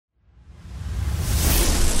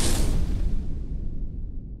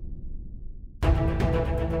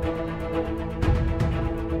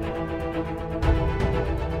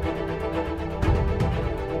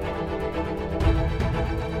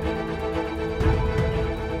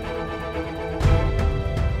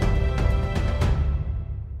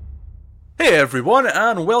everyone,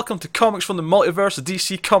 and welcome to Comics from the Multiverse, a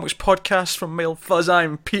DC Comics podcast from Mail Fuzz.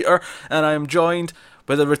 I'm Peter, and I am joined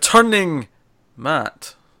by the returning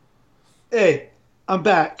Matt. Hey, I'm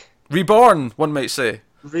back. Reborn, one might say.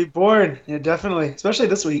 Reborn, yeah, definitely. Especially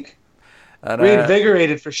this week. And,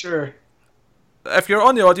 reinvigorated for sure. If you're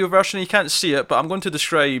on the audio version, you can't see it, but I'm going to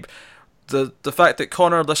describe the fact that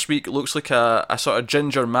Connor this week looks like a sort of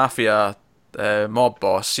ginger mafia mob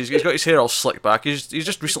boss. He's got his hair all slicked back. He's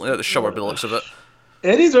just recently out the shower by the looks of it.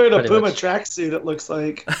 And he's wearing a Puma tracksuit, it looks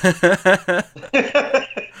like.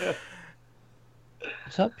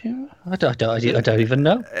 Is that Puma? I don't even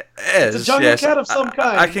know. It is, it's a jungle cat of some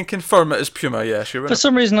kind. I can confirm it is Puma, yeah. Sure. For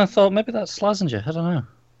some reason I thought maybe that's Slazenger. I don't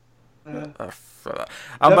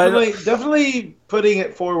know. Definitely putting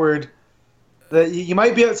it forward that you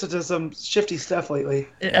might be up to some shifty stuff lately.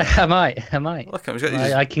 I might. Look at him.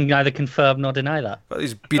 I can neither confirm nor deny that. Got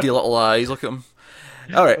these beady little eyes. Look at him.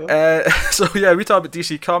 Alright, so yeah, we talk about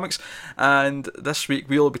DC Comics, and this week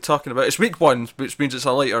we'll be talking about, it's week 1, which means it's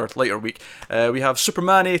a lighter week. We have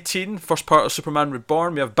Superman 18, first part of Superman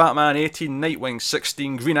Reborn. We have Batman 18, Nightwing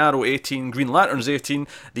 16, Green Arrow 18, Green Lanterns 18,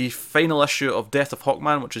 the final issue of Death of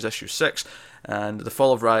Hawkman, which is issue 6, and the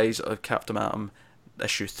Fall of Rise of Captain Atom,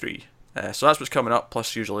 issue 3. So that's what's coming up,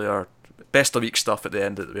 plus usually our best of week stuff at the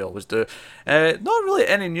end that we always do. Not really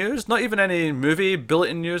any news, not even any movie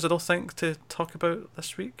bulletin news, I don't think, to talk about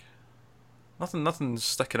this week. Nothing's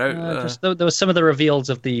sticking out. There was some of the reveals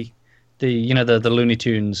of the Looney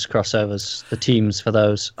Tunes crossovers, the teams for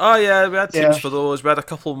those. Oh yeah, we had teams for those. We had a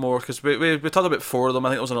couple more because we talked about 4 of them. I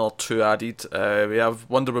think there was another 2 added. We have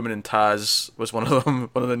Wonder Woman and Taz was one of them,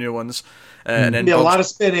 one of the new ones. And then a lot of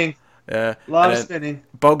spinning. Yeah, a lot of spinning.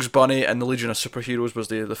 Bugs Bunny and the Legion of Superheroes was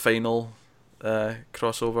the final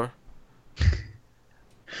crossover.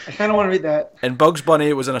 I kind of want to read that. And Bugs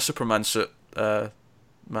Bunny was in a Superman suit.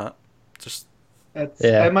 Matt, just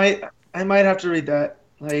I might have to read that.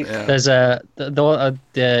 Like, there's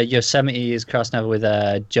the Yosemite is crossing over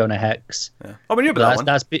with Jonah Hex. Yeah. Oh, we knew about that one.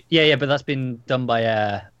 But that's been done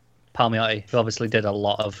by Palmiotti, who obviously did a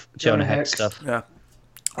lot of Jonah Hex stuff. Yeah.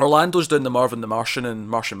 Orlando's doing the Marvin the Martian and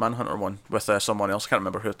Martian Manhunter one with someone else. I can't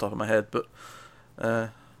remember who off the top of my head, but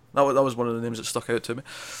that was one of the names that stuck out to me.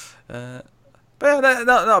 But yeah,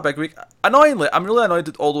 not a big week. Annoyingly, I'm really annoyed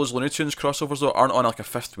that all those Looney Tunes crossovers though aren't on like a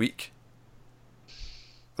 5th week.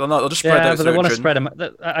 They'll just spread out. But they want to spread them.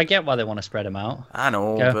 I get why they want to spread them out. I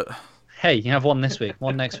know, but hey, you have one this week,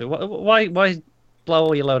 one next week. Why blow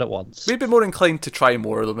all your load at once? We'd be more inclined to try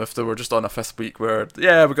more of them if they were just on a 5th week where we've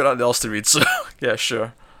got nothing else to read. So yeah,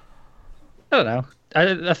 sure. I don't know.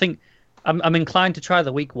 I think I'm inclined to try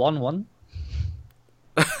the week 1 one.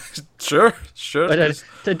 Sure. I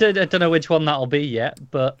don't know which one that'll be yet,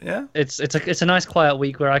 but yeah, it's a nice quiet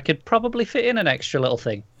week where I could probably fit in an extra little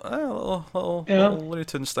thing. A little Looney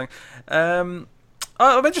Tunes thing. I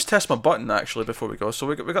might just test my button actually before we go. So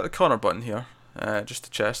we got the Connor button here, just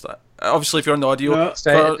to test that. Obviously, if you're on the audio,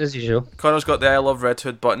 as usual. Connor's got the I Love Red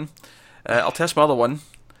Hood button. I'll test my other one.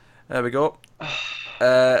 There we go.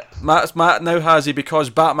 Matt now has a Because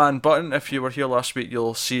Batman button. If you were here last week,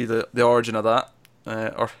 you'll see the origin of that.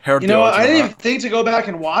 Or heard. You know what? I didn't even think to go back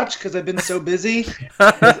and watch because I've been so busy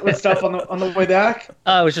with stuff on the way back.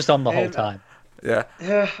 I was just on the whole time. Yeah.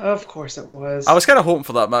 Yeah, of course it was. I was kind of hoping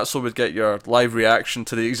for that, Matt, so we'd get your live reaction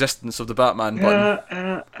to the existence of the Batman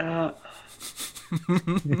button.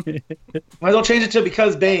 Might as well change it to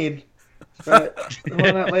Because Bane, but more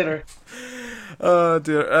on that later. Oh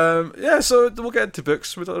dear. So we'll get into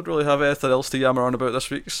books. We don't really have anything else to yammer on about this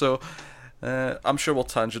week, so I'm sure we'll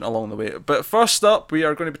tangent along the way. But first up, we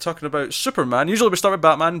are going to be talking about Superman. Usually we start with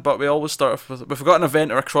Batman, but we always start with, if we've got an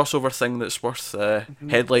event or a crossover thing that's worth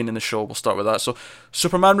headlining the show, we'll start with that. So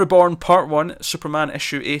Superman Reborn Part 1, Superman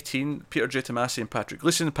issue 18, Peter J. Tomasi and Patrick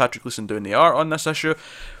Gleason. Patrick Gleason doing the art on this issue.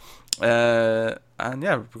 And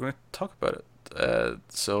yeah, we're going to talk about it.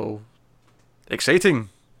 So exciting,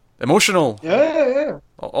 emotional. Yeah.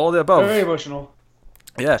 All the above. Very emotional.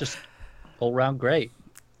 Yeah. Just all round great.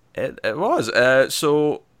 It was.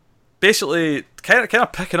 So basically, kind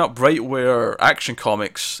of picking up right where Action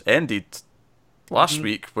Comics ended last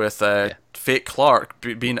week with Fake Clark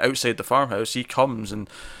being outside the farmhouse. He comes and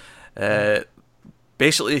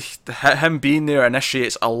basically him being there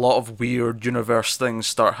initiates a lot of weird universe things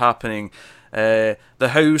start happening. The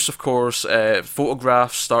house, of course,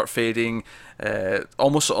 photographs start fading.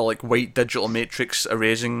 Almost sort of like white digital matrix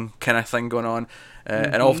erasing kind of thing going on.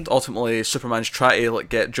 And ultimately Superman's trying to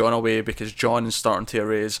get John away because John is starting to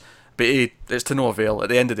erase, but it's to no avail. At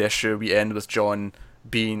the end of the issue, we end with John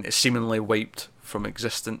being seemingly wiped from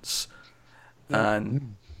existence,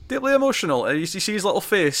 and deeply emotional. You see his little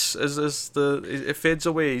face as it fades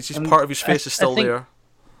away. He's just part of his face is still there.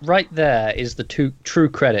 Right there is the true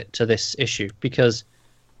credit to this issue, because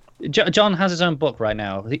John has his own book right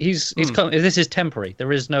now. This is temporary.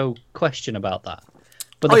 There is no question about that.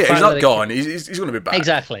 But he's not gone. He's going to be back.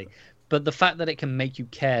 Exactly. But the fact that it can make you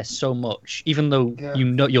care so much, even though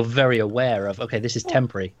you're very aware of, okay, this is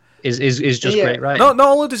temporary, is just great, right? Not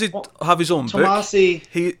only does he have his own Tomasi,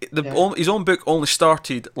 book, his own book only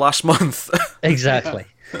started last month. Exactly.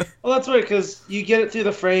 Well, that's right, because you get it through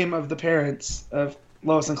the frame of the parents of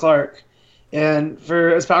Lois and Clark. And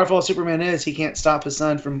for as powerful as Superman is, he can't stop his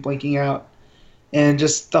son from blinking out. And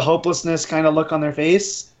just the hopelessness kind of look on their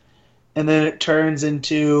face. And then it turns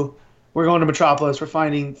into, we're going to Metropolis, we're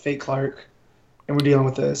finding fake Clark, and we're dealing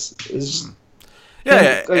with this. It's just,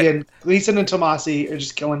 again, Gleason and Tomasi are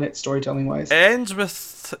just killing it storytelling-wise. It ends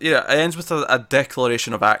with a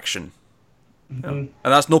declaration of action. Mm-hmm. And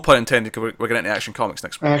that's no pun intended, because we're getting into Action Comics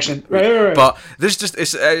next week. Action, right. But this just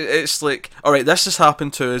it's like, all right, this has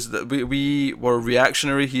happened to us. That we were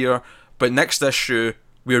reactionary here, but next issue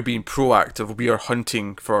we are being proactive. We are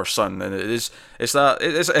hunting for our son, and it's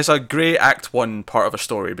a great Act 1 part of a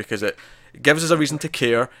story, because it gives us a reason to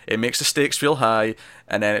care. It makes the stakes feel high,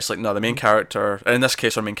 and then it's like, no, the main character, and in this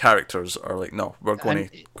case, our main characters are like, no, we're going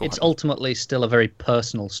to. It's ultimately still a very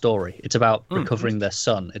personal story. It's about recovering their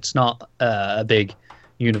son. It's not a big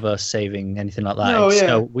universe saving anything like that.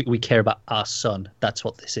 No, we care about our son. That's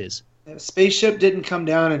what this is. The spaceship didn't come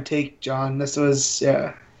down and take John. This was,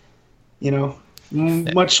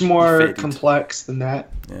 much more complex than that.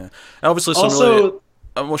 Yeah, and obviously some really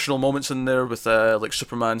emotional moments in there with like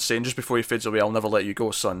Superman saying just before he fades away, "I'll never let you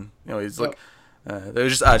go, son." He's like, it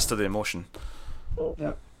just adds to the emotion.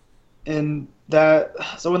 Yeah, and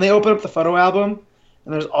so when they open up the photo album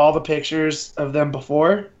and there's all the pictures of them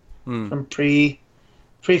before from pre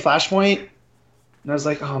Flashpoint, and I was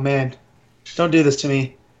like, oh man, don't do this to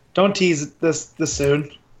me, don't tease this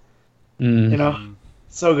soon.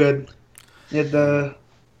 So good. You had the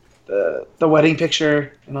wedding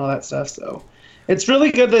picture and all that stuff, so. It's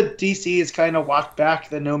really good that DC has kind of walked back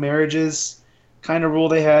the no marriages kind of rule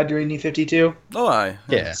they had during New 52. Oh, aye.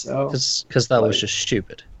 Yeah, because that was just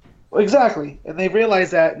stupid. Exactly, and they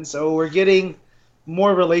realized that, and so we're getting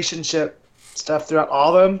more relationship stuff throughout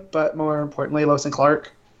all of them, but more importantly, Lois and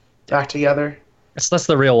Clark back together. That's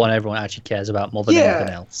the real one everyone actually cares about more than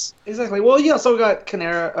anything else. Exactly. Well, you also got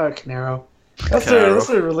Canaro. That's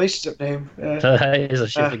their relationship name. That is a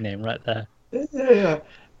shipping name right there. Yeah.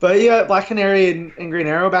 But you got Black Canary and Green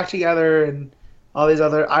Arrow back together, and all these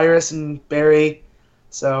other Iris and Barry.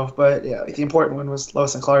 So, but yeah, the important one was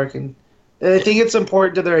Lois and Clark, and I think it's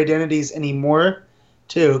important to their identities anymore,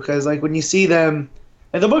 too, because like when you see them,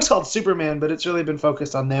 and the book's called Superman, but it's really been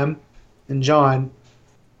focused on them and John.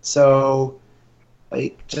 So,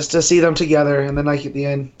 like just to see them together, and then like at the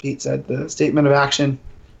end, Pete said the statement of action,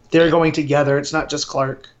 they're going together. It's not just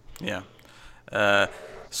Clark. Yeah.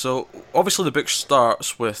 So obviously the book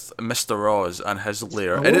starts with Mr. Oz and his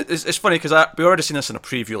lair, and it's funny because we already seen this in a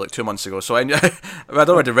preview like 2 months ago. So I'd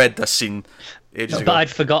already read this scene ages ago. But I'd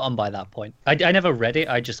forgotten by that point. I never read it.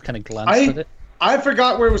 I just kind of glanced at it. I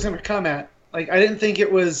forgot where it was going to come at. Like I didn't think it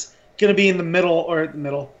was going to be in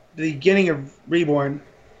the beginning of Reborn.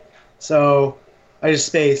 So I just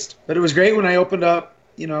spaced. But it was great when I opened up,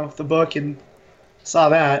 the book and saw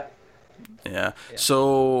that. Yeah.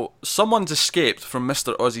 So someone's escaped from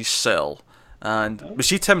Mr. Ozzy's cell, and we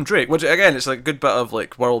see Tim Drake, which again, it's like a good bit of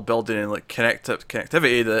like world building and like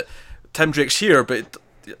connectivity that Tim Drake's here, but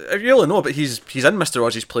you only know, but he's in Mr.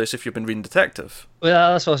 Ozzy's place if you've been reading Detective.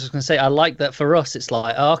 Well, that's what I was going to say. I like that for us, it's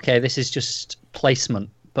like, okay, this is just placement,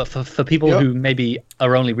 but for people who maybe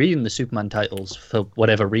are only reading the Superman titles for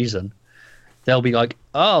whatever reason, they'll be like,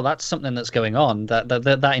 oh, that's something that's going on.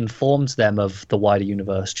 That informs them of the wider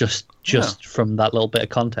universe just from that little bit of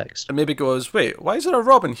context. And maybe goes, wait, why is there a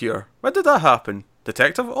Robin here? When did that happen?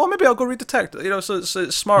 Detective? Oh, maybe I'll go read Detective. So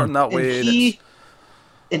it's smart in that way.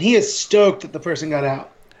 And he is stoked that the person got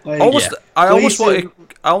out. Like, I almost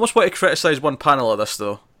want to criticize one panel of this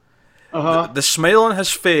though. The smile on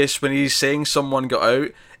his face when he's saying someone got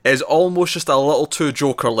out is almost just a little too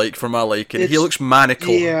Joker-like for my liking. He looks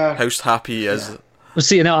maniacal. How happy he is. Well,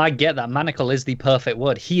 see, I get that. Maniacal is the perfect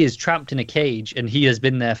word. He is trapped in a cage, and he has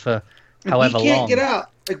been there for however long. He can't get out.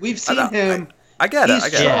 Like we've seen him. I get it.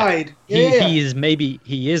 He's tried.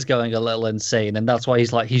 He is going a little insane, and that's why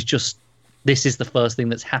he's just. This is the first thing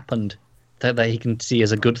that's happened that he can see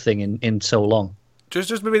as a good thing in so long.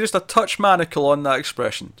 Just maybe just a touch maniacal on that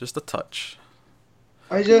expression. Just a touch.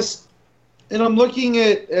 And I'm looking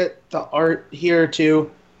at the art here too.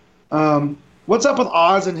 What what's up with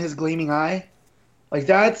Oz and his gleaming eye? Like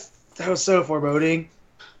that was so foreboding.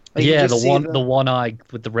 Like, yeah, the one eye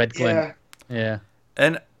with the red glint. Yeah.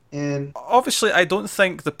 Yeah. And obviously, I don't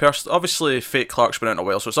think the person. Obviously, Fake Clark's been out in a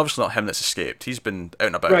while, so it's obviously not him that's escaped. He's been out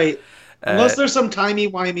and about. Right. Unless there's some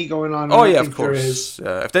timey-wimey going on. Oh, yeah, of course.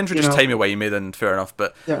 If they introduce timey-wimey, then fair enough.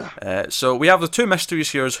 But so we have the two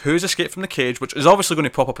mysteries here: is who's escaped from the cage, which is obviously going to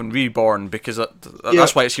pop up in Reborn, because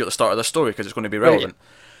that's why it's here at the start of the story, because it's going to be relevant.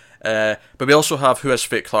 Right. But we also have who is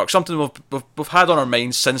Fake Clark, something we've had on our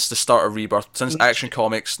minds since the start of Rebirth, since Action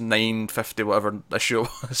Comics 950, whatever issue it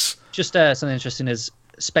was. Just something interesting is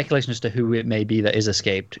speculation as to who it may be that is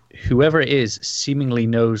escaped. Whoever it is seemingly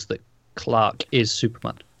knows that Clark is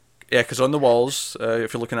Superman. Yeah, because on the walls,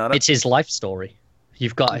 if you're looking at it, it's his life story.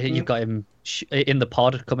 You've got him in the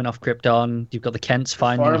pod coming off Krypton. You've got the Kents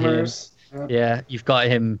finding him. Yeah, you've got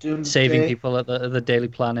him saving people at the Daily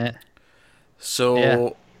Planet.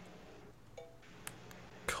 So,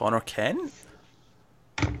 Connor Kent?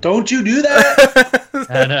 Don't you do that!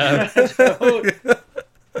 I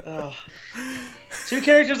know. Two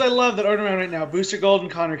characters I love that aren't around right now: Booster Gold and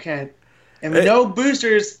Connor Kent. And we know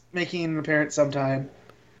Booster's making an appearance sometime.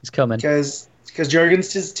 He's coming. Because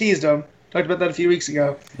Jurgens just teased him. Talked about that a few weeks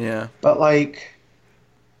ago. Yeah. But, like...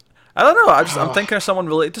 I don't know. I'm thinking of someone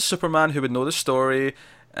related to Superman who would know the story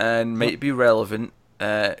and might be relevant.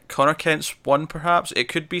 Connor Kent's one, perhaps. It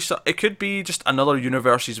could be just another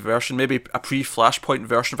universe's version, maybe a pre-Flashpoint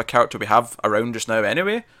version of a character we have around just now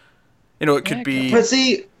anyway. You know, it could be... But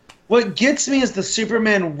see, what gets me is the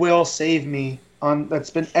Superman will save me that's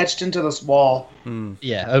been etched into this wall.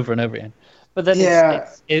 Yeah, over and over again. But then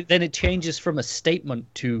then it changes from a statement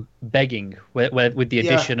to begging, where with the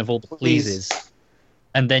addition of all the pleases.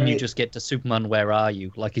 And then you just get to Superman, where are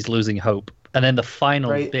you? Like he's losing hope. And then the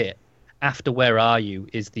final bit, after where are you,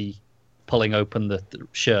 is the pulling open the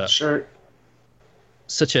shirt.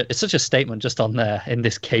 It's such a statement just on there in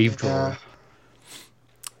this cave drawer.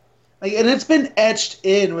 Like, and it's been etched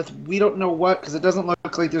in with we don't know what, because it doesn't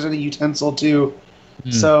look like there's any utensil too.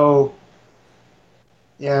 So,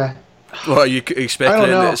 yeah. Well, are you expecting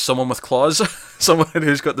that it's someone with claws? Someone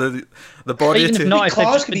who's got the body even to... If not, if claws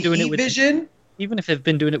they've just been doing it with vision? Even if they've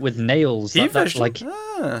been doing it with nails, like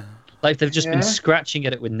they've just been scratching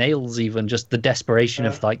at it with nails. Even just the desperation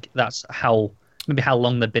of that's maybe how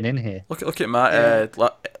long they've been in here. Look at Matt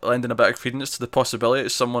lending a bit of credence to the possibility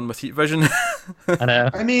it's someone with heat vision. I know.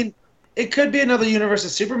 I mean, it could be another universe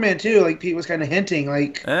of Superman too, like Pete was kind of hinting.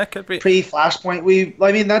 Like could be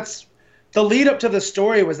pre-Flashpoint. That's the lead up to the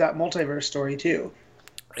story was that multiverse story too.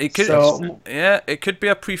 It could, it could be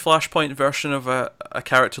a pre-Flashpoint version of a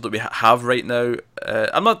character that we have right now.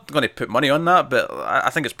 I'm not going to put money on that, but I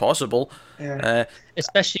think it's possible. Yeah.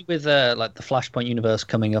 Especially with like the Flashpoint universe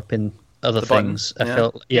coming up in other things. Button.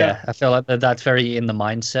 I feel like that's very in the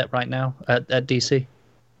mindset right now at DC.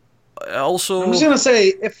 Also, I'm just going to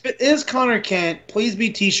say, if it is Connor Kent, please be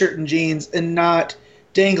t-shirt and jeans and not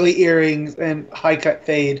dangly earrings and high-cut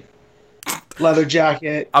fade. Leather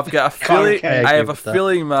jacket. I've got a feeling. I have a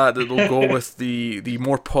feeling, Matt, that they'll go with the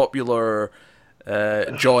more popular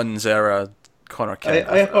John's era Connor Kent.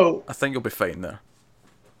 I hope. I think you'll be fine there.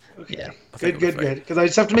 Okay. Yeah. Good. Because I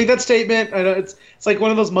just have to make that statement. I know it's like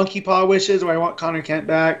one of those monkey paw wishes where I want Connor Kent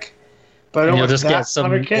back, but I don't want just that get some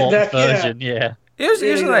Connor Kent back. version. Yeah. Here's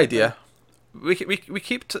an idea. We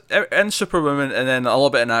keep in Superwoman and then a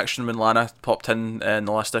little bit in action when Lana popped in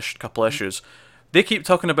the last couple issues. They keep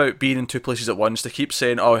talking about being in two places at once. They keep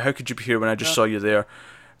saying, "Oh, how could you be here when I just saw you there?"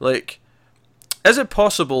 Like, is it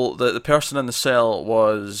possible that the person in the cell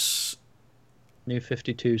was New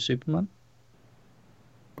 52 Superman?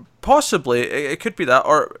 Possibly, it could be that,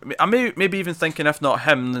 or I maybe even thinking if not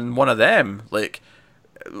him, then one of them. Like,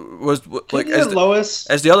 was like Lois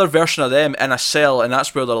is the other version of them in a cell, and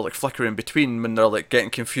that's where they're like flickering between when they're like getting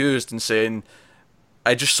confused and saying,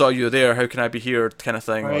 "I just saw you there. How can I be here?" kind of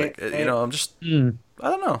thing. Right. Like, you know, I'm just, I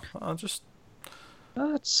don't know.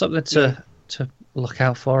 That's something to look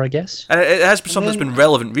out for, I guess. And it has been something that's been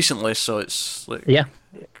relevant recently, so it's like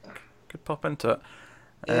could pop into it.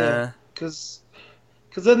 Yeah, because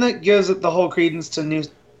then that gives it the whole credence to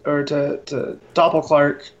to Doppel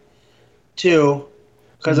Clark too.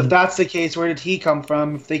 Because if that's the case, where did he come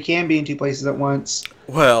from? If they can be in two places at once,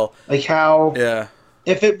 well, like how? Yeah.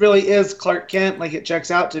 If it really is Clark Kent, like it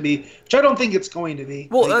checks out to be, which I don't think it's going to be.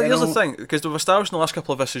 Well, here's the thing, because we've established in the last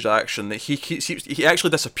couple of issues of Action that he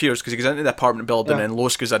actually disappears because he goes into the apartment building and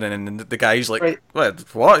Lois goes in and the guy's like,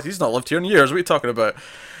 what? He's not lived here in years. What are you talking about?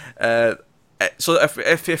 So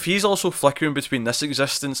if he's also flickering between this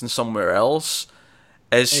existence and somewhere else,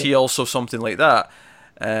 is he also something like that?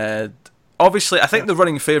 obviously, I think the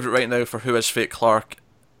running favourite right now for who is Fake Clark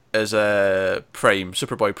is Prime,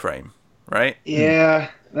 Superboy Prime, right? Yeah,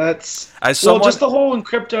 that's... As Well, someone, just the whole when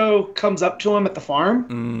Crypto comes up to him at the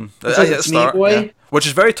farm. That's says at it's the start, me, boy. yeah. Which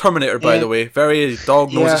is very Terminator, by Yeah. the way. Very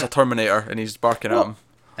dog knows Yeah. it's a Terminator, and he's barking at him.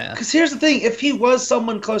 Yeah. Because here's the thing: if he was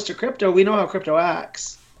someone close to Crypto, we know how Crypto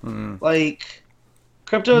acts. Like,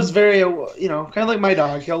 Crypto is very, kind of like my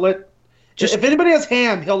dog. He'll let... if anybody has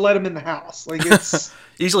ham, he'll let him in the house. Like, it's...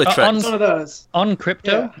 Easily on- tricked. It's one of those. On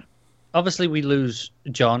Crypto, Yeah. obviously we lose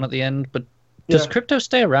John at the end, but does Yeah. Crypto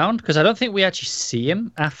stay around? Because I don't think we actually see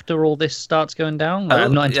him after all this starts going down. Like, I I'm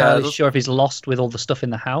don't- not yeah, entirely those- sure if he's lost with all the stuff in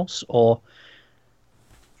the house or...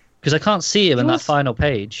 Because I can't see him in that was- final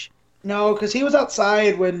page. No, because he was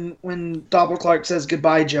outside when Doppel Clark says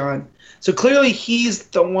goodbye, John. So clearly he's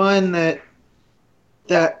the one that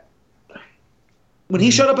when he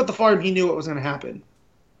showed up at the farm, he knew what was going to happen,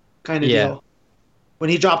 kind of Yeah. deal. When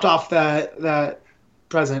he dropped off that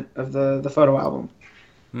present of the photo album.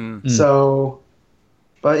 So,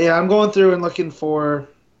 but yeah, I'm going through and looking for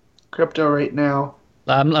Crypto right now.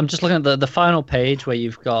 I'm just looking at the final page where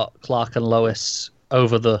you've got Clark and Lois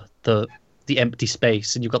over the empty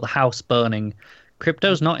space, and you've got the house burning.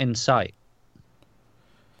 Crypto's not in sight.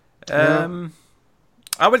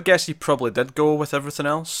 I would guess he probably did go with everything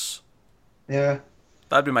else. Yeah,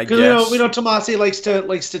 That'd be my because guess. we know Tomasi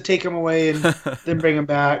likes to take him away and then bring him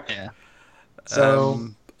back. Yeah. So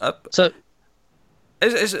So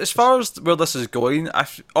As far as where this is going,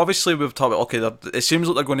 obviously we've talked about, okay, it seems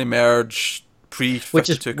like they're going to merge which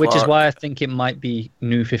is pre-52 Clark. why I think it might be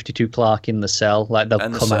New 52 Clark in the cell. Like they'll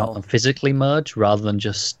In the come cell. out and physically merge rather than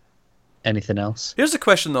just anything else. Here's the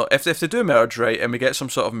question though: if they do merge, right, and we get some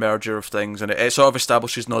sort of merger of things, and it sort of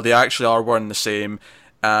establishes, no, they actually are one and the same,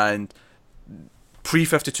 and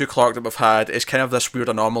pre-52 Clark that we've had is kind of this weird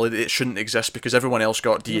anomaly that it shouldn't exist because everyone else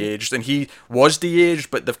got de-aged, and he was de-aged,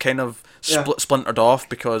 but they've kind of splintered off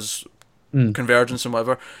because convergence and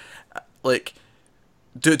whatever. Like,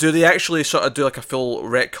 do they actually sort of do like a full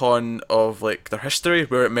retcon of like their history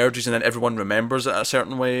where it merges and then everyone remembers it a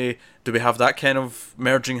certain way? Do we have that kind of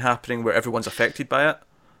merging happening where everyone's affected by it?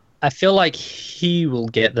 I feel like he will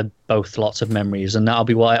get both lots of memories, and that'll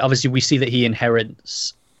be why. Obviously, we see that he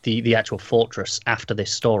inherits the actual fortress after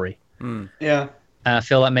this story. yeah. And I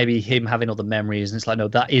feel like maybe him having other memories, and it's like, no,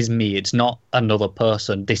 that is me. It's not another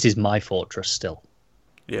person. This is my fortress still.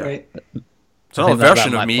 Yeah. Right. It's not a think that version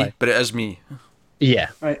of might me, play. but it is me. Yeah.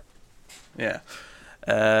 Right. Yeah.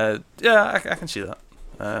 I can see that.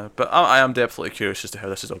 But I am definitely curious as to how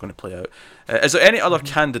this is all going to play out. Is there any other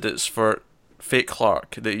candidates for Fake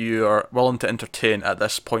Clark that you are willing to entertain at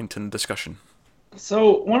this point in the discussion?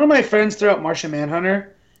 So one of my friends threw out Martian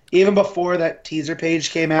Manhunter, even before that teaser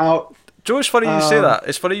page came out. Joe, it's funny you say that.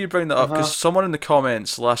 It's funny you bring that up because Uh-huh. someone in the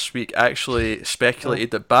comments last week actually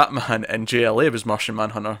speculated that Batman in JLA was Martian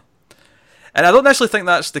Manhunter. And I don't necessarily think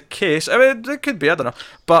that's the case. I mean, it could be, I don't know.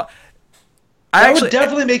 But I would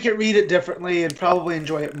definitely make it read it differently and probably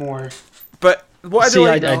enjoy it more. But what See,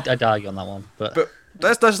 I do like... I'd argue on that one, but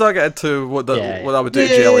let's not get into what I would do at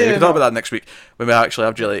Yeah, JLA. We yeah, can talk about that next week when we actually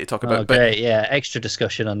have JLA to talk about. oh, But great, yeah, extra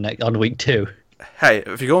discussion on week 2. hey,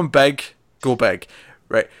 if you're going big, go big,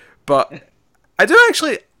 right? But I do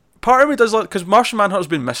actually, part of me does like, because Martian Manhunter's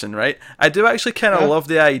been missing, right? I do actually kind of love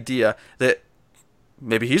the idea that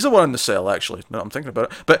maybe he's the one in the cell, actually. No, I'm thinking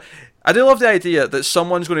about it. But I do love the idea that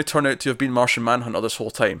someone's going to turn out to have been Martian Manhunter this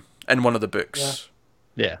whole time in one of the books.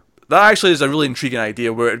 Yeah. That actually is a really intriguing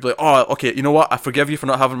idea where it'd be like, oh, okay, you know what? I forgive you for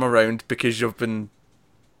not having him around because you've been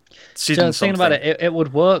seeding So something. thinking about it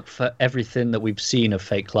would work for everything that we've seen of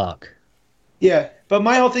Fake Clark. Yeah, but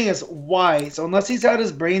my whole thing is why? So unless he's had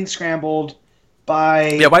his brain scrambled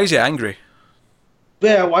by... Yeah, why is he angry?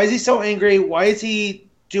 Yeah, why is he so angry? Why is he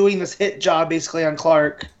doing this hit job basically on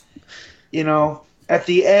Clark? You know, at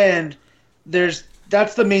the end,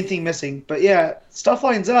 that's the main thing missing. But yeah, stuff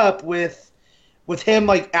lines up with him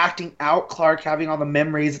like acting out Clark, having all the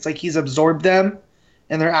memories. It's like he's absorbed them,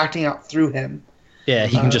 and they're acting out through him. Yeah,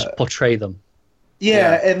 he can just portray them.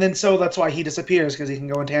 Yeah, and then so that's why he disappears, because he can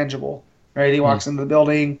go intangible. Right? He walks into the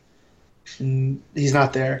building, and he's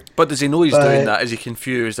not there. But does he know he's doing that? Is he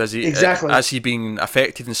confused? Exactly. Has he been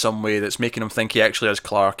affected in some way that's making him think he actually is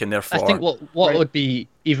Clark, and therefore... I think what would be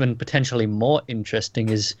even potentially more interesting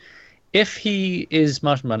is if he is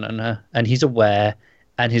Martian Manhunter and he's aware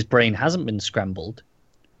and his brain hasn't been scrambled,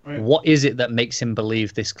 what is it that makes him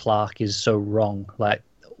believe this Clark is so wrong? Like,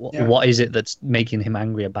 what is it that's making him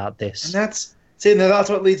angry about this? And that's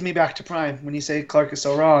what leads me back to Prime. When you say Clark is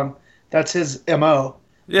so wrong, that's his MO.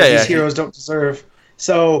 These heroes don't deserve.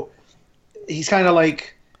 So he's kind of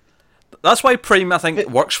like, That's why Prime, I think,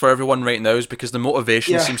 works for everyone right now, is because the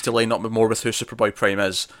motivation Yeah. seems to line up more with who Superboy Prime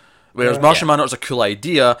is. Whereas Martian Manhunter's a cool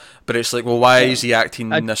idea, but it's like, well, why is he acting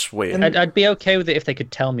this way? I'd be okay with it if they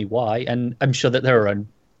could tell me why, and I'm sure that there are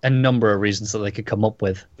a number of reasons that they could come up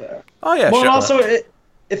with. Oh yeah, Well, sure. and also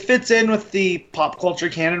it fits in with the pop culture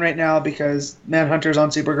canon right now because Manhunter's on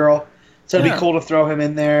Supergirl, so it'd be cool to throw him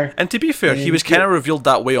in there. And to be fair, he was kind of revealed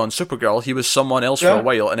that way on Supergirl. He was someone else for a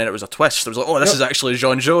while, and then it was a twist. It was like, oh, this is actually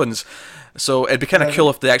John Jones. So it'd be kind of cool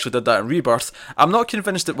if they actually did that in Rebirth. I'm not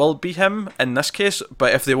convinced it will be him in this case,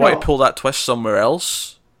 but if they want to pull that twist somewhere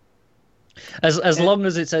else... As long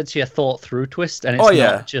as it's actually a thought through twist and it's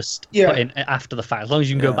not just put in after the fact. As long as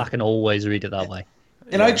you can go back and always read it that way.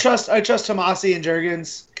 And I trust Tomasi and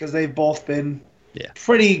Jurgens because they've both been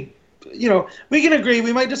pretty. We can agree.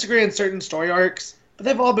 We might disagree on certain story arcs, but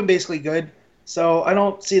they've all been basically good. So I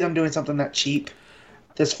don't see them doing something that cheap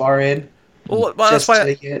this far in. Well, that's why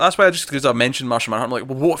I just because I mentioned Martian Manhunter, I'm like,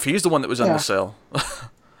 well, what if he's the one that was in the cell? I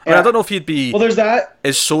mean, I don't know if he'd be. Well, there's that.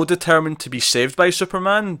 Is so determined to be saved by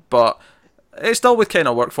Superman, but it still would kind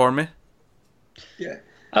of work for me. Yeah.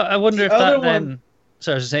 I wonder if that then.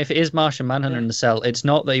 So I was saying, if it is Martian Manhunter in the cell, it's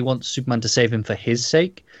not that he wants Superman to save him for his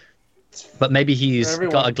sake, but maybe he's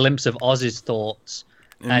got a glimpse of Oz's thoughts,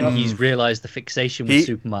 and he's realised the fixation with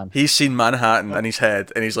Superman. He's seen Manhattan in his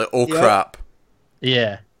head, and he's like, "Oh crap!"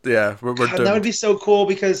 Yeah. Yeah, we're doomed. That would be so cool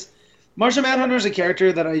because Martian Manhunter is a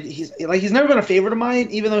character that he's never been a favorite of mine,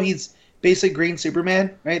 even though he's basically Green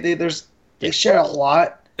Superman, right? They share a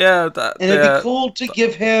lot. Yeah, it'd be cool to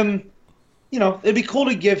give him, it'd be cool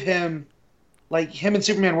to give him, like him and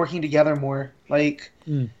Superman working together more, like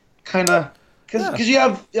kind of, because you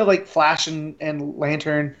have like Flash and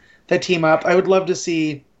Lantern that team up. I would love to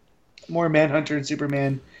see more Manhunter and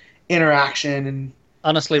Superman interaction and.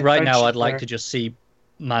 Honestly, right now I'd like to just see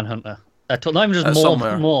Manhunter. Not even just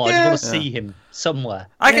more. I just want to see him somewhere.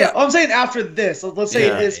 I'm saying after this. Let's say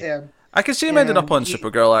it is him. I can see him ending up on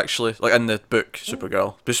Supergirl, actually, like in the book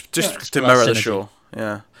Supergirl, just to mirror the show.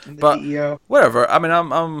 Yeah, but whatever. I mean,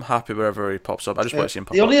 I'm happy wherever he pops up. I just want to see him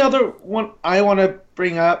pop up. The only other one I want to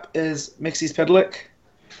bring up is Mxyzptlk,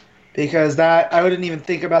 because that I wouldn't even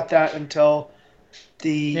think about that until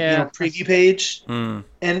the preview page,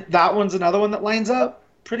 and that one's another one that lines up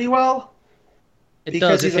pretty well. It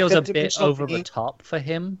does. It feels a bit over the top for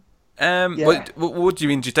him. What do you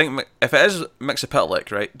mean? Do you think if it is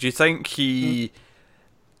Mxyzptlk, right? Do you think he,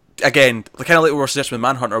 again, kind of like we were suggesting with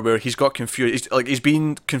Manhunter, where he's got confused, he's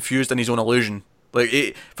been confused in his own illusion.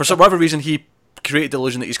 For whatever reason, he created the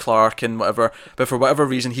illusion that he's Clark and whatever, but for whatever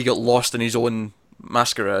reason, he got lost in his own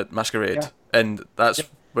masquerade, and that's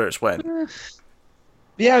where it's went.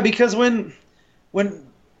 Yeah, because when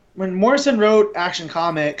Morrison wrote Action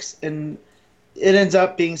Comics and it ends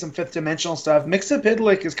up being some fifth dimensional stuff,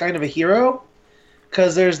 Mxyzptlk is kind of a hero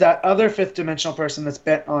because there's that other fifth dimensional person that's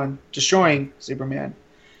bent on destroying Superman,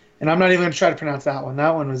 and I'm not even going to try to pronounce that one.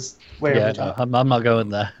 That one was way over the top. I'm not going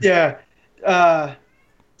there. Yeah,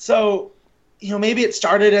 so maybe it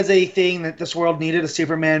started as a thing that this world needed a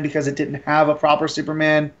Superman because it didn't have a proper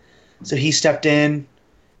Superman, so he stepped in,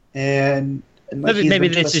 and maybe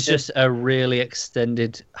this is just a really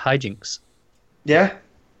extended hijinks. Yeah.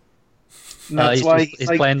 And that's why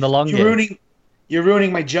he's playing the long game. You're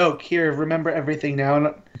ruining my joke. Here, remember everything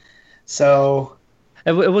now. So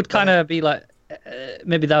it would kind of be like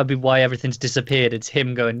maybe that would be why everything's disappeared. It's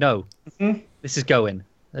him going, no, this is going.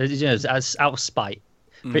 As out of spite.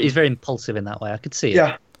 But he's very impulsive in that way. I could see it.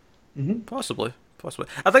 Yeah. Possibly.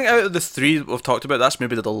 I think out of the three we've talked about, that's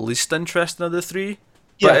maybe the least interesting of the three.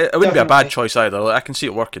 But it wouldn't be a bad choice either. I can see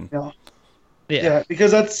it working. Yeah,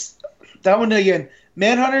 because that one again.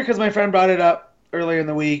 Manhunter, because my friend brought it up earlier in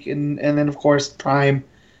the week, and then of course Prime.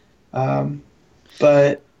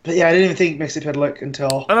 But yeah, I didn't even think Mxyzptlk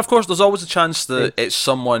until. And of course, there's always a chance that it's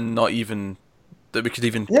someone not even that we could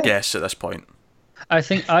even guess at this point. I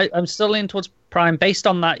think I'm still leaning towards Prime based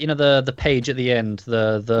on that. The page at the end,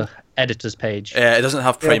 the editor's page. Yeah, it doesn't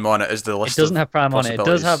have Prime on it as the list. It doesn't have Prime on it. It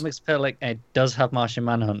does have Mxyzptlk, and it does have Martian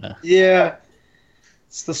Manhunter. Yeah,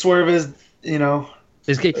 it's the swerve is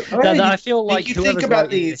I feel like you whoever's think about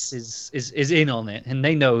writing these this is in on it, and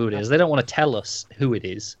they know who it is. They don't want to tell us who it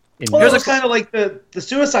is. Well, it was kind of like the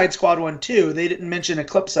Suicide Squad one too. They didn't mention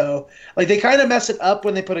Eclipso. Like they kind of mess it up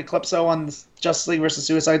when they put Eclipso on the Justice League versus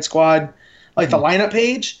Suicide Squad, like the lineup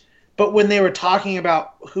page. But when they were talking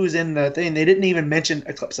about who's in the thing, they didn't even mention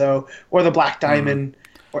Eclipso or the Black Diamond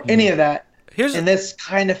or any of that. And this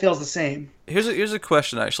kind of feels the same. Here's a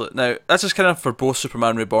question actually. Now this is kind of for both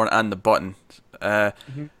Superman Reborn and the Button.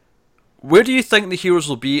 Where do you think the heroes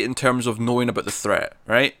will be in terms of knowing about the threat?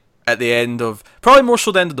 Right? at the end of, probably more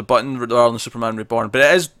so the end of the Button rather than Superman Reborn, but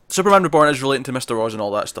it is, Superman Reborn is relating to Mr. Oz and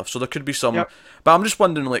all that stuff, so there could be some, but I'm just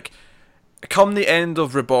wondering, like, come the end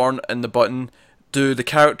of Reborn and the Button, do the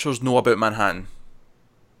characters know about Manhattan?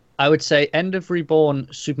 I would say end of Reborn,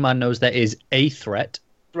 Superman knows there is a threat,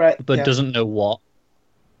 but doesn't know what.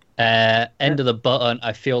 End of the Button,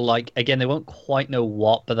 I feel like, again, they won't quite know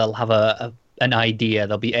what, but they'll have an idea.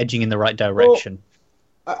 They'll be edging in the right direction.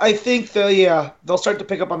 Well, I think they'll start to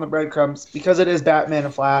pick up on the breadcrumbs because it is Batman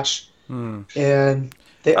and Flash, and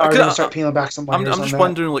they are going to start peeling back some layers. I'm just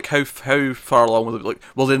wondering, like, how far along will it, like,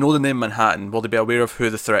 will they know the name Manhattan? Will they be aware of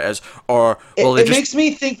who the threat is, or will it makes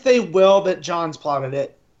me think they will, but John's plotted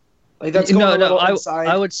it. Like that's going a little inside.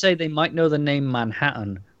 I would say they might know the name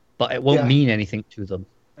Manhattan, but it won't mean anything to them.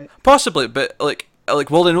 Possibly, but like,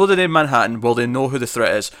 will they know the name Manhattan? Will they know who the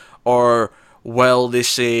threat is, or will they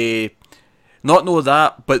say not know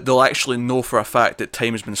that, but they'll actually know for a fact that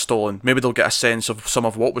time has been stolen? Maybe they'll get a sense of some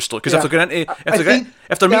of what was stolen. Because if they're going into,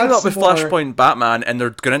 if they're meeting up with Flashpoint Batman and they're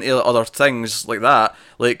going into other things like that,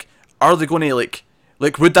 like, are they going to like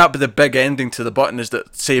would that be the big ending to the Button? Is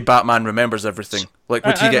that, say, Batman remembers everything? Like,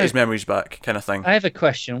 would he get his memories back, kind of thing? I have a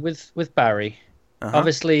question with Barry.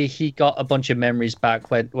 Obviously, he got a bunch of memories back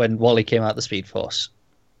when Wally came out of the Speed Force.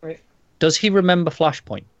 Right. Does he remember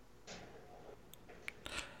Flashpoint?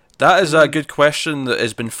 That is a good question that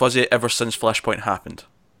has been fuzzy ever since Flashpoint happened.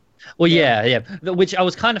 Well, yeah. Which I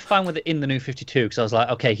was kind of fine with it in the New 52, because I was like,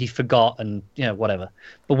 okay, he forgot and, whatever.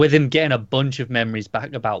 But with him getting a bunch of memories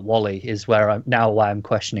back about Wally is why I'm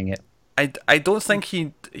questioning it. I don't think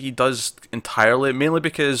he does entirely, mainly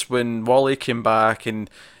because when Wally came back and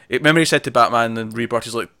remember he said to Batman and Rebirth,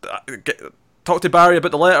 he's like, talk to Barry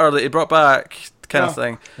about the letter that he brought back, kind of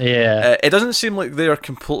thing. Yeah. It doesn't seem like they are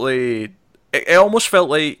completely... It almost felt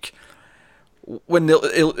like when they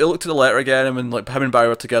looked at the letter again, and when like him and Barry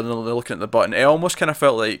were together and they're looking at the Button, it almost kind of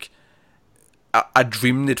felt like a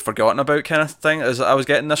dream they'd forgotten about, kind of thing. As I was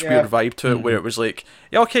getting this weird vibe to it, where it was like,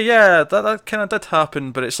 that kind of did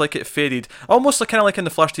happen, but it's like it faded. Almost like, kind of like in the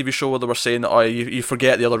Flash TV show where they were saying that you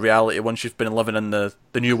forget the other reality once you've been living in the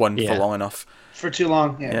new one for long enough. For too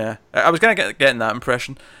long, yeah. I was kind of getting that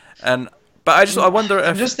impression, but I wonder if...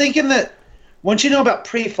 I'm just thinking that once you know about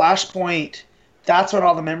pre-Flashpoint, that's when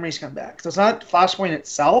all the memories come back. So it's not Flashpoint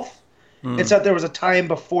itself, it's that there was a time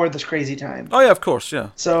before this crazy time. Oh yeah, of course,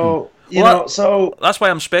 yeah. So... So that's why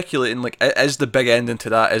I'm speculating, like, is the big ending to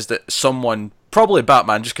that is that someone, probably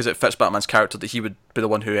Batman, just because it fits Batman's character, that he would be the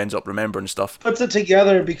one who ends up remembering stuff. Puts it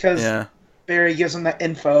together because Barry gives him that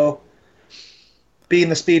info, being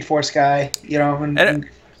the Speed Force guy, and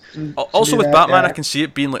also with Batman, I can see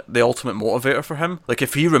it being like the ultimate motivator for him. Like,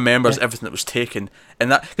 if he remembers everything that was taken,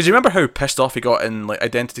 and that, because you remember how pissed off he got in like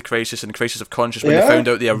Identity Crisis and Crisis of Conscience when they found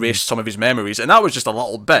out they erased some of his memories, and that was just a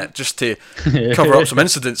little bit just to cover up some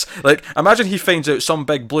incidents. Like, imagine he finds out some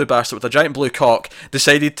big blue bastard with a giant blue cock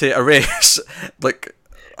decided to erase like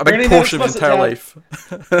a big portion of his entire life.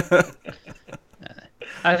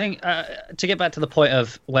 I think to get back to the point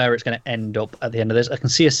of where it's going to end up at the end of this, I can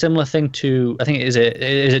see a similar thing to, I think is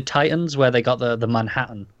it Titans, where they got the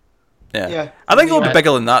Manhattan. Yeah. I think it'll be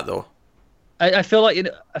bigger than that though. I feel like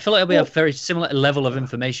it'll be a very similar level of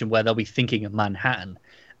information where they'll be thinking of Manhattan,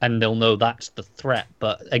 and they'll know that's the threat.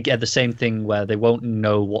 But again, the same thing where they won't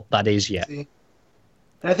know what that is yet. And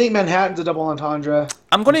I think Manhattan's a double entendre.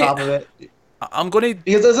 I'm going top of it.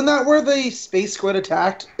 Because isn't that where the Space Squid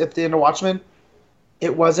attacked at the end of Watchmen?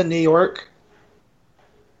 It was in New York.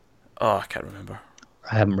 Oh, I can't remember.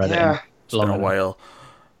 I haven't read it. It's been a while.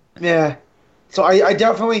 Yeah. So I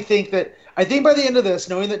definitely think that... I think by the end of this,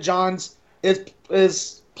 knowing that Johns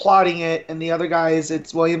is plotting it, and the other guys,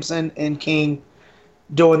 it's Williamson and King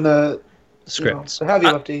doing the scripts, the heavy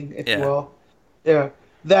lifting, if you will. Yeah.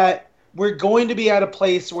 That we're going to be at a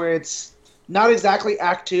place where it's not exactly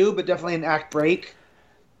Act 2, but definitely an act break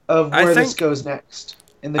of where this goes next.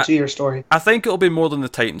 In the 2-year story. I think it'll be more than the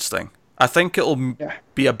Titans thing. I think it'll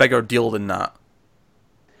be a bigger deal than that.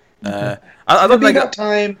 I don't think that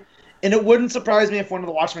time, and it wouldn't surprise me if one of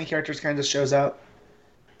the Watchmen characters kind of just shows up.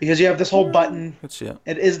 Because you have this whole Button.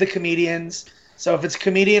 It is the comedians. So if it's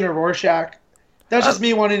comedian or Rorschach, that's just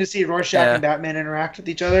me wanting to see Rorschach and Batman interact with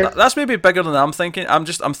each other. That's maybe bigger than I'm thinking. I'm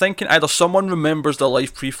thinking either someone remembers their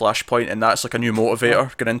life pre-Flashpoint and that's like a new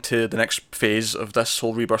motivator going into the next phase of this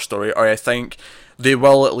whole Rebirth story, or I think they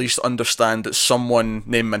will at least understand that someone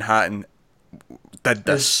named Manhattan did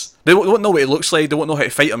this. They won't know what he looks like, they won't know how to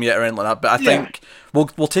fight him yet or anything like that, but I think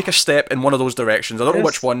we'll take a step in one of those directions. I don't know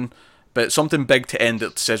which one, but something big to end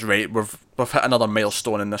it says, right, we've hit another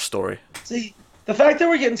milestone in this story. See, the fact that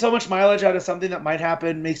we're getting so much mileage out of something that might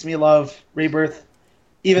happen makes me love Rebirth.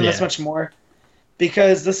 even this much more.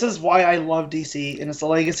 Because this is why I love DC, and it's the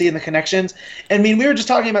legacy and the connections. I mean, we were just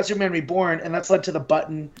talking about Superman Reborn, and that's led to the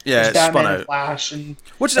Button, Batman and Flash, and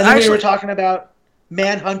then we were talking about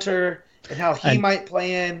Manhunter and how he might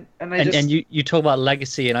play in. And you talk about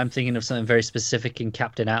legacy, and I'm thinking of something very specific in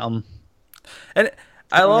Captain Atom. And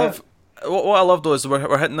I love what I love though is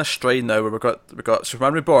we're hitting this stride now where we've got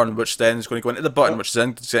Superman Reborn, which then is going to go into the Button, which is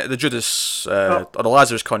then the Judas or the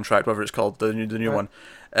Lazarus contract, whatever it's called, the new one.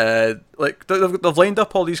 Like they've lined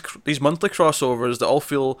up all these monthly crossovers that all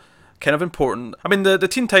feel kind of important. I mean, the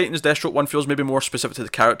Teen Titans Deathstroke one feels maybe more specific to the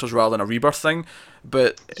characters rather than a Rebirth thing,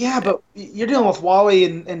 but but you're dealing with Wally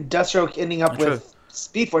and Deathstroke ending up with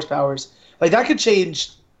Speed Force powers. Like that could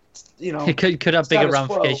change. You know, it could have bigger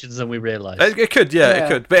ramifications than we realise. It could, it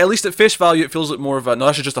could. But at least at face value, it feels like more of a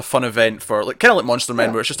this is just a fun event for kind of like Monster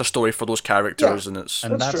Men, where it's just a story for those characters, and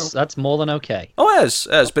that's more than okay. Oh, it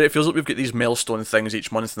is. But it feels like we've got these milestone things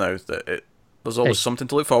each month now that there's always something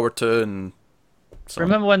to look forward to. And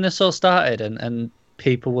remember when this all started, and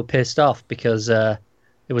people were pissed off because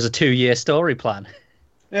it was a 2-year story plan.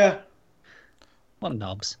 Yeah. What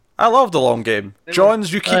knobs. I love the long game.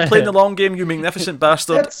 Johns, you keep playing the long game, you magnificent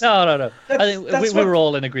bastard. No. I think we were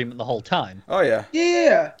all in agreement the whole time. Oh, yeah.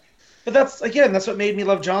 Yeah. But that's what made me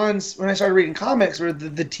love Johns when I started reading comics, were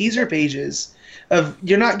the teaser pages of,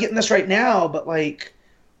 you're not getting this right now, but like,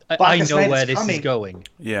 I know where this is going.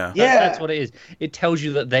 Yeah. That's what it is. It tells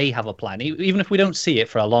you that they have a plan. Even if we don't see it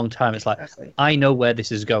for a long time, it's like, I know where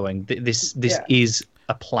this is going. This is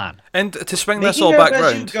a plan. And to swing this all back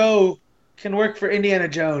round... can work for Indiana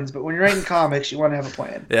Jones, but when you're writing comics, you want to have a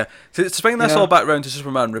plan. Yeah. To swing this all back round to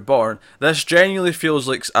Superman Reborn, this genuinely feels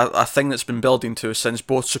like a thing that's been building to since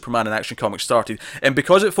both Superman and Action Comics started. And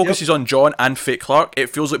because it focuses on John and Fate Clark, it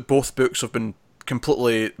feels like both books have been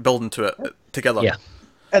completely building to it together. Yeah.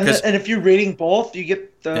 And if you're reading both, you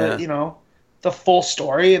get the full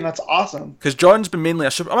story, and that's awesome. Because John's been mainly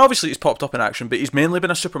obviously he's popped up in Action, but he's mainly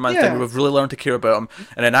been a Superman thing. We've really learned to care about him,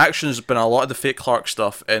 and in Action's been a lot of the Fate Clark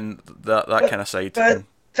stuff and that kind of side. But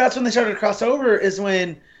that's when they started to cross over, is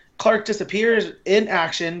when Clark disappears in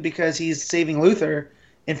Action because he's saving Luthor,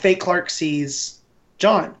 and Fate Clark sees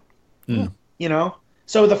John. You know,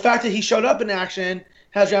 so the fact that he showed up in Action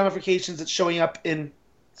has ramifications that's showing up in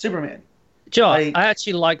Superman. John, I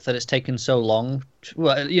actually like that it's taken so long,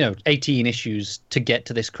 18 issues to get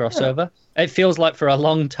to this crossover. It feels like for a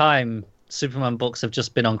long time, Superman books have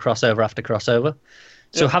just been on crossover after crossover.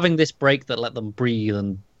 So having this break that let them breathe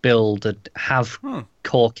and build and have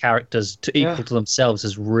core characters to equal to themselves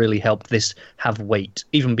has really helped this have weight,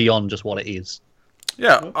 even beyond just what it is.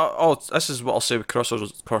 Yeah, this is what I'll say with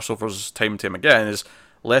crossovers time and time again, is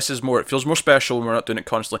less is more. It feels more special when we're not doing it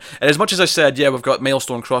constantly. And as much as I said, we've got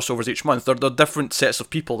milestone crossovers each month, they're different sets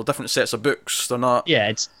of people, they're different sets of books. They're not... Yeah,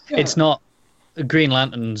 it's not... Green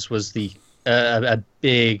Lanterns was the a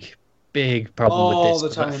big problem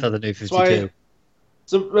with this for the New 52.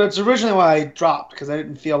 So that's originally why I dropped, because I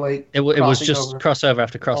didn't feel like it was just crossover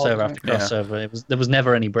after crossover after crossover. There was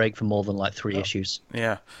never any break for more than like 3 issues.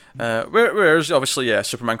 Yeah, whereas obviously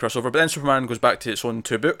Superman crossover, but then Superman goes back to its own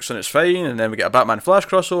 2 books and it's fine, and then we get a Batman Flash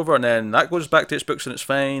crossover, and then that goes back to its books and it's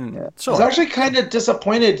fine. Yeah. So I was actually kind of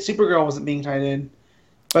disappointed Supergirl wasn't being tied in,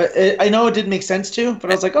 but I know it didn't make sense to.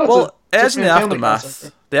 But I was like, it is in the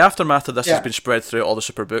aftermath. The aftermath of this has been spread through all the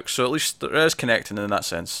super books, so at least it is connecting in that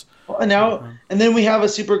sense. And then we have a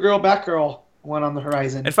Supergirl Batgirl one on the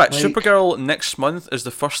horizon. In fact, Supergirl next month is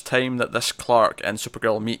the first time that this Clark and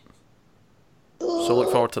Supergirl meet. So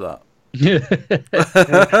look forward to that. Look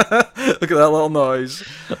at that little noise.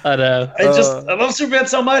 I know. I love Superman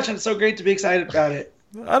so much, and it's so great to be excited about it.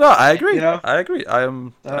 I know. I agree. I agree.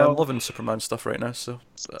 I'm loving Superman stuff right now. So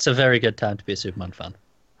it's a very good time to be a Superman fan.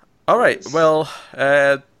 All right. Well,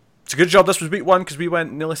 it's a good job this was week 1, because we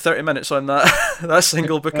went nearly 30 minutes on that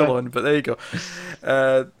single book alone. But there you go.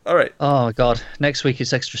 All right. Oh God! Next week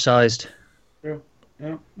it's extra sized. Yeah.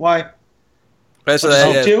 Why?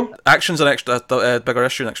 Action's an extra bigger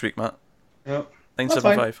issue next week, Matt. Yep.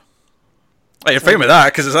 975. Oh, you're fine with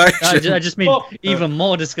that because it's Action. I just mean even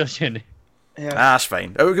more discussion. Yeah. That's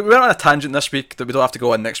fine. We went on a tangent this week that we don't have to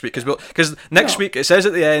go on next week, because next week it says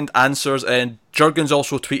at the end answers, and Jurgen's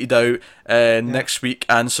also tweeted out next week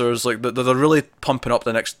answers. Like they're really pumping up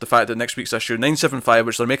the fact that next week's issue 975,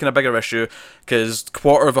 which they're making a bigger issue because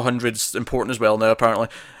quarter of 100's important as well now apparently,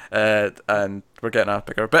 and we're getting a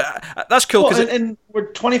bigger. But that's cool because and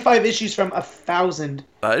we're 25 issues from 1,000.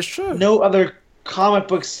 That is true. No other comic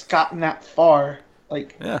books gotten that far.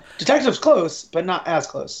 Detective's close, but not as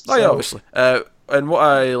close. Oh, yeah, obviously. And what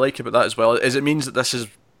I like about that as well is it means that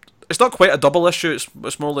it's not quite a double issue.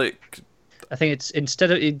 It's more like I think it's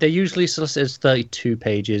instead of they usually solicit as 32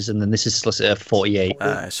 pages, and then this is solicited at 48.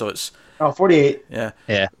 So it's 48. yeah.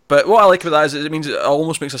 Yeah. But what I like about that is it means it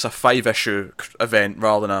almost makes this a 5-issue event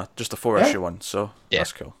rather than just a 4-issue one. So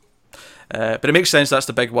that's cool. But it makes sense that's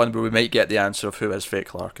the big one where we might get the answer of who is Fate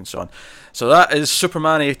Clark and so on. So that is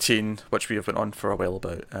Superman 18, which we have been on for a while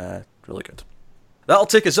about. Really good. That'll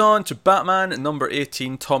take us on to Batman number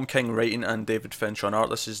 18, Tom King writing and David Fincher on art.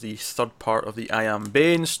 This is the third part of the I Am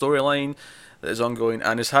Bane storyline that is ongoing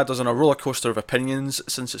and has had us on a roller coaster of opinions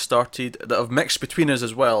since it started that have mixed between us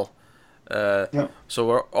as well. So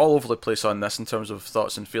we're all over the place on this in terms of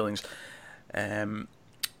thoughts and feelings. But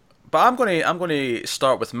I'm going to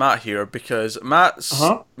start with Matt here because Matt's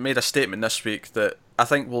made a statement this week that I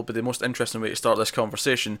think will be the most interesting way to start this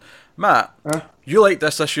conversation. Matt, you like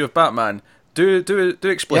this issue of Batman? Do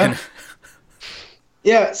explain.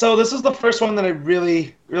 Yeah. So this is the first one that I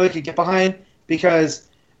really could get behind because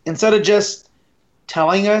instead of just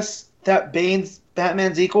telling us that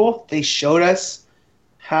Batman's equal, they showed us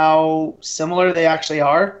how similar they actually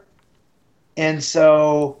are, and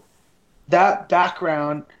so that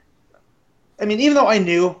background. I mean, even though I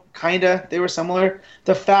knew kinda they were similar,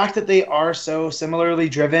 the fact that they are so similarly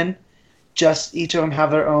driven, just each of them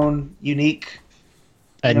have their own unique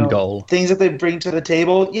end goal, things that they bring to the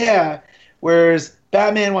table. Yeah, whereas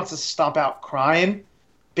Batman wants to stomp out crime,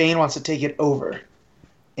 Bane wants to take it over,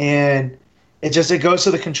 and it goes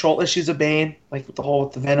to the control issues of Bane, like with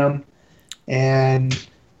the Venom, and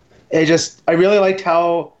I really liked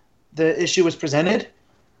how the issue was presented.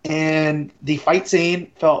 And the fight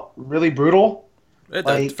scene felt really brutal.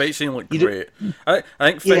 The fight scene looked great. I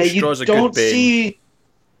think Finch draws a good Bane.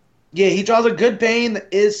 He draws a good Bane that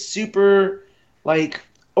is super,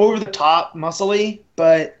 over the top, muscly,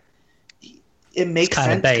 but it makes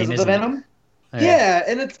sense because of the Venom. Yeah,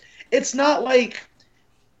 and it's not like,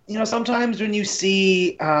 sometimes when you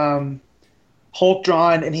see Hulk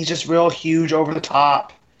drawn and he's just real huge over the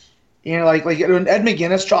top, like when Ed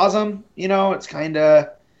McGuinness draws him, it's kind of.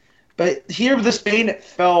 But here with this Bane, it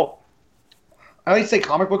felt, I like to say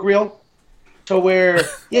comic book real, to where,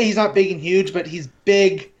 he's not big and huge, but he's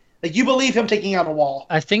big. Like, you believe him taking out a wall.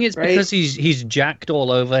 I think it's because he's jacked all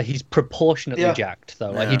over. He's proportionately jacked, though.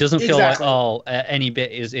 Like, he doesn't feel like, any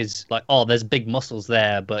bit is like, there's big muscles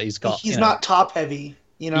there, but he's got... He's not top-heavy,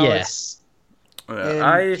 Yes.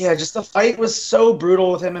 Just the fight was so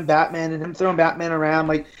brutal with him and Batman, and him throwing Batman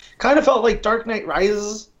around, kind of felt like Dark Knight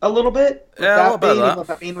Rises a little bit. Yeah, a little bit of that.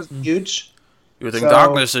 That Bane was huge. You think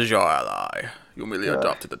darkness is your ally. You merely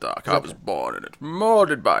adopted the dark. I was born in it,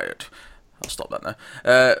 molded by it. I'll stop that now.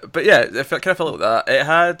 But yeah, it kind of felt like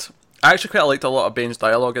that. I actually quite liked a lot of Bane's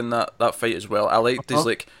dialogue in that fight as well. I liked his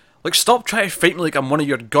stop trying to fight me like I'm one of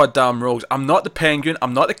your goddamn rogues. I'm not the Penguin.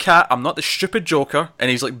 I'm not the Cat. I'm not the stupid Joker.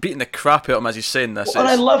 And he's beating the crap out of him as he's saying this. And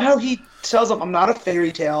I love how he tells him, I'm not a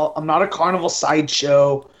fairy tale. I'm not a carnival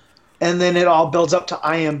sideshow. And then it all builds up to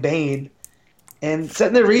I Am Bane. And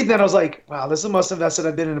sitting there reading that, I was like, wow, this is the most invested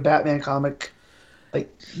I've been in a Batman comic.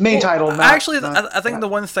 Main title. I think the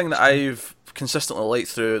one thing that I've consistently liked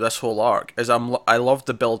through this whole arc is I love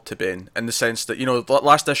the build to Bane in the sense that, the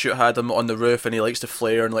last issue it had him on the roof and he likes to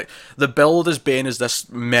flare, and the build as Bane is this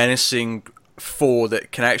menacing foe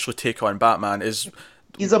that can actually take on Batman is...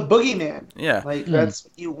 He's a boogeyman. Yeah. That's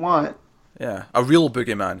what you want. Yeah, a real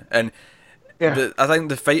boogeyman. And I think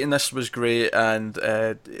the fight in this was great, and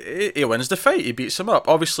he wins the fight. He beats him up.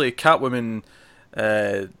 Obviously, Catwoman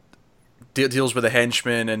deals with the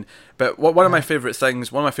henchman, but one of my favourite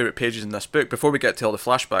things, one of my favourite pages in this book, before we get to all the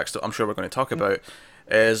flashbacks that I'm sure we're going to talk about,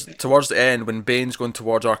 is towards the end when Bane's going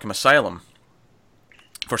towards Arkham Asylum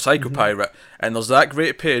for Psycho Pirate, and there's that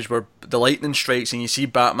great page where the lightning strikes and you see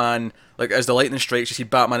Batman, as the lightning strikes, you see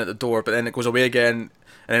Batman at the door, but then it goes away again.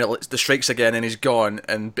 And then it strikes again, and he's gone.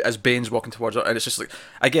 And as Bane's walking towards it, and it's just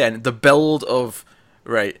again, the build of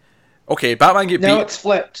okay, Batman get beat. Now it's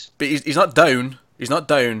flipped, but he's not down. He's not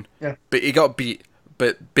down. Yeah. But he got beat.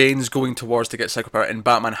 But Bane's going towards to get Psycho Pirate, and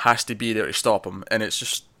Batman has to be there to stop him. And it's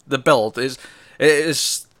just the build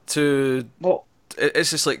it's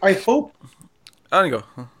just I hope. There you go.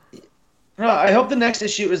 No, I hope the next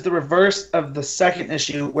issue is the reverse of the second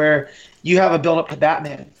issue, where you have a build up to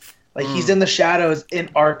Batman. He's in the shadows in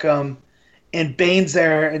Arkham, and Bane's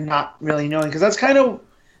there and not really knowing. Because that's kind of...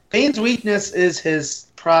 Bane's weakness is his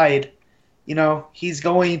pride. He's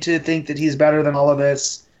going to think that he's better than all of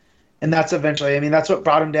this. And that's eventually... that's what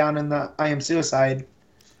brought him down in the I Am Suicide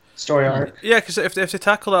story arc. Yeah, because if they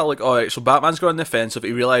tackle that, alright, so Batman's going on the offensive,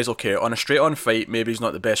 he realises, okay, on a straight-on fight, maybe he's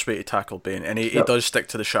not the best way to tackle Bane. And he does stick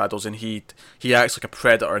to the shadows, and he acts like a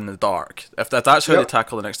predator in the dark. If that's how they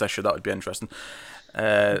tackle the next issue, that would be interesting.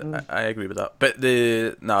 I agree with that. But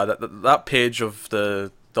that page of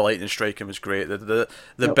the lightning striking was great. The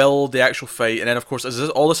build, the actual fight, and then of course as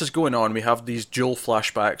all this is going on, we have these dual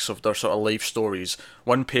flashbacks of their sort of life stories.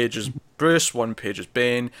 One page is Bruce, one page is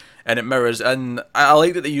Bane, and it mirrors. And I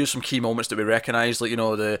like that they use some key moments that we recognise, like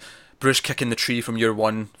the Bruce kicking the tree from year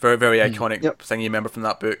one, very very iconic thing you remember from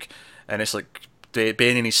that book, and it's like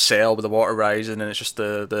Bane in his cell with the water rising, and it's just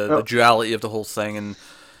the duality of the whole thing. And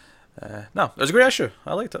no, it was a great issue.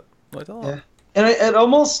 I liked it. I liked it a lot. Yeah, and it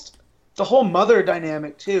almost. The whole mother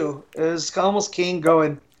dynamic too is almost King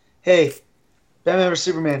going, "Hey, Batman vs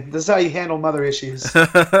Superman, this is how you handle mother issues."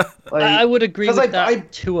 I would agree with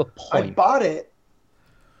that to a point. I bought it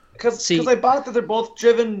because I bought that they're both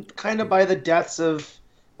driven kind of by the deaths of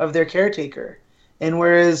their caretaker, and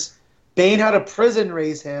whereas Bane had a prison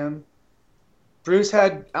raise him, Bruce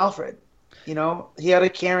had Alfred. He had a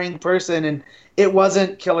caring person, and it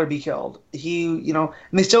wasn't kill or be killed. And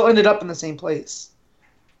they still ended up in the same place.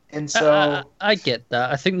 And so I get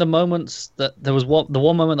that. I think the moments that the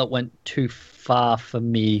one moment that went too far for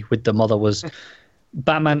me with the mother was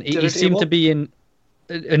Batman. He seemed to be in.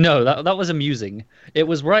 No, that was amusing. It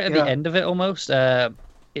was right at the end of it almost.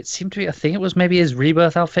 It seemed to be. I think it was maybe his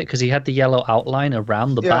rebirth outfit because he had the yellow outline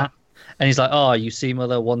around the bat, and he's like, "Oh, you see,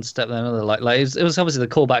 mother, one step then another." Like it was obviously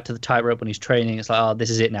the callback to the tightrope when he's training. It's like, "Oh, this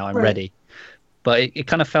is it now. I'm ready." But it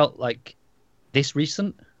kind of felt like this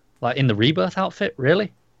recent, like in the rebirth outfit,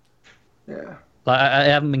 really. Yeah. Like I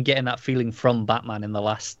haven't been getting that feeling from Batman in the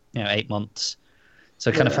last 8 months,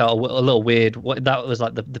 so it kind of felt a little weird. That was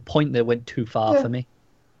like the point that went too far for me.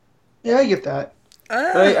 Yeah, I get that.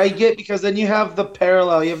 But I get because then you have the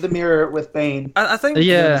parallel, you have the mirror with Bane. I think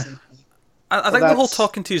I think the whole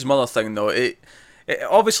talking to his mother thing though, it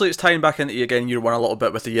obviously it's tying back into again year one a little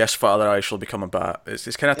bit with the yes father I shall become a bat.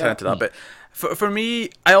 It's kind of tying into that, but for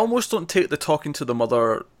me, I almost don't take the talking to the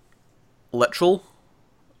mother literal.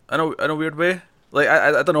 In a weird way. Like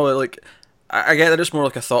I don't know. Like I get that it's more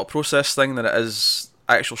like a thought process thing than it is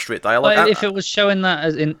actual straight dialogue. Well, if it was showing that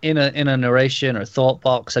as in a narration or a thought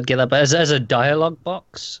box, I'd get that. But as a dialogue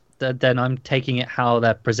box, then I'm taking it how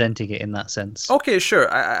they're presenting it in that sense. Okay,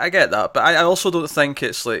 sure, I get that, but I also don't think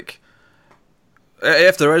it's like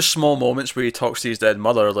if there is small moments where he talks to his dead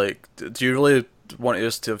mother. Like, do you really want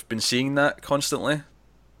us to have been seeing that constantly?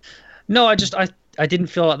 No, I didn't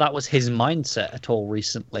feel like that was his mindset at all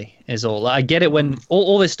recently, is all. I get it when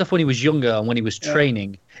all this stuff when he was younger and when he was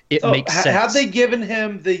training, it makes sense. Have they given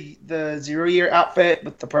him the 0-year outfit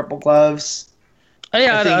with the purple gloves? Oh,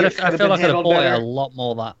 yeah, I feel like I'd have bought it a lot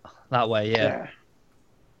more that way, yeah.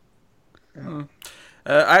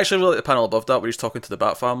 I actually really like the panel above that where he's talking to the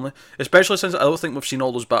Bat family, especially since I don't think we've seen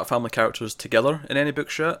all those Bat family characters together in any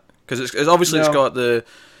books yet, because it's obviously it's got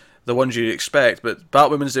the ones you expect, but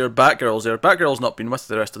Batwoman's there, Batgirl's there. Batgirl's not been with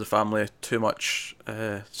the rest of the family too much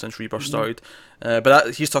since Rebirth started,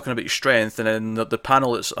 but he's talking about his strength, and then the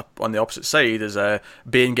panel that's up on the opposite side is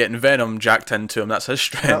Bane getting Venom jacked into him. That's his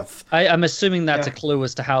strength. I'm assuming that's a clue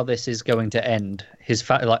as to how this is going to end.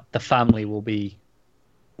 The family will be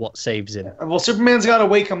what saves him. Well, Superman's got to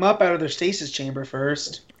wake him up out of their stasis chamber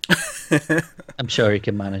first. I'm sure he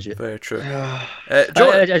can manage it. Very true.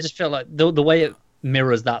 I just feel like the way it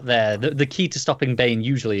mirrors that there. The key to stopping Bane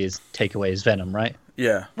usually is take away his venom, right?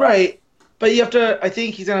 Yeah. Right. But you have to. I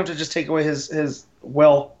think he's gonna have to just take away his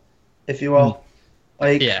will, if you will.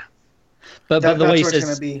 Like. Yeah. But the way he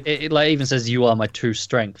says it like even says you are my true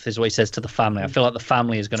strength is what he says to the family. I feel like the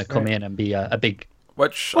family is going to come in and be a big.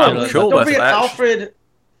 Which I'm cool with. Don't forget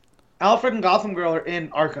Alfred and Gotham Girl are in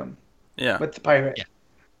Arkham. Yeah. With the pirate. Yeah.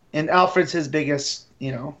 And Alfred's his biggest,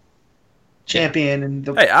 champion. And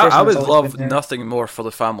the I would love nothing more for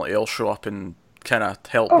the family to all show up and kind of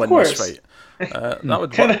help win this fight. That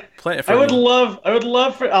would plenty for I would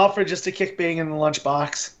love for Alfred just to kick Bane in the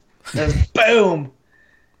lunchbox. And boom.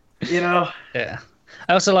 Yeah.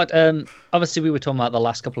 I also liked. Obviously, we were talking about the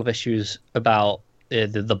last couple of issues about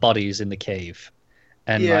the bodies in the cave,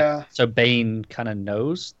 and so Bane kind of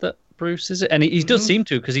knows that Bruce is it, and he does seem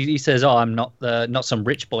to because he says, "Oh, I'm not some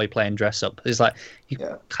rich boy playing dress up." It's like he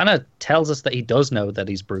kind of tells us that he does know that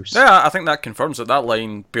he's Bruce. Yeah, I think that confirms it. That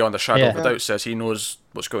line beyond a shadow of a doubt says he knows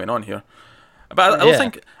what's going on here. But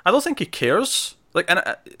I don't think he cares. Like,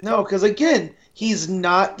 no, because again, he's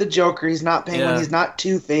not the Joker. He's not Penguin. He's not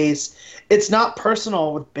Two-Face. It's not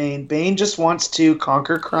personal with Bane. Bane just wants to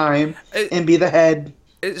conquer crime and be the head.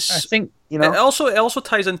 I think You know, it also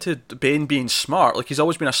ties into Bane being smart. Like, he's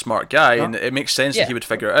always been a smart guy, and it makes sense that he would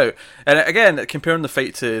figure it out. And again, comparing the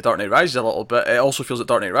fight to Dark Knight Rises a little bit, it also feels like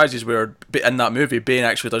Dark Knight Rises, where in that movie, Bane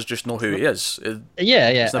actually does just know who he is.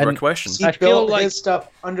 It's never a question. He built his stuff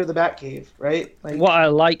under the Batcave, right? Like, what I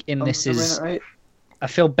like in this is, right? I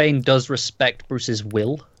feel Bane does respect Bruce's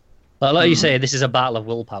will. Like you say, this is a battle of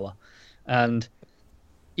willpower, and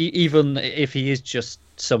even if he is just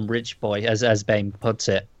some rich boy, as Bane puts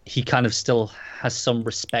it, he kind of still has some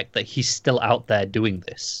respect that he's still out there doing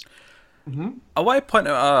this. I want to point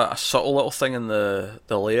out a subtle little thing in the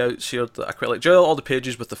layouts here that I quite like. Do you know all the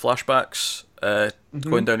pages with the flashbacks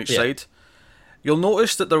going down each side? You'll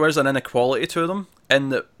notice that there is an inequality to them, in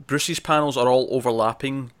that Bruce's panels are all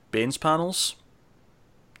overlapping Bane's panels.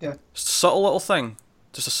 Yeah. It's a subtle little thing.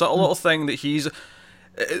 Just a subtle little thing that he's...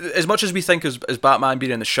 As much as we think as Batman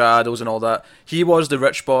being in the shadows and all that, he was the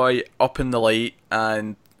rich boy up in the light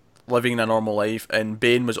and living a normal life, and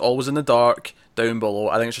Bane was always in the dark, down below.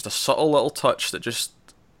 I think it's just a subtle little touch that just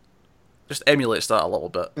emulates that a little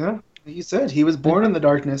bit. Yeah, like you said, he was born in the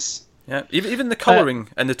darkness. Yeah, even the colouring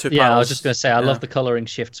in the two panels. Yeah, I was just going to say, I love the colouring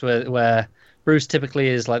shifts where Bruce typically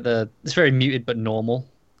is like it's very muted but normal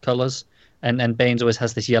colours, and Bane's always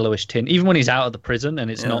has this yellowish tint, even when he's out of the prison,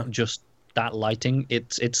 and it's not just that lighting,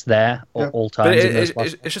 it's there all times.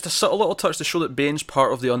 It's just a subtle little touch to show that Bane's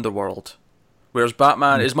part of the underworld. Whereas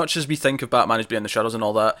Batman, as much as we think of Batman as being in the shadows and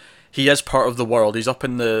all that, he is part of the world. He's up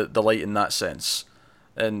in the light in that sense.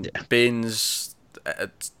 And Bane's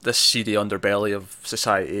this seedy underbelly of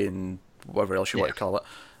society and whatever else you want to call it.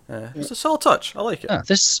 It's a subtle touch. I like it.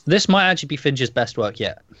 This might actually be Finch's best work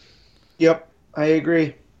yet. Yep, I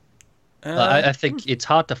agree. I think it's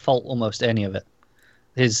hard to fault almost any of it.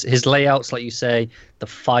 His layouts, like you say, the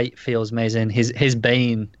fight feels amazing. His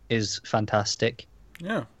Bane is fantastic.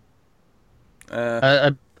 Yeah.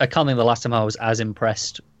 I can't think the last time I was as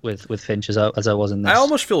impressed with Finch as I was in this. I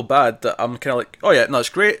almost feel bad that I'm kind of like, oh yeah, no, it's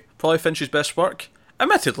great. Probably Finch's best work.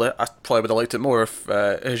 Admittedly, I probably would have liked it more if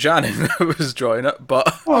Janin was drawing it, but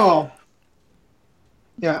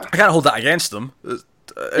yeah, I can't hold that against them.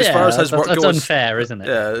 As far as his work goes, that's unfair, isn't it?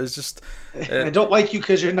 Yeah, it's just. I don't like you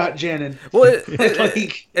because you're not Janin. Well,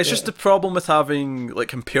 it's just the problem with having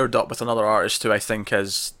like him paired up with another artist who I think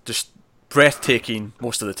is just breathtaking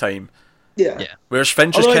most of the time. Yeah. Whereas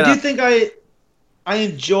Finch is kind of... I do think I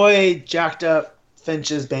enjoy jacked up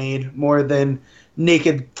Finch's Bane more than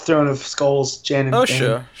naked Throne of Skulls Janin. Oh,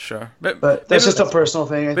 Bane. sure. But that's just a personal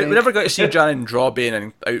thing, I think. We never got to see Janin draw Bane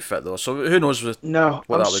in outfit, though, so who knows No,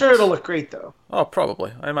 I'm sure it'll look great, though. Oh,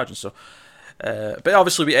 probably. I imagine so. But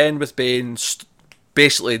obviously we end with Bane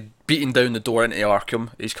basically beating down the door into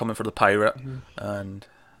Arkham. He's coming for the pirate, and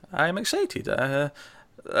I'm excited.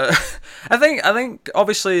 I think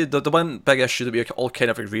obviously the one big issue that we all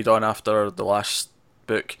kind of agreed on after the last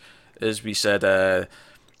book is we said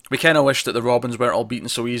we kind of wish that the Robins weren't all beaten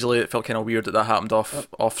so easily. It felt kind of weird that happened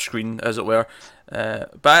off screen, as it were.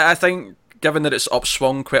 But I think given that it's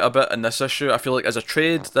upswung quite a bit in this issue, I feel like as a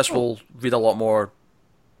trade this will read a lot more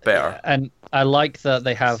better. And I like that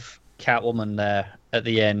they have Catwoman there at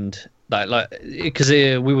the end. Like, because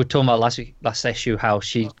we were talking about last issue how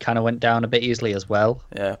she kind of went down a bit easily as well.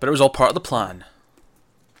 Yeah, but it was all part of the plan.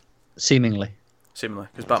 Seemingly,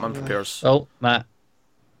 because Batman prepares. Oh, Matt.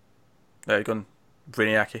 There you go,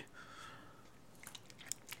 Brainiac.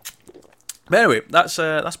 But anyway, that's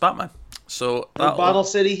Batman. So Bottle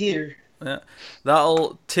City here. Yeah,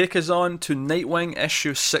 that'll take us on to Nightwing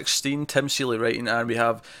issue 16. Tim Seeley writing, and we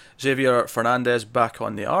have Xavier Fernandez back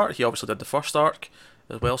on the art. He obviously did the first arc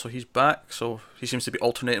as well, so he's back. So he seems to be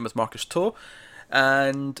alternating with Marcus Toe.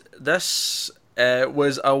 And this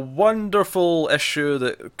was a wonderful issue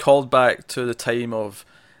that called back to the time of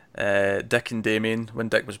Dick and Damian when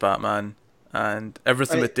Dick was Batman, and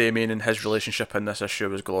everything with Damian and his relationship in this issue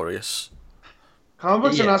was glorious. Comic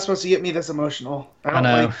books are not supposed to get me this emotional. I don't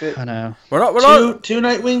like it. I know. We're not two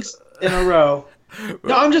Nightwings in a row.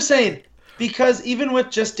 No, I'm just saying because even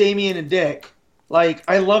with just Damian and Dick, like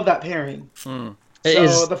I love that pairing.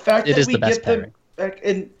 The fact that we get them back,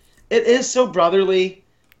 and it is so brotherly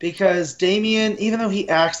because Damian, even though he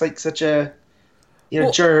acts like such a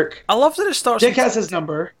jerk, I love that it starts. Dick has his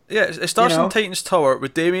number. Yeah, it starts in Titan's Tower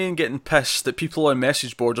with Damian getting pissed that people on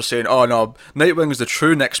message boards are saying, "Oh no, Nightwing's the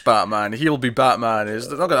true next Batman. He'll be Batman." He's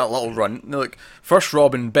not got that little run. They're like first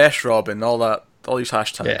Robin, best Robin, all these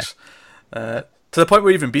hashtags. Yeah. To the point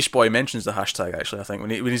where even Beast Boy mentions the hashtag. Actually, I think when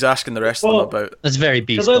he's asking the rest of them about. That's very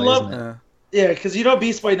Beast Boy, isn't it? Yeah, because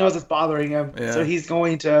Beast Boy knows it's bothering him, so he's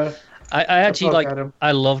going to I actually Look like. at him.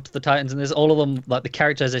 I loved the Titans, and there's all of them. Like the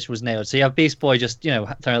characterization was nailed. So you have Beast Boy just throwing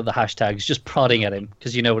out the hashtags, just prodding at him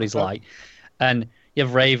because you know what he's like, and you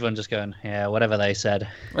have Raven just going, yeah, whatever they said,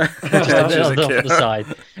 just off to the side.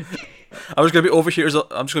 I was going to be over here.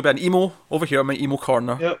 I'm just going to be an emo over here, my emo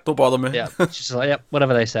corner. Yep. Don't bother me. Yeah, she's just like, yep,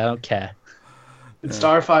 whatever they say, I don't care. And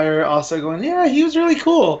Starfire also going, yeah, he was really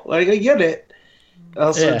cool. Like, I get it.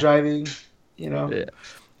 Also driving,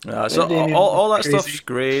 Yeah. So Damian all that crazy. stuff's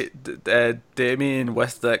great. Damien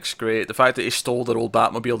with Dick's great. The fact that he stole their old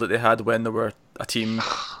Batmobile that they had when they were a team,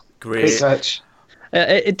 great great. touch.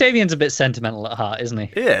 Damien's a bit sentimental at heart, isn't he?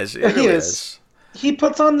 He is. He really is. He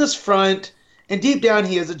puts on this front, and deep down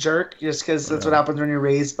he is a jerk, just because that's what happens when you're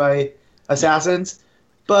raised by assassins.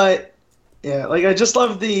 But yeah, like I just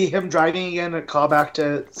love him driving again. A callback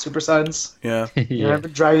to Super Sons. Yeah. You know, I've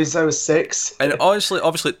been driving since I was 6. And obviously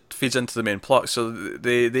it feeds into the main plot. So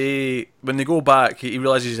they when they go back, he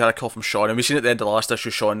realizes he's had a call from Sean, and we've seen at the end of the last issue,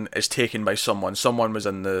 Sean is taken by someone. Someone was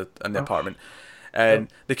in the apartment, and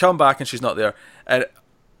they come back and she's not there. And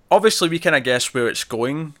obviously we kind of guess where it's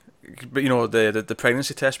going, but you know the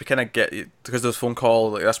pregnancy test, we kind of get because of the phone call.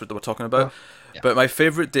 Like, that's what they were talking about. Yeah. But my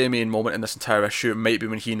favourite Damien moment in this entire issue might be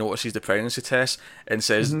when he notices the pregnancy test and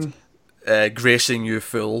says, "Gracing you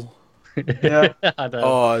fool." Yeah.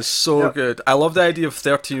 Oh, it's so good. I love the idea of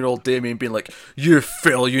 13-year-old Damien being like, "You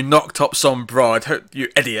fool, you knocked up some broad, you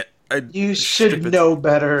idiot." You should know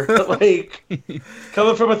better. Like,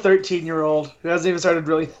 coming from a 13-year-old who hasn't even started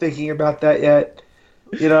really thinking about that yet,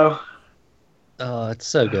 you know? Oh, it's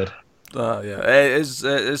so good. Yeah, it's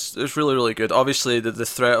really, really good. Obviously, the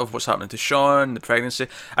threat of what's happening to Sean, the pregnancy.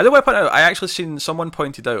 I do want to point out, I actually seen someone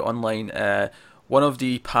pointed out online one of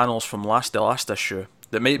the panels from the last issue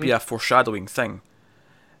that might be a foreshadowing thing.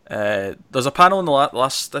 There's a panel in the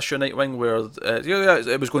last issue of Nightwing where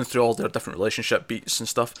it was going through all their different relationship beats and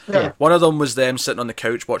stuff. Yeah. One of them was them sitting on the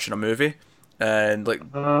couch watching a movie, and like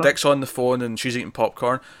Dick's on the phone and she's eating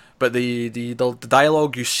popcorn. But the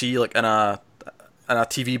dialogue you see like in a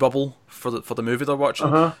TV bubble for the movie they're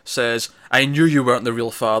watching says, "I knew you weren't the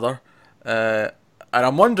real father," and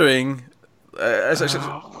I'm wondering, I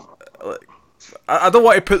don't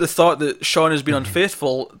want to put the thought that Sean has been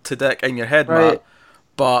unfaithful to Dick in your head, Matt,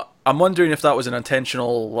 but I'm wondering if that was an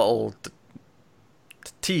intentional little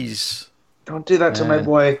tease. Don't do that to my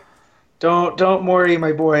boy. Don't Maury,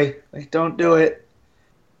 my boy. Like, don't do it,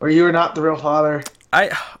 or you are not the real father.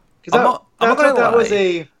 I'm kind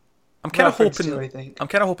of hoping. I think. I'm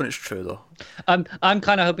kind of hoping it's true though. I'm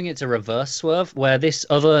kind of hoping it's a reverse swerve where this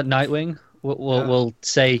other Nightwing will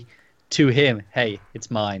say to him, "Hey,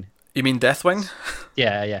 it's mine." You mean Deathwing?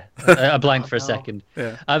 Yeah. I blanked for a second.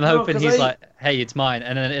 Yeah. I'm hoping he's like, "Hey, it's mine,"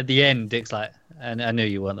 and then at the end, Dick's like, "And I knew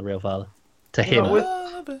you weren't the real father." To him.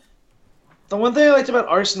 The one thing I liked about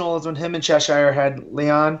Arsenal is when him and Cheshire had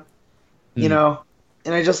Leon, you know,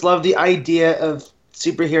 and I just love the idea of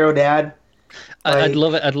superhero dad. I'd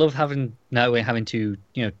love it. I'd love having Nightwing having to,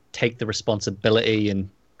 take the responsibility, and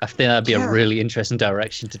I think that'd be a really interesting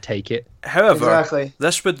direction to take it. However,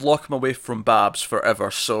 this would lock him away from Babs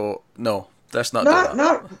forever. So no, that's not.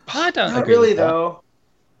 I don't agree really with that. Though,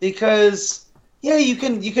 because you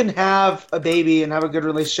can have a baby and have a good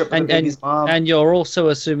relationship with the baby's mom, and you're also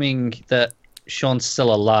assuming that Sean's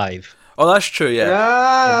still alive. Oh, that's true.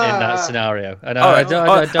 Yeah. In that scenario,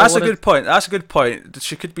 that's a good point. That's a good point.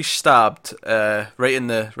 She could be stabbed right in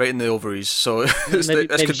the ovaries. So maybe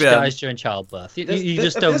she dies during childbirth. You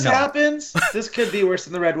just don't know. If this happens, this could be worse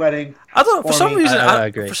than the Red Wedding. I don't know. For some reason, I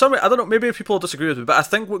agree. For some reason, I don't know. Maybe people disagree with me, but I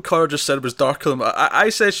think what Cara just said was darker than I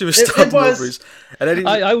said. She was stabbed in the ovaries, and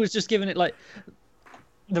I was just giving it like.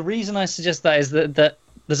 The reason I suggest that is that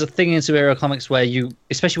there's a thing in superhero comics where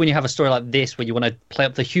especially when you have a story like this, where you want to play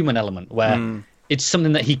up the human element, where it's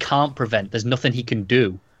something that he can't prevent. There's nothing he can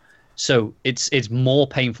do. So it's more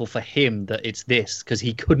painful for him that it's this, because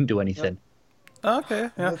he couldn't do anything. Yep. Okay,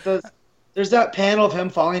 yeah. There's that panel of him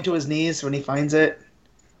falling to his knees when he finds it.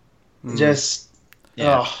 I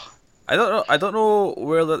don't know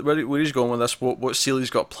where he's going with this. What Seeley's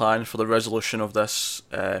got planned for the resolution of this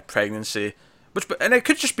pregnancy. And it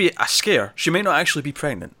could just be a scare. She may not actually be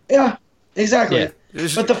pregnant. Yeah, exactly. Yeah.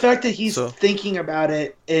 But the fact that he's thinking about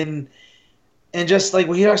it and just like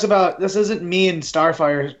when he talks about, this isn't me and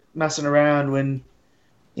Starfire messing around when,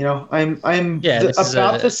 I'm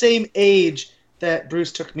about the same age that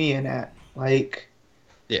Bruce took me in at. Like,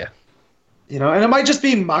 yeah. And it might just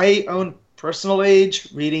be my own personal age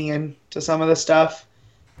reading into some of the stuff,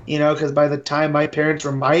 because by the time my parents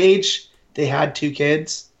were my age, they had 2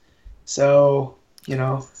 kids. So,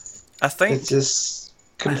 I think it's just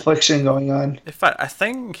confliction going on. In fact, I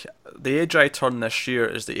think the age I turn this year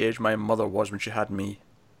is the age my mother was when she had me,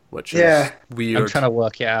 which is weird. I'm trying to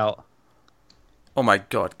work it out. Oh my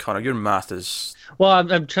God, Connor, your math is... Well,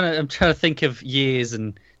 I'm trying to think of years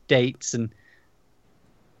and dates and...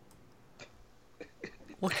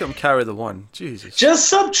 Look at him carry the one. Jesus. Just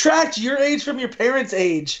subtract your age from your parents'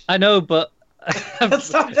 age. I know, but...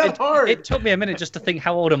 That's not that hard. It took me a minute just to think,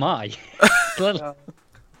 how old am I?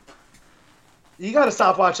 You gotta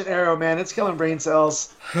stop watching Arrow, man. It's killing brain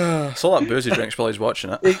cells. It's all that booze he drinks while he's watching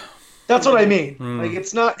it. That's what I mean. Like,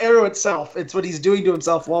 it's not Arrow itself. It's what he's doing to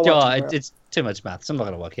himself while watching Arrow. It's too much math. I'm not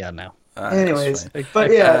going to work it out now. Anyways,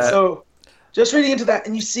 but yeah, so just reading into that,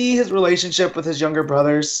 and you see his relationship with his younger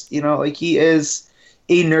brothers. You know, like, he is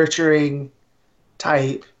a nurturing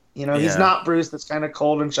type. You know, he's not Bruce that's kind of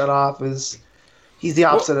cold and shut off. He's the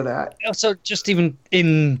opposite of that. Also, just even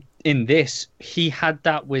in this, he had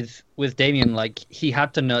that with Damien. Like, he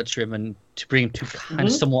had to nurture him and to bring him to kind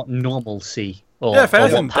of somewhat normalcy. Or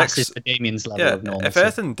what passes for Damien's level of normalcy. If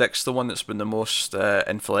anything, Dick's the one that's been the most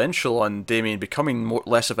influential on Damien becoming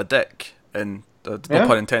less of a dick, and no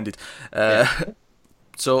pun intended.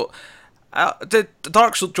 So, the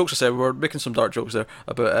dark jokes aside, we're making some dark jokes there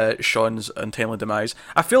about Sean's untimely demise.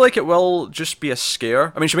 I feel like it will just be a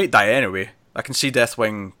scare. I mean, she might die anyway. I can see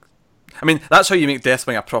Deathwing. I mean, that's how you make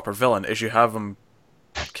Deathwing a proper villain, is you have him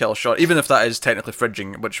kill Sean, even if that is technically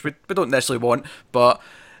fridging, which we don't necessarily want, but...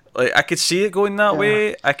 Like, I could see it going that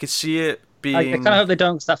way. I could see it being... I kind of hope they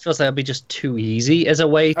don't, because that feels like it'll be just too easy as a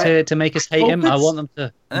way to make us hate him. I want them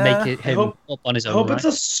to make him up on his own. I hope it's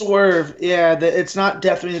a swerve. Yeah, it's not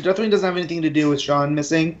Deathwing. Deathwing doesn't have anything to do with Sean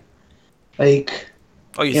missing. Like,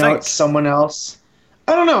 you think? It's someone else.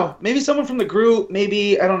 I don't know. Maybe someone from the group.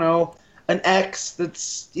 Maybe, I don't know, an ex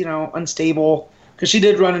that's, unstable. Because she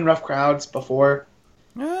did run in rough crowds before.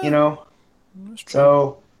 That's true.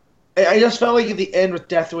 So... I just felt like at the end with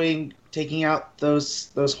Deathwing taking out those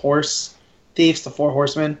horse thieves, the 4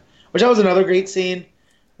 horsemen, which that was another great scene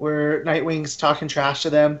where Nightwing's talking trash to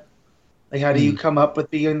them. Like, how do you come up with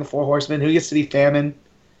being the 4 horsemen? Who gets to be Famine?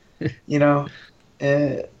 And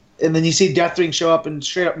then you see Deathwing show up and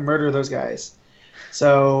straight up murder those guys.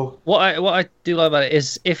 So what I do like about it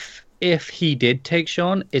is if he did take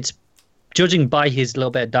Sean, it's judging by his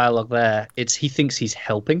little bit of dialogue there. He thinks he's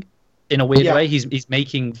helping. In a weird way, he's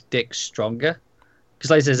making Dick stronger,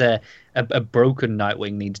 because like there's a broken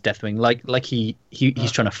Nightwing needs Deathwing, like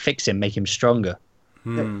he's trying to fix him, make him stronger.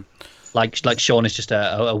 Like Sean is just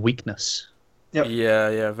a weakness. Yep.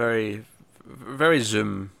 Yeah, very, very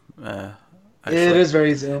Zoom. It is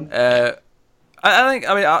very Zoom. I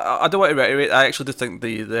don't want to reiterate. I actually do think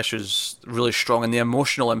the issue's really strong, and the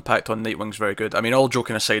emotional impact on Nightwing's very good. I mean, all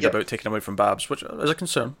joking aside about taking away from Babs, which is a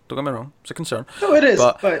concern. Don't get me wrong, it's a concern. No, it is.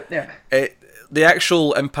 But yeah, the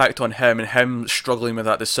actual impact on him and him struggling with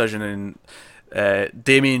that decision, and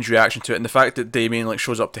Damien's reaction to it, and the fact that Damien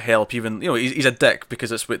shows up to help, even he's a dick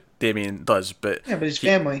because it's what Damien does, but his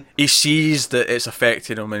family. He sees that it's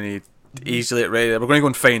affecting him, and he easily ready. We're going to go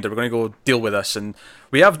and find her. We're going to go deal with this, and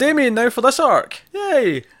we have Damien now for this arc.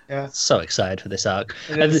 Yay! Yeah, so excited for this arc.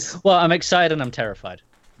 Well, I'm excited and I'm terrified.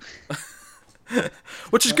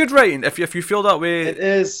 Which is good writing. If you feel that way, it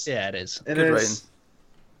is. Yeah, it is. Good writing.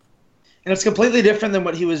 And it's completely different than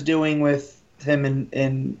what he was doing with him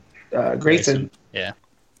in Grayson. Yeah.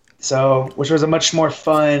 So, which was a much more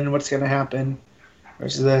fun. What's going to happen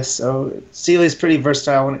versus this? So, Seeley's pretty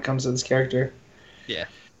versatile when it comes to this character. Yeah.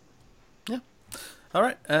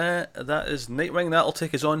 Alright, that is Nightwing. That'll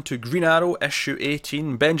take us on to Green Arrow, issue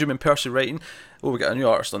 18. Benjamin Percy writing. Oh, we got a new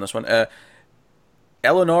artist on this one.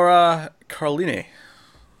 Eleonora Carlini.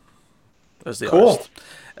 That's the artist.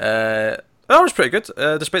 That was pretty good,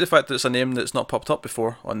 despite the fact that it's a name that's not popped up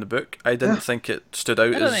before on the book. I didn't think it stood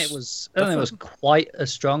out. I don't think it was quite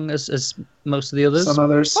as strong as most of the others. Some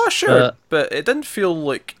others. Oh, sure. But it didn't feel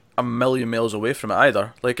like a million miles away from it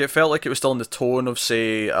either. Like, it felt like it was still in the tone of,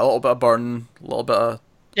 say, a little bit of Byrne, a little bit of...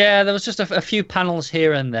 Yeah, there was just a few panels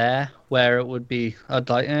here and there where it would be, I'd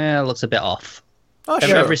like, it looks a bit off. Oh,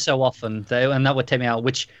 sure. Every so often, and that would take me out,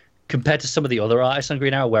 which, compared to some of the other artists on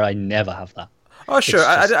Green Arrow, where I never have that. Oh, sure.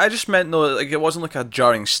 I just meant, though, like, it wasn't like a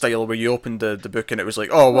jarring style where you opened the book and it was like,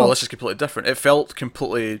 oh, well, this is completely different. It felt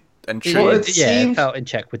completely in tune. Well, it felt in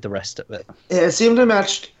check with the rest of it. Yeah, it seemed to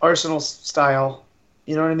match Arsenal's style.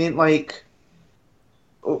 You know what I mean? Like,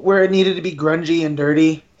 where it needed to be grungy and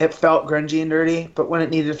dirty, it felt grungy and dirty, but when it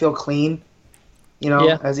needed to feel clean,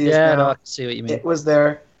 as he is now, no, I can see what you mean. It was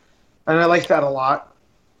there. And I like that a lot.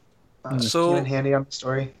 So came in handy on the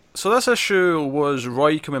story. So this issue was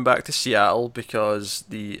Roy coming back to Seattle because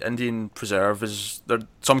the Indian Preserve is there.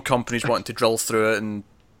 Some companies wanting to drill through it and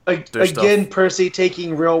do stuff. Again, Percy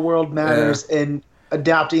taking real world matters and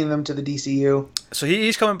adapting them to the DCU. So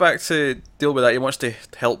he's coming back to deal with that. He wants to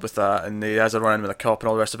help with that, and he has a run in with a cop and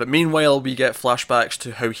all the rest of it. Meanwhile, we get flashbacks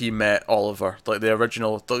to how he met Oliver, like the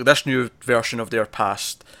original, like this new version of their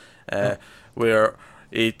past, where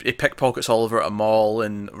he pickpockets Oliver at a mall,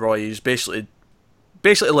 and Roy is basically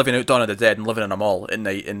living out Dawn of the Dead and living in a mall at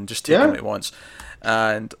night and just taking what he wants.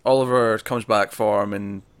 And Oliver comes back for him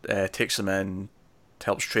and takes him in,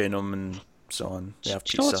 helps train him, and so on. They have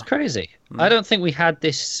Do you know pizza. what's crazy? I don't think we had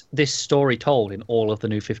this story told in all of the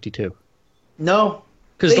New 52. No,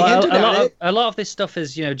 Because They hinted at a lot of this stuff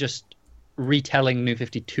is, just retelling New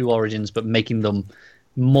 52 origins, but making them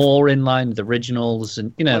more in line with the originals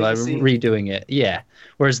and, like Legacy. redoing it. Yeah.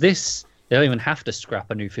 Whereas this, they don't even have to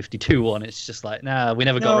scrap a New 52 one. It's just like, nah, we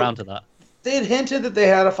never got around to that. they had hinted that they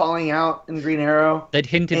had a falling out in Green Arrow. They'd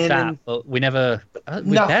hinted And that, then but we never,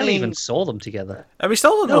 we nothing- barely even saw them together. And we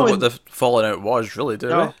still don't know what and- the falling out was, really, do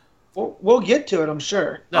we? No, we'll get to it, I'm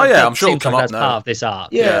sure. Oh, yeah, I'm sure it'll Seems come like up that's now. part of this arc.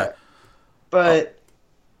 Yeah. But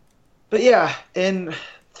yeah, and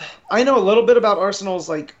I know a little bit about Arsenal's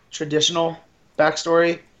like traditional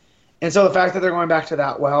backstory. And so the fact that they're going back to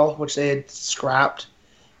that well, which they had scrapped,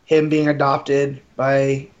 him being adopted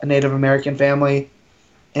by a Native American family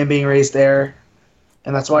and being raised there,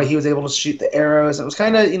 and that's why he was able to shoot the arrows. It was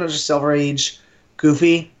kind of, just Silver Age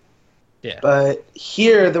goofy. Yeah. But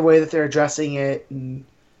here, the way that they're addressing it, and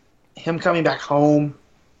him coming back home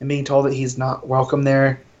and being told that he's not welcome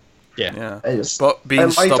there, Yeah. I But being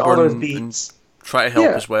liked all those stubborn and beats. try to help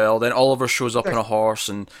Yeah. as well. Then Oliver shows up on a horse,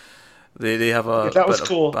 and they have a That was bit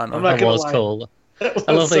cool. of banter. I'm not That gonna was lie. cool. That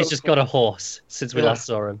I love was that he's so just cool. got a horse since we Yeah. last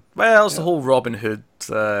saw him. Well, it's the whole Robin Hood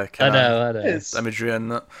I kind of know. It's- imagery in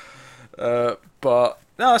that. But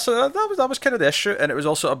no, so that was kind of the issue, and it was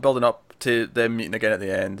also building up to them meeting again at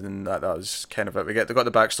the end, and that was kind of it. They got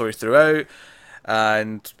the backstory throughout,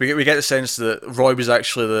 and we get the sense that Roy was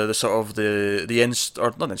actually the sort of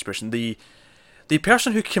or not inspiration, the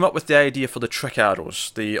person who came up with the idea for the trick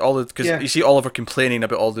arrows, because Yeah. you see Oliver complaining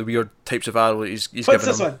about all the weird types of arrows he's What's given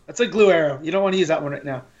this him. one? It's a glue arrow. You don't want to use that one right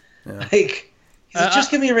now. Yeah. Like, he's like,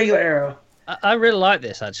 just give me a regular arrow. I really like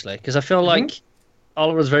this actually because I feel Mm-hmm. like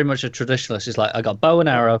Oliver's very much a traditionalist. He's like, I got bow and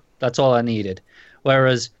arrow. That's all I needed.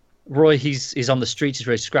 Whereas Roy, he's on the streets. He's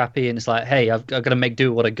very scrappy, and it's like, hey, I've got to make do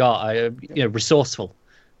with what I got. Resourceful.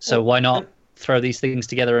 So why not throw these things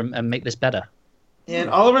together and make this better? And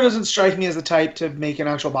Oliver doesn't strike me as the type to make an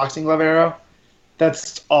actual boxing glove arrow.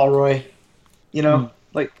 That's all Roy.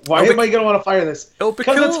 Like, why It'll am I going to want to fire this? It'll be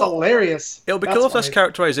Because cool. it's hilarious. It'll be That's cool if this why.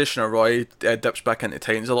 characterization of Roy dips back into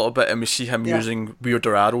Titans a little bit, and we see him Yeah. using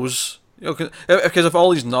weirder arrows. Because if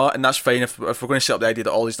Ollie's not, and that's fine. If we're going to set up the idea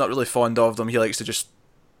that Ollie's not really fond of them, he likes to just,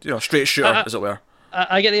 straight shooter, as it were.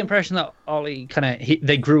 I get the impression that Ollie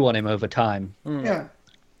they grew on him over time. Yeah.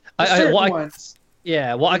 What I ones.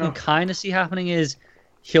 can kind of see happening is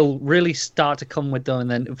he'll really start to come with them,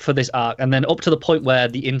 and then for this arc, and then up to the point where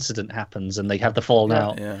the incident happens and they have the falling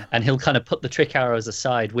out, Yeah. and he'll kind of put the trick arrows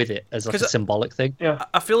aside with it as like a 'Cause symbolic thing. Yeah.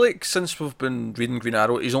 I feel like since we've been reading Green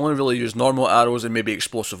Arrow, he's only really used normal arrows and maybe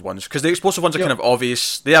explosive ones. Because the explosive ones are kind of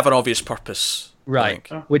obvious. They have an obvious purpose. I Right,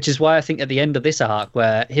 think. which is why I think at the end of this arc,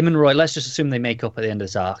 where him and Roy, let's just assume they make up at the end of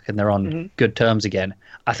this arc and they're on good terms again.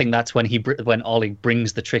 I think that's when when Ollie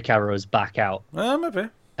brings the trick arrows back out, Maybe.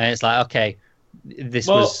 and it's like, okay, this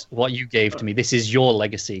was what you gave to me. This is your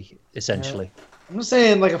legacy, essentially. I'm just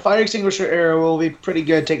saying, like, a fire extinguisher arrow will be pretty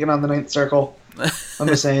good taking on the Ninth Circle. I'm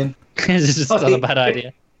just saying. It's just not a bad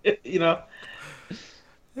idea. Yeah.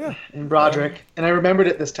 And Broderick. And I remembered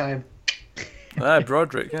it this time.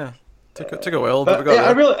 Broderick, yeah. Took a while, but we But got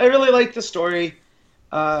yeah, there. I really like the story,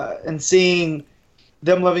 and seeing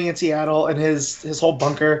them living in Seattle and his whole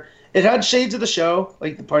bunker. It had shades of the show,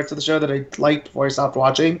 like the parts of the show that I liked before I stopped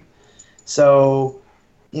watching. So,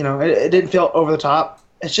 it didn't feel over the top.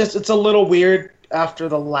 It's a little weird after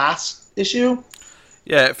the last issue.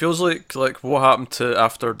 Yeah, it feels like what happened to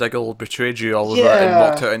after Diggle betrayed you, Oliver, Yeah. and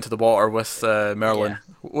walked out into the water with Merlin.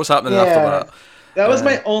 What's happening after Yeah. that? That was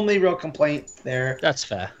my only real complaint there. That's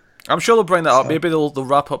fair. I'm sure they'll bring that up. So- Maybe they'll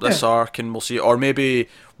wrap up this arc and we'll see. Or maybe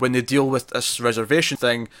when they deal with this reservation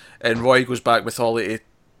thing and Roy goes back with Ollie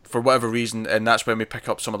for whatever reason, and that's when we pick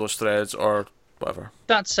up some of those threads or whatever.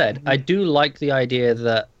 That said, I do like the idea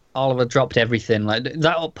that Oliver dropped everything, like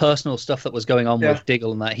that personal stuff that was going on with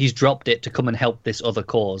Diggle and that. He's dropped it to come and help this other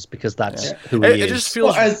cause because that's who he It is. just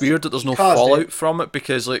feels Well, as weird that there's no caused fallout it. from it,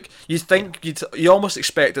 because you almost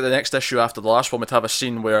expect that the next issue after the last one would have a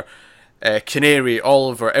scene where Canary,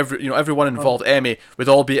 Oliver, everyone involved, Emmy, would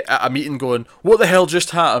all be at a meeting going, "What the hell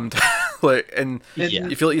just happened?" like, and Yeah.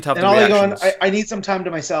 you feel like you'd have And the all reactions. going, I need some time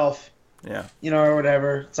to myself, Yeah. or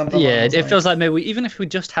whatever. Something. Yeah, along those it feels lines. like maybe even if we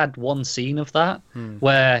just had one scene of that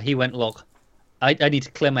where he went, look, I need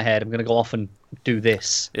to clear my head. I'm going to go off and do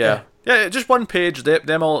this. Yeah, just one page.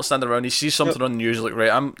 Them all standing around. He sees something on the news, like, right,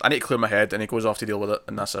 I need to clear my head, and he goes off to deal with it,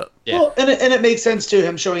 and that's it. Yeah. Well, and it makes sense too.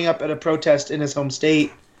 Him showing up at a protest in his home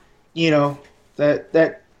state,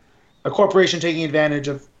 that a corporation taking advantage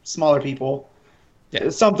of smaller people. Yeah.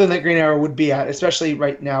 It's something that Green Arrow would be at, especially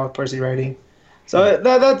right now with Percy writing. So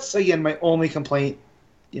that's again my only complaint.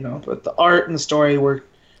 But the art and the story work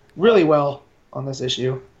really well on this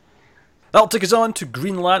issue. That'll take us on to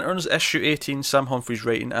Green Lanterns, issue 18, Sam Humphries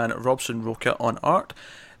writing and Robson Roca on art.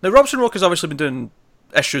 Now, Robson Roca's obviously been doing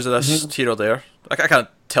issues of this here or there. I can't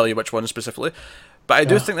tell you which one specifically, but I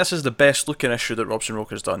do think this is the best looking issue that Robson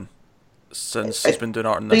Roca's done since he's been doing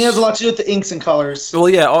art in I think it this. has a lot to do with the inks and colors. Well,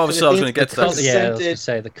 yeah, obviously I was going to get to Yeah, I this. was going Scented. to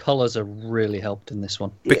say the colours are really helped in this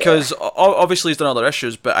one. Because obviously he's done other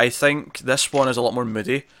issues, but I think this one is a lot more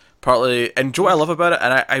moody. Partly, and do you know what I love about it?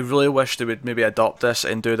 And I really wish they would maybe adopt this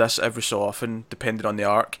and do this every so often, depending on the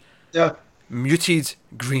arc. Yeah. Muted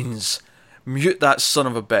greens. Mute that son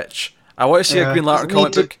of a bitch. I want to see a Green Lantern doesn't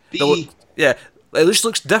need comic book. to That be- yeah, at least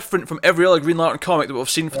looks different from every other Green Lantern comic that we've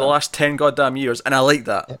seen for the last 10 goddamn years, and I like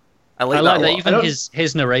that. I like I that like a that lot. even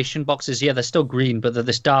his narration boxes, they're still green, but they're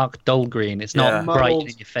this dark, dull green. It's not Yeah. bright Muddled.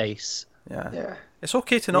 in your face. Yeah. It's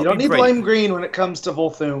okay to not You don't be need bright. lime green when it comes to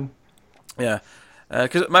Volthoom. Yeah.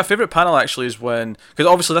 Because my favourite panel actually is when... Because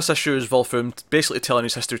obviously this issue is Volthoom basically telling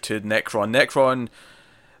his history to Necron. Necron,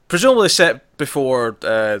 presumably set before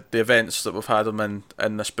the events that we've had him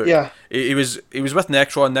in this book. Yeah. He was with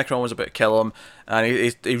Necron. Necron was about to kill him,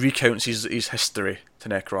 and he recounts his history to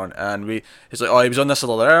Necron. And he's like, he was on this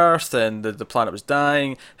other Earth, and the planet was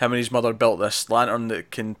dying. Him and his mother built this lantern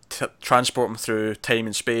that can transport him through time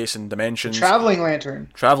and space and dimensions. Traveling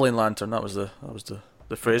lantern. Traveling lantern. That was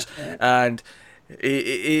the phrase. And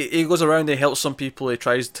he goes around, he helps some people, he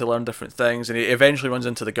tries to learn different things, and he eventually runs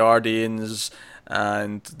into the Guardians,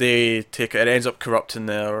 and they take it ends up corrupting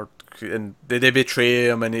and they betray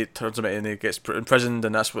him, and he turns him out, and he gets imprisoned,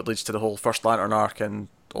 and that's what leads to the whole First Lantern arc and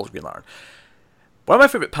all Green Lantern. One of my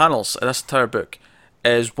favourite panels in this entire book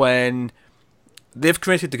is when they've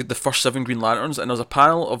created the first 7 Green Lanterns, and there's a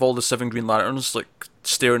panel of all the 7 Green Lanterns like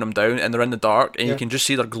staring them down, and they're in the dark, and you can just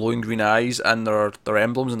see their glowing green eyes and their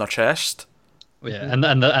emblems in their chest. Yeah,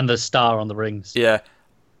 and the star on the rings. Yeah,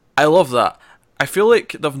 I love that. I feel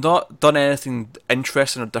like they've not done anything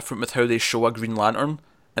interesting or different with how they show a Green Lantern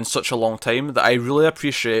in such a long time that I really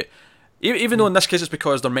appreciate. Even though in this case it's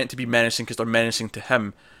because they're meant to be menacing because they're menacing to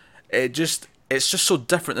him, it's just so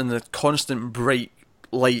different than the constant bright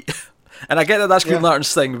light. And I get that that's Green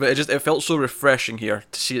Lantern's thing, but it felt so refreshing here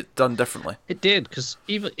to see it done differently. It did, because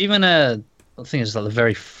even I think it's like the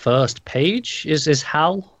very first page is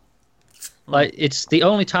Hal. Like, it's the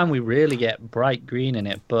only time we really get bright green in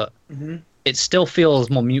it, but it still feels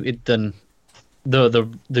more muted than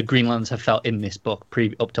the Green Lanterns have felt in this book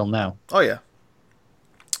up till now. Oh yeah.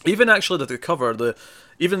 Even actually the cover,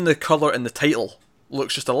 even the colour in the title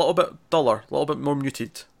looks just a little bit duller, a little bit more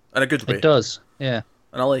muted, in a good way. It does, yeah.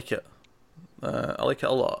 And I like it. I like it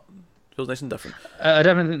a lot. Feels nice and different. I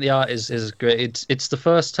definitely think the art is great. It's the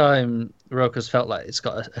first time Roca's felt like it's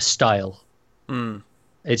got a style.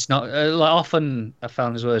 It's not like often I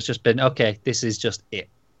found as well. It's just been okay. This is just it.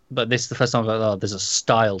 But this is the first time I've like, there's a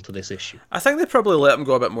style to this issue. I think they probably let him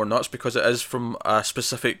go a bit more nuts because it is from a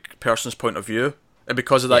specific person's point of view, and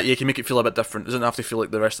because of that, you can make it feel a bit different. It doesn't have to feel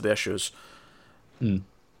like the rest of the issues. And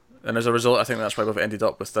as a result, I think that's why we've ended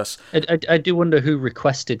up with this. I do wonder who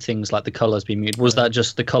requested things like the colours being muted. Was that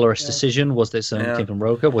just the colorist decision? Was this something that came from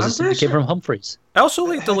Roca? Was it something that came from Humphries? I also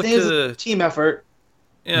like the I look think of it's a the team effort.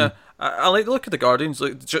 I like the look of the Guardians,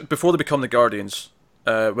 like before they become the Guardians,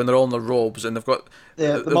 when they're all in their robes and they've got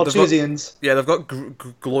The Malthusians. they've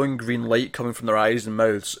got glowing green light coming from their eyes and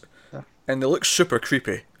mouths, and they look super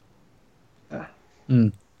creepy.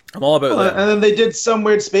 I'm all about that. And then they did some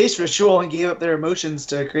weird space ritual and gave up their emotions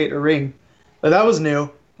to create a ring. But that was new.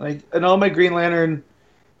 Like in all my Green Lantern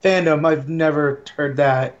fandom, I've never heard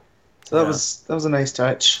that. So that was a nice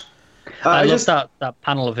touch. I love that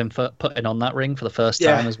panel of him putting on that ring for the first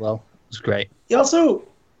time as well. It was great. He also,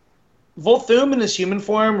 Volthoom in his human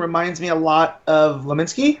form reminds me a lot of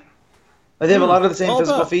Leminski. Like they have a lot of the same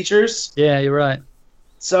physical features. Yeah, you're right.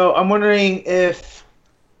 So I'm wondering if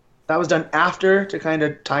that was done after to kind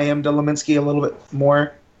of tie him to Leminski a little bit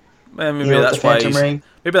more. Maybe that's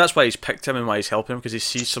why he's picked him and why he's helping him, because he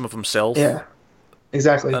sees some of himself. Yeah,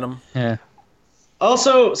 exactly. In him. Yeah.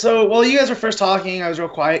 Also, so while you guys were first talking, I was real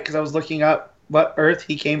quiet because I was looking up what Earth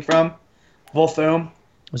he came from. Volthoom.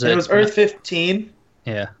 Was And it was Earth 15.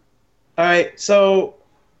 Yeah. All right, so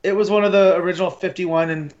it was one of the original 51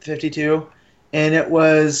 and 52, and it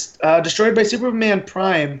was destroyed by Superman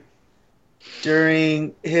Prime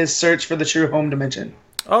during his search for the true home dimension.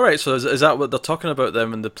 All right, so is that what they're talking about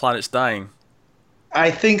then when the planet's dying?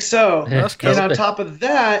 I think so. That's cool. And on top of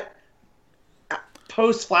that,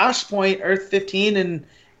 post Flashpoint, Earth 15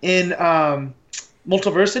 in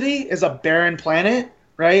Multiversity is a barren planet,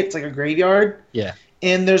 right? It's like a graveyard. Yeah.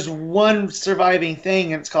 And there's one surviving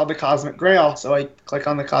thing, and it's called the Cosmic Grail. So I click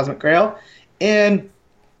on the Cosmic Grail, and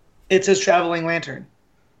it says Traveling Lantern.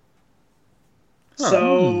 Huh.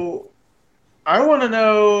 So I want to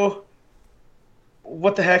know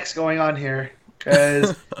what the heck's going on here,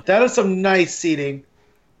 because that is some nice seating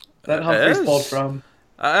that Humphrey's pulled from.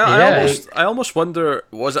 I almost wonder,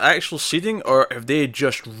 was it actual seeding, or have they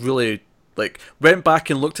just really went back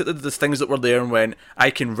and looked at the things that were there and went, I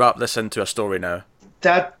can wrap this into a story now?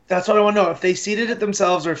 That's what I want to know. If they seeded it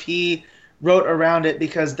themselves or if he wrote around it,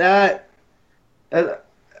 because that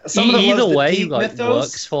either way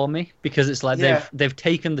works for me, because it's like they've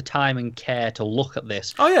taken the time and care to look at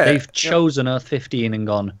this. Oh yeah, they've chosen Earth 15 and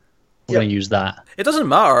gone, we're going to use that. It doesn't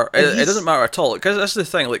matter. It doesn't matter at all, because that's the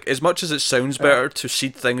thing. As much as it sounds better to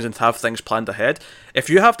seed things and to have things planned ahead, if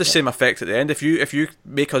you have the same effect at the end, if you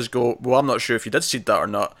make us go, well, I'm not sure if you did seed that or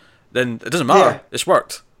not, then it doesn't matter. Yeah. It's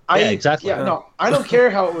worked. Exactly. Yeah, no, I don't care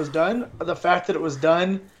how it was done. The fact that it was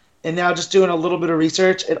done, and now just doing a little bit of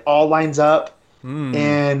research, it all lines up.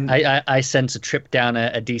 And I sense a trip down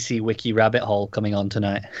a DC Wiki rabbit hole coming on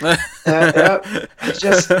tonight. It's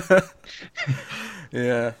just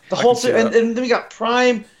yeah. The whole and then we got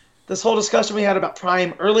Prime. This whole discussion we had about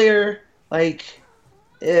Prime earlier,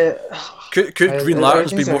 Could Green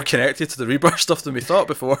Lanterns be more connected to the Rebirth stuff than we thought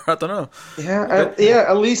before? I don't know. Yeah,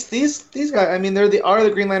 at least these guys. I mean, they are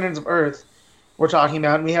the Green Lanterns of Earth we're talking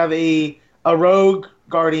about, and we have a rogue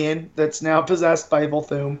Guardian that's now possessed by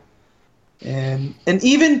Volthoom, and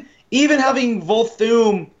even having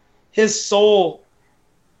Volthoom, his soul,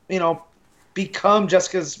 become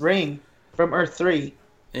Jessica's ring from Earth 3.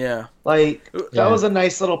 Yeah, that was a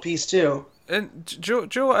nice little piece too. And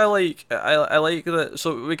Joe, I like that.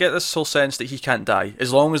 So we get this whole sense that he can't die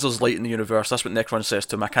as long as there's light in the universe. That's what Necron says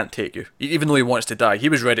to him. I can't take you, even though he wants to die. He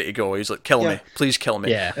was ready to go. He's like, kill me, please kill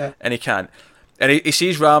me. Yeah. And he can't. And he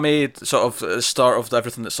sees Rami sort of at the start of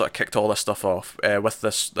everything that sort of kicked all this stuff off with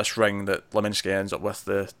this ring that Leminski ends up with,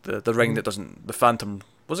 the ring that doesn't, the Phantom.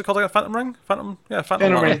 What's it called? Like a Phantom ring? Phantom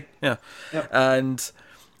ring. Yeah. Yep. And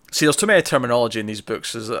see, there's too many terminology in these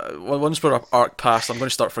books. Once we're arc past, I'm going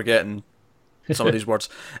to start forgetting some of these words,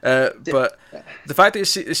 but the fact that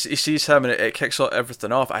he sees him and it kicks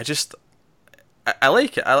everything off, I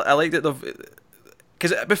like it. I like that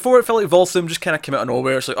because before it felt like Volthoom just kind of came out of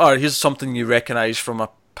nowhere. It's like, oh, here's something you recognise from a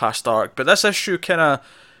past arc, but this issue kind of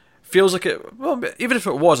feels like it. Well, even if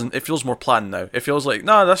it wasn't, it feels more planned now. It feels like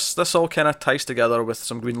this all kind of ties together with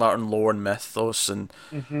some Green Lantern lore and mythos, and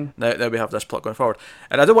now we have this plot going forward.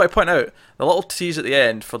 And I do want to point out the little tease at the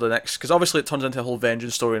end for the next, because obviously it turns into a whole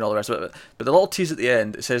vengeance story and all the rest of it. But the little tease at the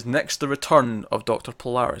end, it says next the return of Dr.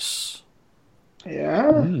 Polaris.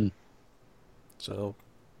 Yeah. So.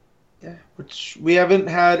 Yeah, which we haven't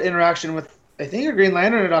had interaction with. I think a Green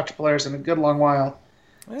Lantern or Dr. Polaris in a good long while.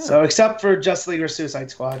 Yeah. So except for Justice League or Suicide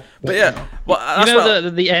Squad. But yeah,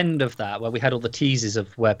 well, the end of that where we had all the teases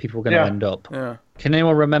of where people were going to end up. Yeah. Can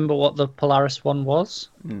anyone remember what the Polaris one was?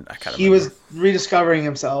 I can't remember. He was rediscovering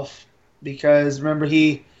himself because remember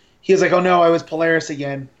he was like, oh no, I was Polaris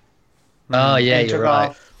again. Oh yeah, you're right.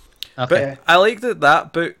 Off. Okay. But I like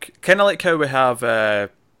that book. Kind of like how we have.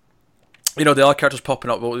 The other characters popping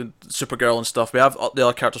up, Supergirl and stuff. We have the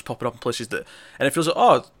other characters popping up in places and it feels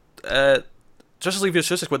like, Justice League vs.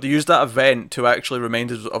 Suicide Squad, they used that event to actually remind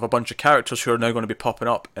us of a bunch of characters who are now going to be popping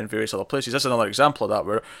up in various other places. That's another example of that,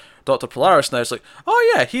 where Dr. Polaris now is like,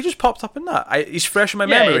 oh yeah, he just popped up in that. He's fresh in my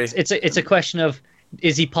memory. It's a question of,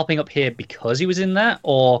 is he popping up here because he was in that,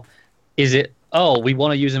 or is it, oh, we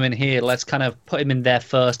want to use him in here, let's kind of put him in there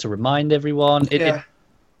first to remind everyone. It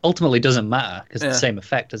ultimately doesn't matter because the same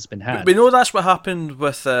effect has been had. We know that's what happened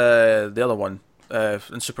with the other one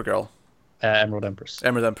in Supergirl. Emerald Empress.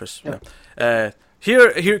 Yeah. Here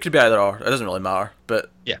it could be either or. It doesn't really matter, but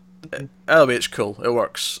either way, it's cool. It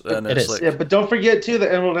works. And it is. But don't forget too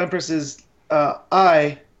that Emerald Empress's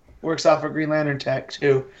eye works off of Green Lantern tech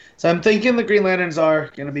too. So I'm thinking the Green Lanterns are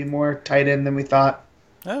going to be more tied in than we thought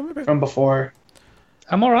from before.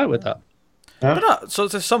 I'm all right with that. So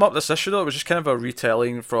to sum up this issue, though, it was just kind of a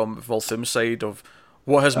retelling from Volthoom's side of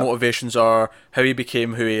what his motivations are, how he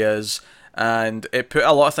became who he is, and it put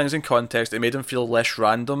a lot of things in context. It made them feel less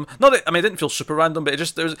random. Not that, I mean, it didn't feel super random, but it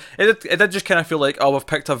did just kind of feel like, oh, we've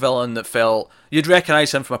picked a villain that felt you'd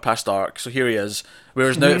recognise him from a past arc, so here he is.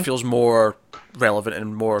 Whereas now it feels more relevant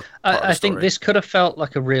and more part of the I story. think this could have felt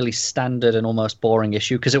like a really standard and almost boring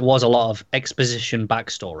issue because it was a lot of exposition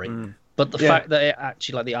backstory. But the fact that it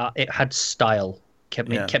actually, like the art, it had style, kept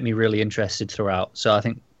me really interested throughout. So I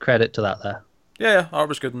think credit to that there. Yeah, art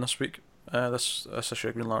was good in this week. This issue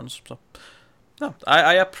of Green Lanterns. So no,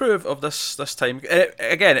 I approve of this time.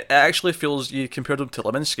 Again, it actually feels, you compared them to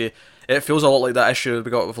Leminski, it feels a lot like that issue we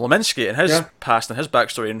got with Leminski and his past and his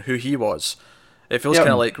backstory and who he was. It feels kind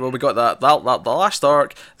of like, well, we got that the last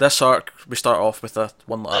arc. This arc, we start off with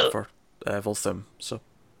one letter for Volthum. So,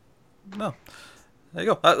 no. There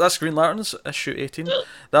you go. That's Green Lanterns, issue 18.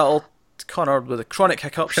 That'll Connor with the chronic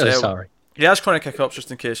hiccups. Really sorry. He has chronic hiccups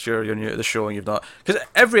just in case you're new to the show and you've not. Because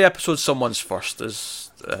every episode, someone's first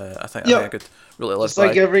is, I think I could really live Just by.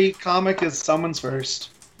 like every comic is someone's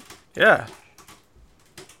first. Yeah.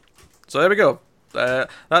 So there we go. That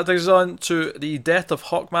takes us on to the Death of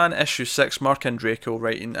Hawkman, issue 6, Mark Andreyko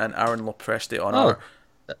writing and Aaron Lopresti on art.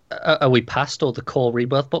 Are we past all the core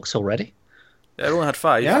Rebirth books already? Yeah, we only had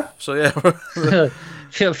 5. Yeah. So yeah.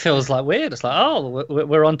 Feels like weird. It's like, oh,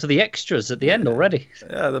 we're on to the extras at the end already.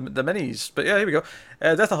 Yeah, the minis. But yeah, here we go.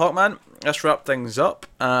 Death of Hawkman. Let's wrap things up.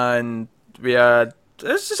 And we had...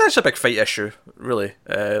 It's essentially a big fight issue, really.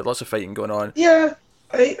 Lots of fighting going on. Yeah,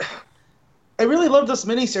 I really loved this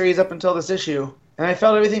miniseries up until this issue, and I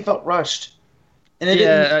felt everything felt rushed. And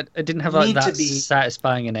it didn't have like need that to be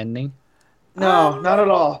satisfying an ending. No, not at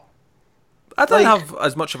all. I didn't Like, have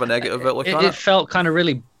as much of a negative outlook on It felt kind of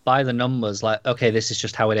really by the numbers, like, okay, this is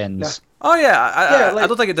just how it ends. Oh yeah, I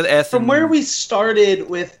don't think it did anything. From where we started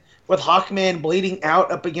with Hawkman bleeding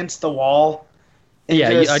out up against the wall. and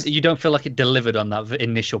You don't feel like it delivered on that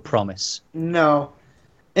initial promise. No.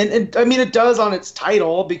 And I mean, it does on its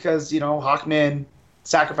title because, Hawkman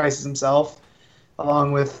sacrifices himself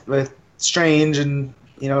along with Strange and,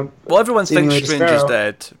 Well, everyone thinks seemingly Strange is Sparrow.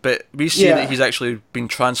 dead, but we see that he's actually been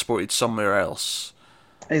transported somewhere else.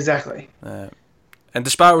 Exactly. And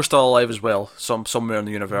Desparo's still alive as well. Somewhere in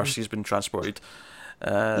the universe, he's been transported.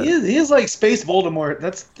 He is like Space Voldemort.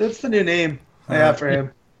 That's the new name I have for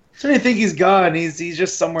him. So I think he's gone. He's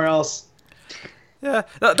just somewhere else. Yeah,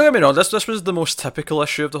 don't get me wrong. This was the most typical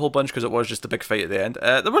issue of the whole bunch because it was just a big fight at the end.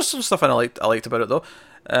 There was some stuff I liked about it though.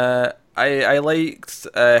 I liked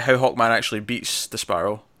how Hawkman actually beats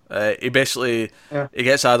Desparo. He basically he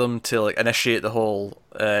gets Adam to like initiate the whole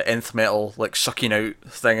nth metal like sucking out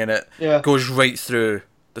thing, and it goes right through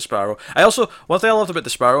Desparo. One thing I loved about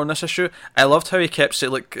Desparo in this issue, I loved how he kept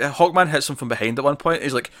saying, like, Hawkman hits him from behind at one point.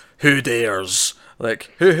 He's like, "Who dares?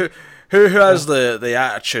 Like, who has the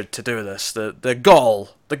attitude to do this? The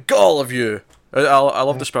gall of you." I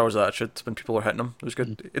love Desparo's attitude when people are hitting him. It was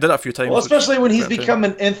good. He did that a few times. Well, especially when he's become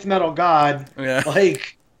an nth metal god. Yeah.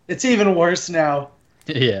 Like, it's even worse now.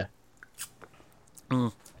 Yeah.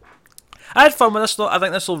 I had fun with this though. I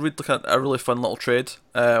think this will read like a really fun little trade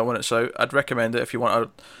when it's out. I'd recommend it if you want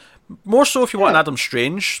more so if you want an Adam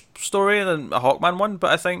Strange story than a Hawkman one.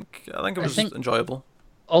 But I think it was enjoyable.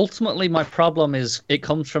 Ultimately, my problem is it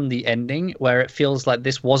comes from the ending where it feels like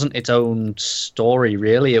this wasn't its own story.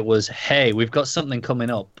 Really, it was, hey, we've got something coming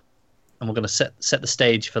up, and we're going to set the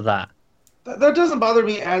stage for that. That doesn't bother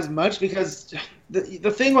me as much because the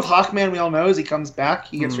thing with Hawkman we all know is he comes back,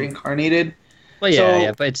 he gets reincarnated. Well,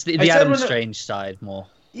 yeah, but it's the Adam Strange side more.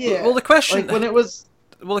 Yeah. Well, the question. Like when it was.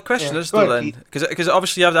 Well, the question is though then, because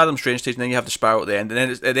obviously you have the Adam Strange stage and then you have the Sparrow at the end, and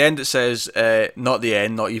then at the end it says not the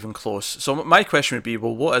end, not even close. So my question would be,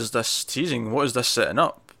 well, what is this teasing? What is this setting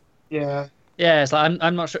up? Yeah. Yeah, it's like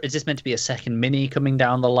I'm not sure. Is this meant to be a second mini coming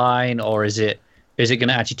down the line, or is it going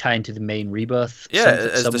to actually tie into the main Rebirth?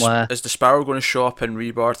 Yeah, somewhere? Is the Sparrow going to show up in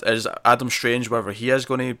Rebirth? Is Adam Strange, wherever he is,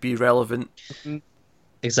 going to be relevant?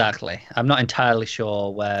 Exactly. I'm not entirely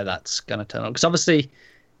sure where that's going to turn up because obviously,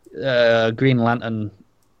 Green Lantern.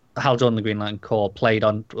 Hal Jordan, the Green Lantern Corps, played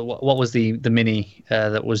on what was the mini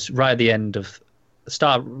that was right at the end of the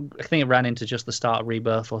start. I think it ran into just the start of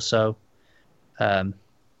Rebirth or so.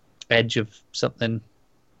 Edge of something.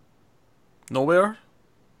 Nowhere.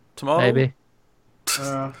 Tomorrow. Maybe.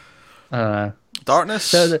 I don't know. Darkness.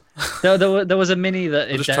 So there was a mini that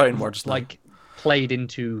just trying words like played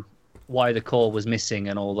into why the core was missing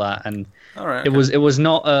and all that, and right, it was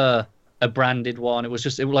not a branded one. It was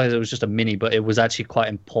just a mini, but it was actually quite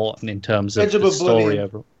important in terms of the story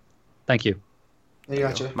overall. Thank you. I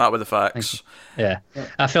gotcha. Matt with the facts. Yeah.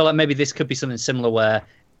 I feel like maybe this could be something similar where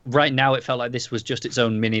right now it felt like this was just its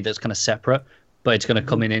own mini that's kind of separate, but it's going to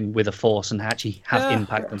come in with a force and actually have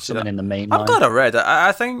impact on something in the main I'm line. glad I read it.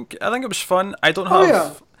 I think it was fun. I don't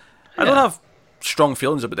have strong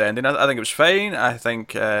feelings about the ending. I think it was fine. I think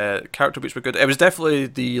character beats were good. It was definitely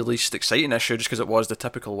the least exciting issue just because it was the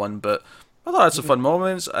typical one, but I thought it had some fun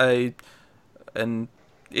moments. I don't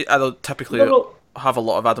typically have a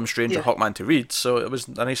lot of Adam Strange or Hawkman to read, so it was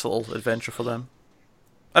a nice little adventure for them.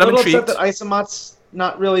 And I'm intrigued. Upset that Isomat's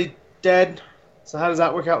not really dead. So how does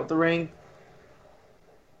that work out with the ring?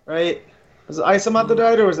 Right? Was it Isomat that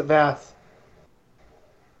died, or was it Vath?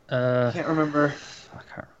 I can't remember. I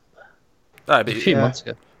can't remember. A few months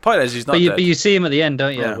ago. Point is, he's not dead. But you see him at the end,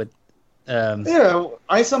 don't you? Yeah. With,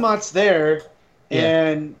 Isomat's there,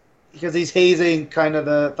 and because he's hazing kind of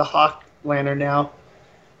the Hawk Lantern now.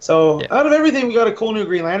 So out of everything, we got a cool new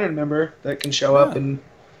Green Lantern member that can show up and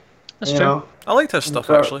That's true. I liked his stuff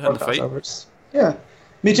actually in the fight. Yeah,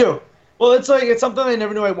 me too. Well, it's something I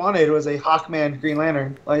never knew I wanted was a Hawkman Green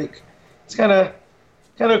Lantern. Like, it's kind of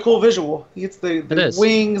a cool visual. He gets the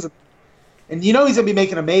wings, and he's gonna be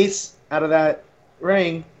making a mace out of that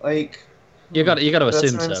ring. Like, you got to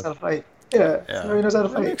assume so. Yeah, he knows how to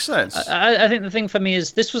fight. That makes sense. I think the thing for me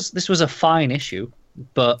is this was a fine issue,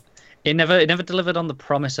 but it never delivered on the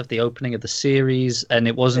promise of the opening of the series, and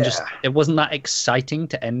it wasn't that exciting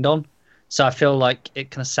to end on. So I feel like it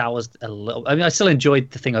kind of sours a little. I mean, I still enjoyed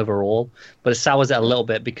the thing overall, but it sours it a little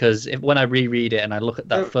bit because when I reread it and I look at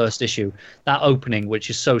that first issue, that opening, which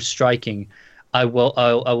is so striking, I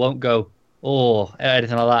won't go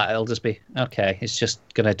anything like that. It'll just be okay. It's just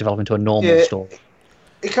gonna develop into a normal story.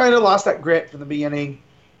 It kind of lost that grit from the beginning,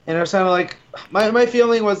 and it was kind of like my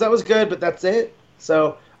feeling was that was good, but that's it.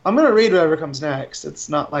 So I'm gonna read whatever comes next. It's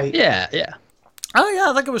not like Oh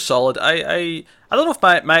yeah, I think it was solid. I don't know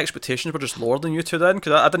if my expectations were just lower than you two then,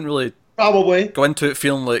 because I didn't really probably go into it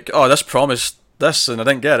feeling like, this promised this, and I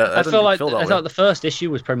didn't get it. I thought the first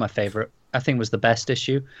issue was probably my favorite. I think it was the best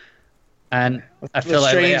issue, and I feel like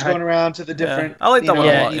Strange going around to the different. I like that one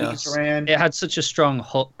a lot. It had such a strong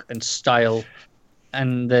hook and style,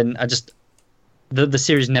 and then the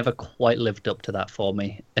series never quite lived up to that for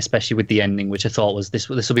me, especially with the ending, which I thought was this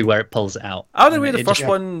will be where it pulls it out. I would agree the first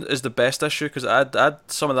one is the best issue because I had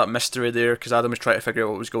some of that mystery there because Adam was trying to figure out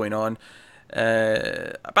what was going on.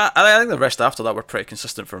 But I think the rest after that were pretty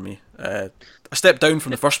consistent for me. A step down from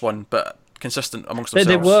the first one, but consistent amongst themselves.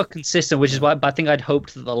 They were consistent, which is why I think I'd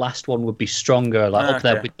hoped that the last one would be stronger, up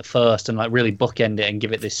there with the first, and really bookend it and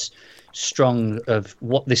give it this strong of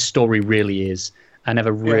what this story really is. I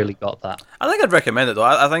never really got that. I think I'd recommend it though.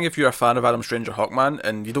 I think if you're a fan of Adam Strange or Hawkman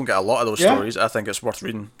and you don't get a lot of those stories, I think it's worth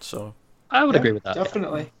reading. So I would agree with that.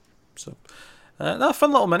 Definitely. So,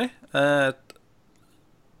 fun little mini, and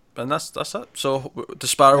that's it. So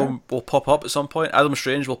Desparo will pop up at some point. Adam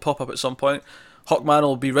Strange will pop up at some point. Hawkman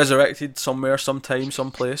will be resurrected somewhere, sometime,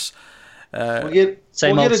 someplace. We'll get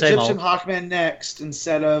Egyptian Hawkman next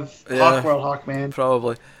instead of Hawkworld Hawkman.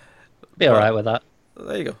 Probably. Be alright with that.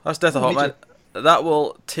 There you go. That's Death of Hawkman. That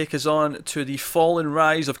will take us on to the Fall and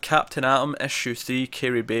Rise of Captain Atom, issue 3.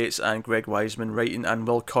 Kerry Bates and Greg Weisman writing, and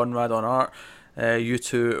Will Conrad on art. You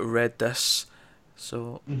two read this,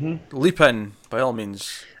 so leap in by all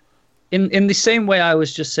means. In the same way I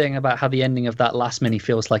was just saying about how the ending of that last mini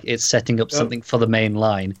feels like it's setting up something for the main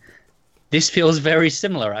line. This feels very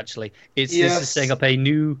similar, actually. This is setting up a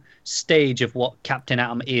new stage of what Captain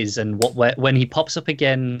Atom is, and when he pops up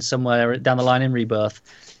again somewhere down the line in Rebirth.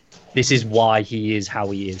 This is why he is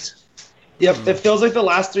how he is. Yep, it feels like the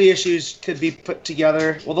last 3 issues could be put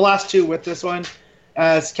together. Well, the last 2 with this one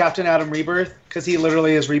as Captain Atom Rebirth, because he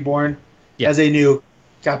literally is reborn as a new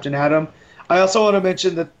Captain Atom. I also want to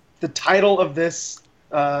mention that the title of this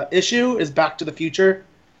issue is Back to the Future.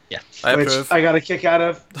 Yeah, which I got a kick out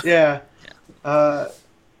of. Yeah.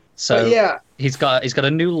 He's got a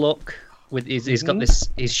new look. He's got this.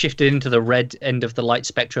 He's shifted into the red end of the light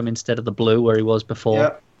spectrum instead of the blue where he was before.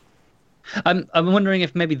 Yep. I'm wondering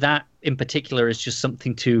if maybe that in particular is just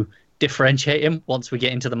something to differentiate him once we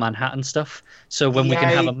get into the Manhattan stuff. So when we can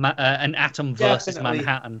have an Atom versus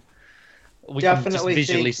Manhattan, we can just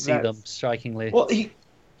visually see them strikingly. Well,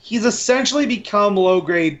 he's essentially become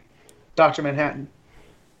low-grade Dr. Manhattan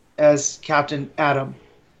as Captain Atom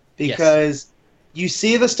because you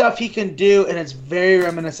see the stuff he can do, and it's very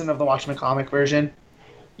reminiscent of the Watchmen comic version.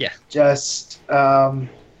 Yeah. Just the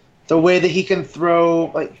way that he can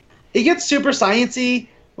throw, he gets super sciencey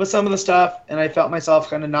with some of the stuff, and I felt myself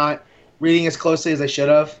kind of not reading as closely as I should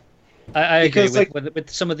have. I agree with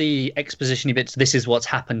some of the exposition-y bits. This is what's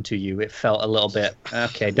happened to you. It felt a little bit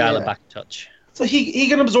dial it back a touch. So he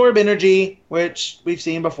can absorb energy, which we've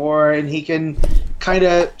seen before, and he can kind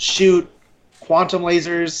of shoot quantum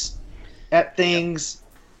lasers. at things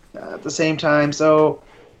at the same time. So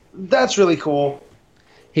that's really cool.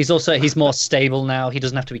 He's more stable now. He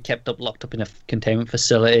doesn't have to be locked up in a containment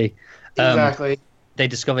facility. Exactly. They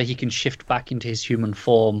discover he can shift back into his human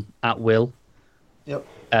form at will. Yep.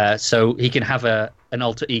 So he can have an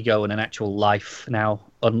alter ego and an actual life now,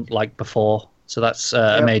 unlike before. So that's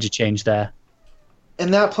a major change there.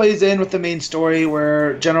 And that plays in with the main story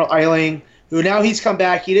where General Eiling, who now he's come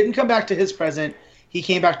back, he didn't come back to his present, he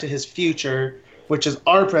came back to his future, which is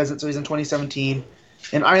our present, so he's in 2017.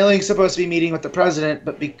 And Eiling's supposed to be meeting with the president,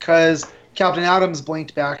 but because Captain Adams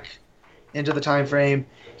blinked back into the time frame,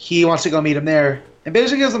 he wants to go meet him there. And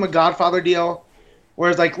basically gives him a Godfather deal, where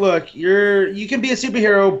it's like, look, you can be a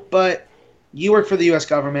superhero, but you work for the U.S.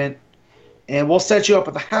 government, and we'll set you up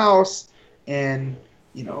with a house and,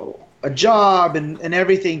 a job and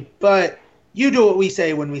everything, but you do what we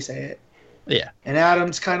say when we say it. Yeah. And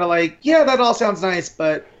Adam's kind of like, yeah, that all sounds nice,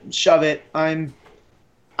 but shove it. I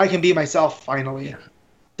can be myself finally.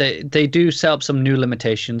 They do set up some new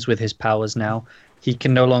limitations with his powers now. He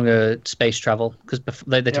can no longer space travel because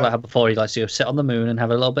they talk about how before he likes to go sit on the moon and have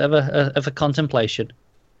a little bit of a contemplation.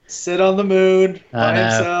 Sit on the moon by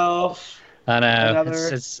himself. I know.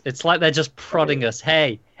 It's like they're just prodding us.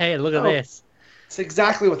 Hey, look at this. It's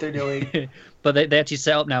exactly what they're doing. But they actually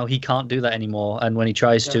set up now he can't do that anymore, and when he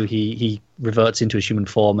tries to, he reverts into his human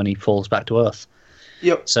form and he falls back to Earth.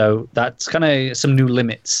 Yep. So that's kind of some new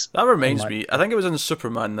limits. That reminds me, I think it was in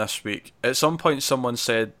Superman this week. At some point, someone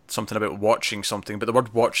said something about watching something, but the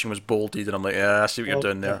word "watching" was bolded, and I'm like, yeah, I see what you're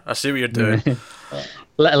doing there. I see what you're doing.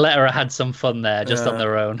 Letter had some fun there, just on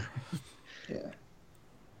their own. Yeah.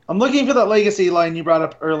 I'm looking for that legacy line you brought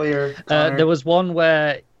up earlier. There was one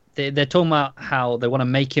where they're talking about how they want to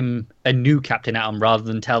make him a new Captain Atom rather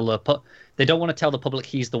than they don't want to tell the public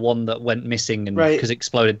he's the one that went missing and because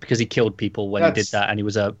exploded because he killed people when he did that and he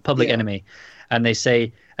was a public enemy. And they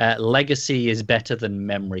say legacy is better than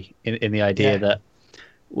memory in the idea that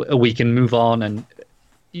we can move on and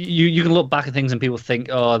you can look back at things and people think,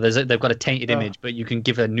 they've got a tainted image, but you can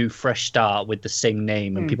give a new fresh start with the same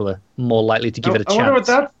name and people are more likely to give it a chance.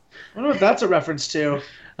 I wonder what that's a reference to.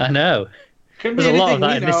 I know. There's a lot of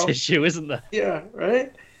that in this issue, isn't there? Yeah,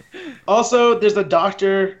 right? Also, there's a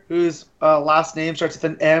doctor whose last name starts with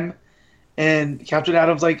an M, and Captain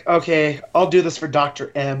Adam's like, okay, I'll do this for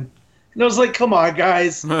Dr. M. And I was like, come on,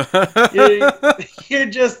 guys. You're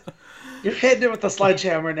hitting it with the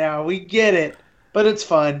sledgehammer now. We get it. But it's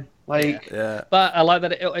fun. But I like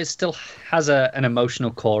that it still has an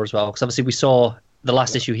emotional core as well, because obviously we saw the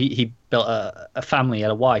last issue, he built a family,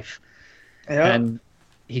 had a wife. Yeah. And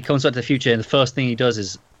he comes back to the future, and the first thing he does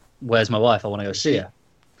is, "Where's my wife? I want to go see her."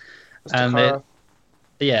 And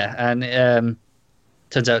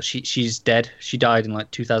turns out she's dead. She died in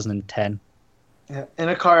 2010. Yeah, in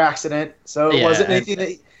a car accident. So it wasn't anything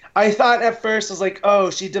that I thought at first. I was like, "Oh,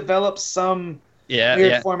 she developed some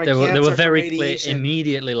weird form of cancer." They were very clear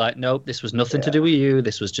immediately, like, "Nope, this was nothing to do with you.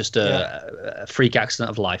 This was just a freak accident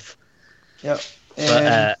of life." Yep.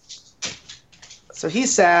 So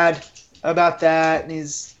he's sad about that, and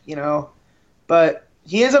he's, but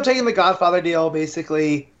he ends up taking the Godfather deal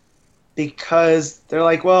basically because they're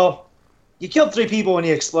like, well, you killed 3 people when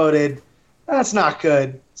you exploded. That's not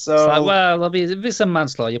good. So there'll be some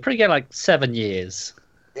manslaughter. You'll probably get 7 years.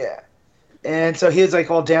 Yeah. And so he's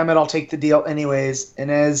like, well, damn it, I'll take the deal anyways.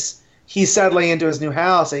 And as he's settling into his new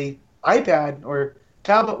house, a iPad or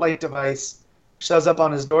tablet-like device shows up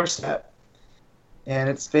on his doorstep. And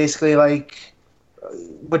it's basically like,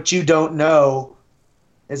 what you don't know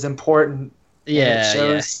is important.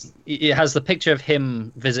 Yeah, it has the picture of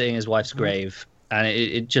him visiting his wife's grave, and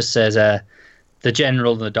it just says, the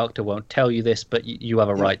general and the doctor won't tell you this, but you have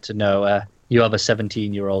a right to know. You have a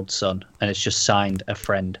 17-year-old son, and it's just signed a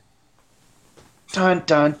friend. Dun,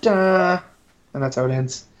 dun, dun. And that's how it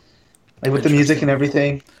ends. With the music and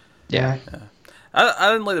everything. Yeah.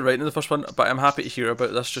 I didn't like the writing of the first one, but I'm happy to hear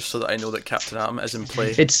about this just so that I know that Captain Atom is in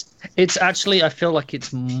play. It's actually, I feel like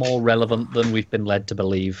it's more relevant than we've been led to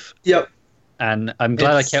believe. Yep. And I'm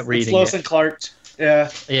glad I kept reading Lois and Clark.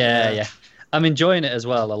 Yeah. I'm enjoying it as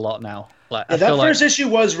well a lot now. That first issue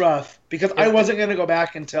was rough because I wasn't going to go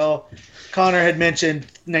back until Connor had mentioned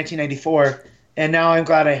 1994, and now I'm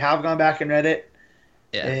glad I have gone back and read it.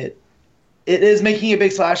 Yeah. It is making a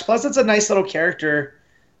big splash. Plus, it's a nice little character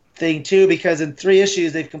thing too, because in 3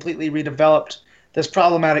 issues they've completely redeveloped this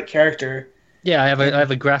problematic character. Yeah, I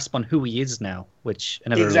have a grasp on who he is now, which I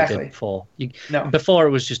never really did before. Before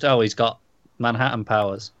it was just, he's got Manhattan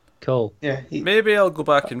powers. Cool. Yeah. Maybe I'll go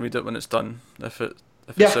back and read it when it's done. If it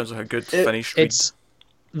sounds like a good finished read.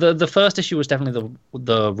 the first issue was definitely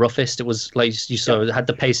the roughest. It was like you saw, it had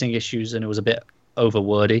the pacing issues and it was a bit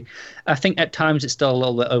overwordy. I think at times it's still a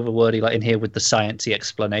little bit overwordy, like in here with the sciencey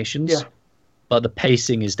explanations. Yeah. But the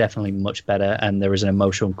pacing is definitely much better, and there is an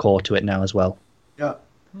emotional core to it now as well. Yeah.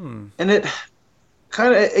 And it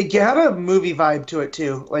had a movie vibe to it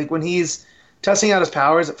too. Like when he's testing out his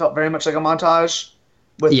powers, it felt very much like a montage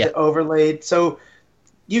with the overlaid. So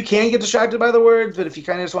you can get distracted by the words, but if you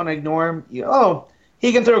kind of just want to ignore him,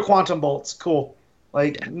 he can throw quantum bolts. Cool.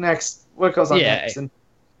 Like next, what goes on next? And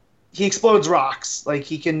he explodes rocks. Like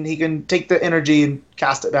he can take the energy and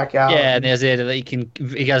cast it back out. Yeah, and there's the idea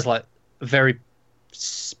that he has like very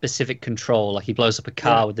specific control. Like he blows up a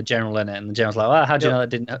car with the general in it, and the general's like, "Well, how do you know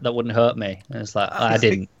that wouldn't hurt me?" And it's like, I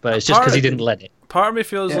didn't, but it's just because he didn't let it. Part of me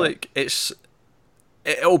feels like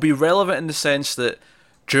it'll be relevant in the sense that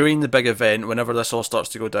during the big event, whenever this all starts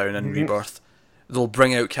to go down in Rebirth, they'll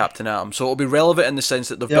bring out Captain Atom. So it'll be relevant in the sense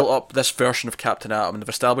that they've built up this version of Captain Atom and they've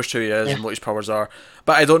established who he is and what his powers are.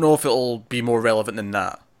 But I don't know if it'll be more relevant than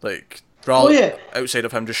that. Like, rather outside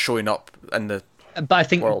of him just showing up in the But I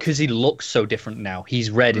think because he looks so different now, he's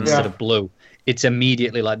red instead of blue. It's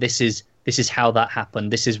immediately like, this is how that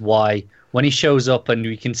happened. This is why when he shows up and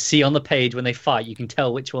we can see on the page when they fight, you can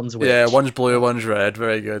tell which one's which. Yeah, one's blue, one's red.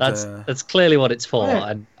 Very good. That's clearly what it's for,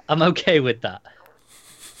 and I'm okay with that.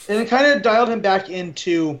 And it kind of dialed him back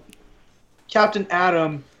into Captain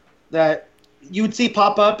Atom that you would see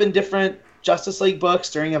pop up in different Justice League books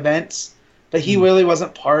during events, but he really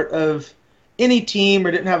wasn't part of any team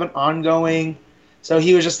or didn't have an ongoing. So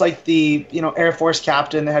he was just like the Air Force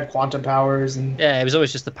captain that had quantum powers, and he was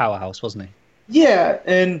always just the powerhouse, wasn't he? Yeah,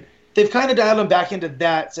 and they've kind of dialed him back into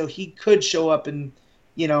that, so he could show up in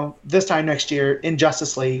this time next year in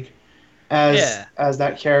Justice League as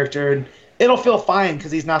that character, and it'll feel fine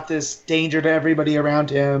because he's not this danger to everybody around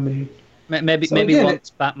him. And maybe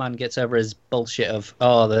once Batman gets over his bullshit of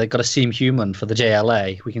they've got to seem human for the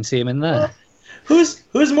JLA, we can see him in there. Who's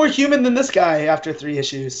more human than this guy after 3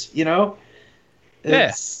 issues?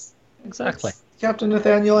 Yes, exactly. It's Captain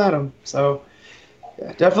Nathaniel Atom. So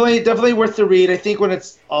yeah, definitely worth the read. I think when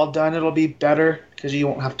it's all done, it'll be better because you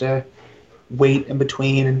won't have to wait in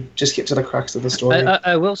between and just get to the crux of the story.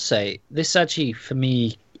 I will say this actually for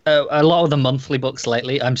me. A lot of the monthly books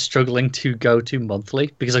lately, I'm struggling to go to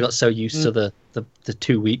monthly because I got so used to the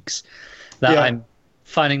 2 weeks that I'm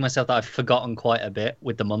finding myself that I've forgotten quite a bit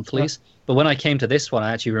with the monthlies. But when I came to this one,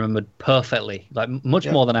 I actually remembered perfectly, like much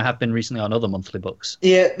more than I have been recently on other monthly books.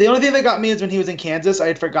 Yeah, the only thing that got me is when he was in Kansas. I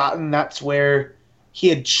had forgotten that's where he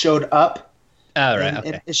had showed up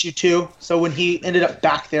in issue 2. So when he ended up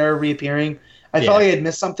back there reappearing, I felt like I had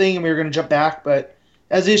missed something and we were going to jump back, but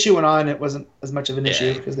as the issue went on, it wasn't as much of an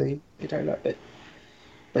issue because they tied it up.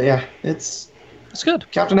 But yeah, it's good.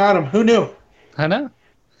 Captain Atom. Who knew? I know.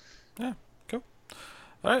 Yeah, cool.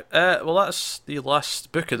 All right. Well, that's the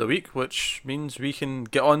last book of the week, which means we can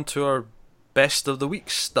get on to our best of the week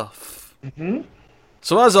stuff. Mm-hmm.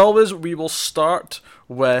 So as always, we will start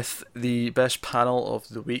with the best panel of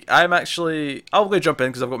the week. I'll go jump in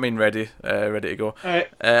because I've got mine ready to go. All right.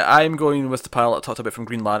 I'm going with the panel that I talked about from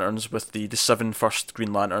Green Lanterns with the 7 first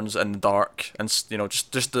Green Lanterns in the dark, and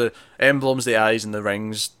just the emblems, the eyes and the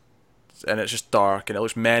rings, and it's just dark and it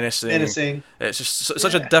looks menacing. It's just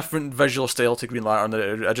such a different visual style to Green Lantern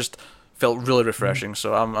that I just felt really refreshing.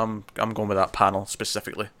 So I'm going with that panel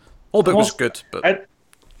specifically. Whole book was good, but.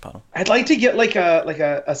 I'd like to get like a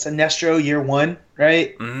Sinestro year 1,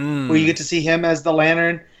 right? Where you get to see him as the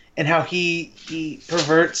Lantern and how he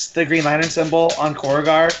perverts the Green Lantern symbol on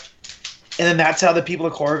Korugar, and then that's how the people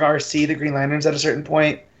of Korugar see the Green Lanterns at a certain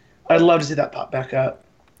point. I'd love to see that pop back up.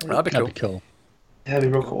 That'd be cool.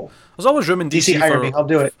 That'd be real cool. There's always room in DC hire me, I'll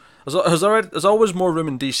do it. There's always more room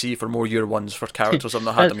in DC for more year 1s for characters I've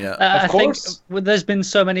not had them yet. Of course. I think there's been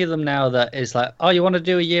so many of them now that it's like, you want to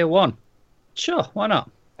do a year 1? Sure, why not?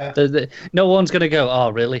 No one's going to go, oh,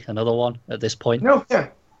 really? Another one at this point? No, yeah.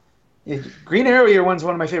 Green Arrow year 1's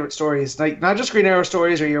one of my favorite stories. Like, not just Green Arrow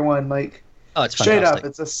stories or year 1, like, it's straight fantastic. up,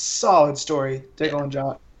 it's a solid story. Diggle and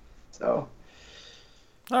Jot. So.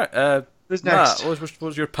 All right. Who's next? Matt, what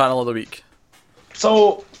was your panel of the week?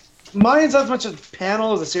 So, mine's not as much a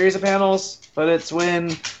panel as a series of panels, but it's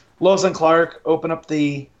when Lois and Clark open up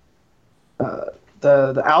the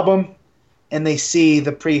album and they see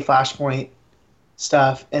the pre-Flashpoint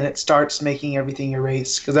stuff, and it starts making everything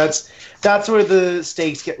erase because that's where the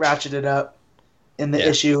stakes get ratcheted up in the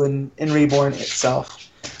issue and in Reborn itself.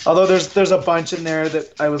 Although there's a bunch in there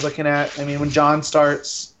that I was looking at. I mean, when John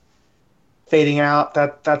starts fading out,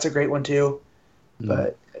 that's a great one too.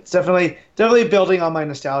 But it's definitely building on my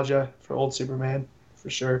nostalgia for old Superman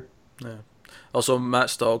for sure. Yeah. Also,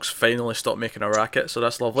 Matt's dog's finally stopped making a racket, so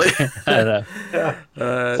that's lovely. I know.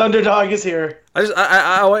 Thunderdog is here.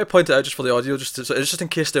 I want to point it out just for the audio, it's just in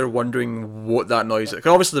case they're wondering what that noise is.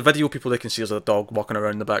 'Cause obviously, the video people, they can see as a dog walking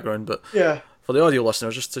around in the background, but Yeah. for the audio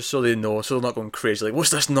listeners, just so they know, so they're not going crazy. Like,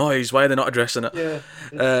 what's this noise? Why are they not addressing it?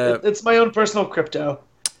 Yeah. It's my own personal crypto.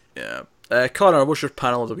 Yeah. Connor, what's your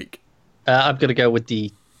panel of the week? I'm going to go with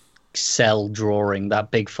the cell drawing,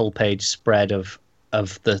 that big full-page spread of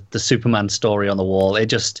the Superman story on the wall.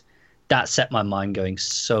 That set my mind going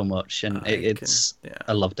so much, and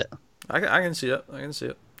I loved it. I can see it. All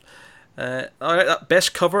right, that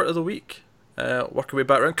best cover of the week. Work our way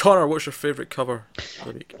back around. Connor, what's your favourite cover of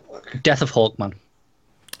the week? Death of Hawkman.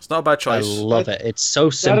 It's not a bad choice. I love it. It's so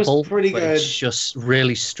simple, pretty but good. it's just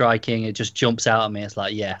really striking. It just jumps out at me. It's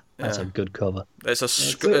like, that's a good cover. It's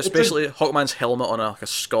basically Hawkman's helmet on a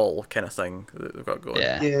skull kind of thing that they've got going.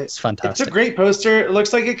 Yeah, it's fantastic. It's a great poster. It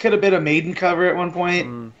looks like it could have been a Maiden cover at one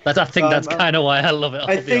point. I think that's kind of why I love it.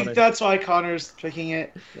 I think that's why Connor's picking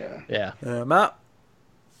it. Yeah. Matt?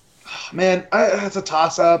 Man, it's a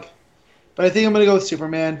toss-up. But I think I'm going to go with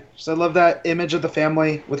Superman. Because I love that image of the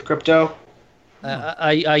family with Krypto.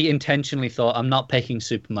 I intentionally thought I'm not picking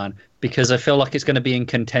Superman because I feel like it's going to be in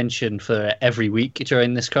contention for every week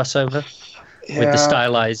during this crossover, with the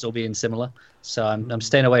stylized all being similar. So I'm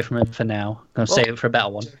staying away from it for now. I'm going to save it for a better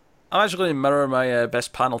one. I'm actually going to mirror my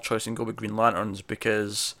best panel choice and go with Green Lanterns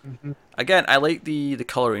because, again, I like the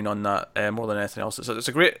colouring on that more than anything else. It's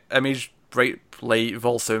a great image, bright light,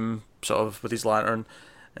 Volthoom sort of with his lantern.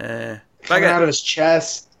 Coming out of his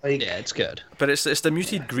chest. Yeah, it's good. But it's the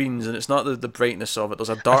muted greens, and it's not the brightness of it. There's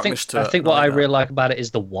a darkness to it. I think what I really like about it is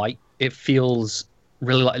the white. It feels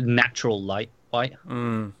really like natural light white.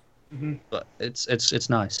 But it's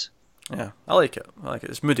nice. Yeah, I like it.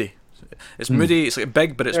 It's moody. It's moody. It's like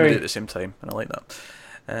big, but it's moody at the same time, and I like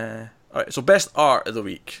that. All right, so best art of the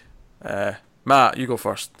week. Matt, you go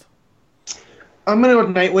first. I'm gonna go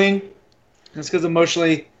with Nightwing. Just because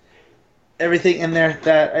emotionally, everything in there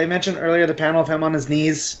that I mentioned earlier, the panel of him on his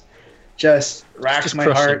knees, just racks my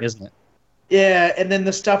crushing, heart, isn't it? Yeah, and then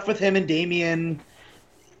the stuff with him and Damian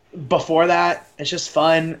before that, it's just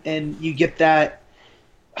fun, and you get that.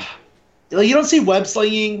 Like, you don't see web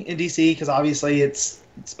slinging in DC because obviously it's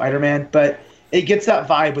Spider-Man, but it gets that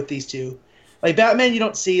vibe with these two. Like Batman, you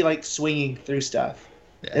don't see like swinging through stuff.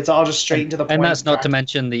 Yeah. It's all just straight into the point. And that's not to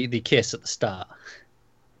mention the kiss at the start.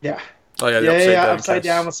 Yeah. Oh yeah, the upside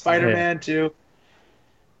down with Spider-Man too,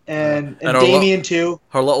 and Damian too.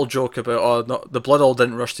 Her little joke about the blood all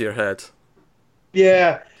didn't rush to your head.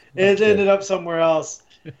 Yeah, it ended up somewhere else.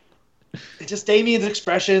 It's just Damian's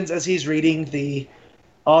expressions as he's reading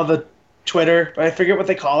all the Twitter, but I forget what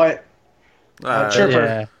they call it.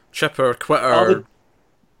 Chipper, Quitter.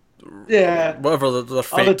 Whatever the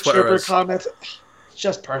fake all the Twitter Chipper is. comments. It's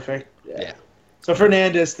just perfect. Yeah. So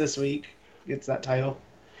Fernandez this week gets that title.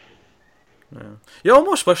 Yeah. You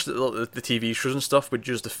almost wish that the TV shows and stuff would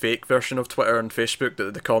use the fake version of Twitter and Facebook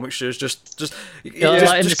that the comics use, just in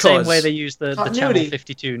the same way they use the Channel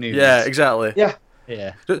 52 news. Yeah, exactly.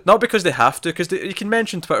 Yeah. Not because they have to, because you can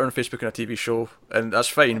mention Twitter and Facebook in a TV show, and that's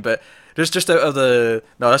fine. But just out of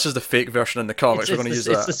this is the fake version in the comics. We're going to use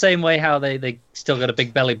that. It's the same way how they still got a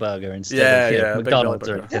Big Belly Burger instead of McDonald's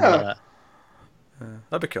or anything like that.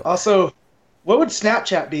 That'd be cool. Also, what would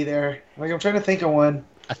Snapchat be there? Like, I'm trying to think of one.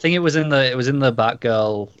 I think it was in the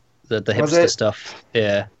Batgirl, the hipster stuff.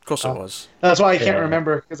 Yeah, of course it was. That's why I can't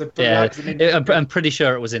remember because I'm pretty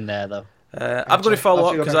sure it was in there though. I'm going to follow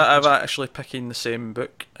up because I'm actually picking the same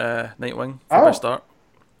book, Nightwing, for my start.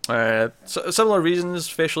 Similar reasons: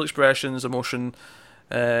 facial expressions, emotion.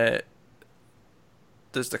 I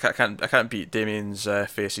can't beat Damian's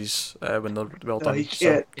faces when they're well done. You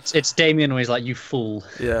can't. It's Damian when he's like, "You fool."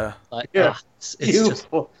 Yeah. It's just.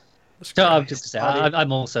 So I'm just to say,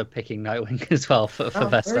 I'm also picking Nightwing as well for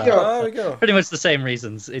best art. There we go. Pretty much the same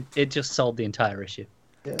reasons. It just sold the entire issue.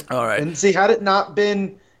 Yeah. All right. And see, had it not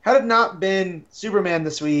been Superman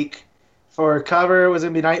this week, for cover it was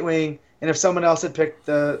gonna be Nightwing, and if someone else had picked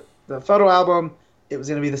the photo album, it was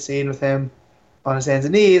gonna be the scene with him on his hands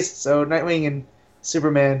and knees. So Nightwing and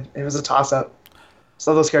Superman, it was a toss-up. I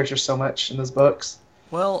love those characters so much in those books.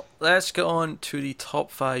 Well, let's get on to the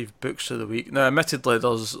top 5 books of the week. Now, admittedly,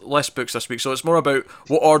 there's less books this week, so it's more about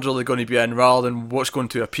what order they're going to be in rather than what's going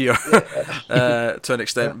to appear to an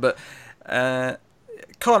extent. But,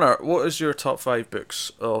 Connor, what is your top 5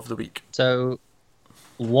 books of the week? So,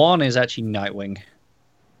 1 is actually Nightwing,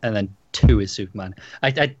 and then 2 is Superman.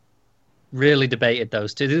 I really debated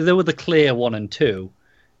those two. They were the clear 1 and 2.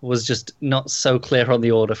 Was just not so clear on the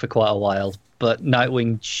order for quite a while, but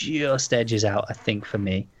Nightwing just edges out, I think, for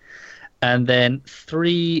me. And then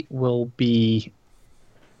 3 will be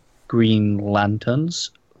Green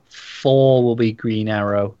Lanterns. 4 will be Green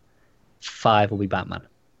Arrow. 5 will be Batman.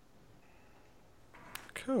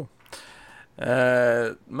 Cool.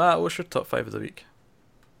 Matt, what's your top 5 of the week?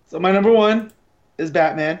 So my number 1 is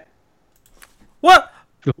Batman. What?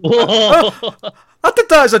 Whoa! I did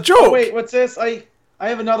that as a joke. Oh wait, what's this? I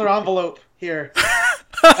have another envelope here.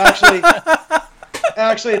 Actually,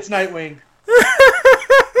 it's Nightwing.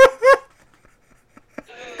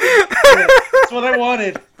 That's what I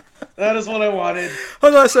wanted. That is what I wanted.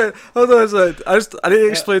 Hold on a second. I need to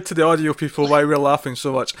explain to the audio people why we're laughing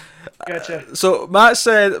so much. Gotcha. So Matt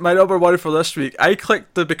said my number 1 for this week. I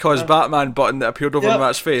clicked the because Batman button that appeared over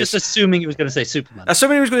Matt's face. Just assuming he was going to say Superman.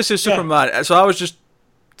 Assuming he was going to say Superman, so I was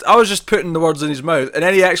just putting the words in his mouth, and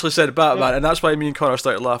then he actually said Batman, and that's why me and Connor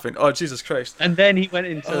started laughing. Oh, Jesus Christ. And then he went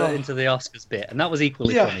into the Oscars bit, and that was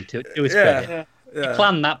equally funny to his credit. He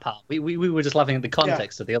planned that part. We were just laughing at the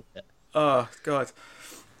context of the other bit. Oh, God.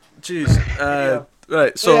 Jeez.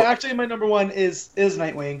 Right, so... Yeah, actually, my number 1 is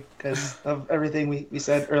Nightwing, because of everything we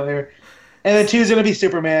said earlier. And then 2 is going to be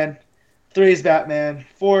Superman. 3 is Batman.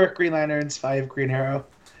 4, Green Lanterns. 5, Green Arrow.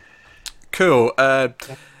 Cool.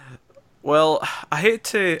 Well, I hate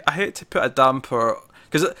to put a damper,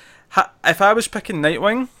 because if I was picking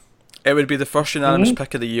Nightwing, it would be the first unanimous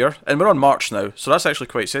pick of the year, and we're on March now, so that's actually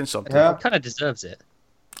quite saying something. Yeah. Kind of deserves it.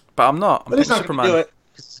 But I'm not. I'm But he's picking not going to Superman. do it.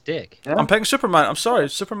 It's a dick. Yeah. I'm picking Superman. I'm sorry,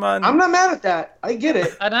 Superman. I'm not mad at that. I get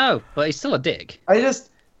it. I know, but he's still a dick.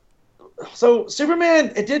 So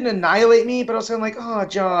Superman, it didn't annihilate me, but I was kind of like, oh,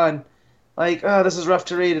 John, like, oh, this is rough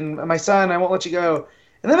to read, and my son, I won't let you go.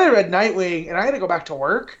 And then I read Nightwing, and I had to go back to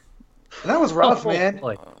work, and that was rough, man.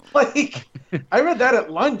 Boy. Like, I read that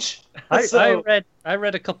at lunch. I So,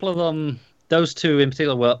 read a couple of them. Those 2 in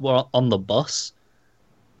particular were on the bus.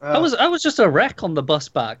 I was just a wreck on the bus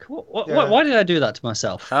back. Why did I do that to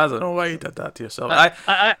myself? I don't know why you did that to yourself.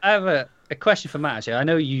 I have a question for Matt. Actually. I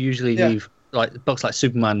know you usually leave like books like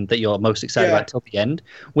Superman that you're most excited about till the end.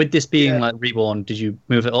 With this being like Reborn, did you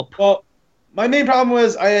move it up? Well, my main problem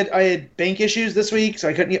was I had bank issues this week, so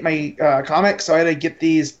I couldn't get my comics, so I had to get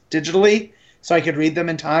these digitally so I could read them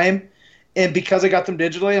in time. And because I got them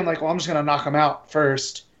digitally, I'm like, well, I'm just gonna knock them out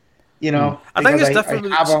first. You know, I think it's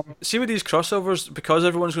different. I have them. See, with these crossovers, because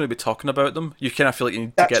everyone's going to be talking about them, you kind of feel like you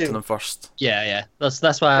need to get to them first. Yeah.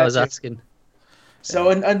 That's why I was asking. So,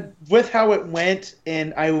 and with how it went,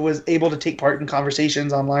 and I was able to take part in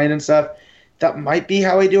conversations online and stuff, that might be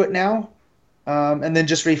how I do it now. And then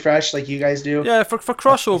just refresh like you guys do. Yeah, for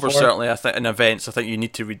crossovers, certainly, I think, in events, I think you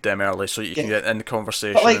need to read them early so you can get in the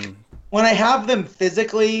conversation. But like, when I have them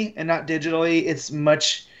physically and not digitally, it's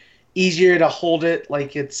much easier to hold it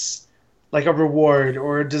like it's like a reward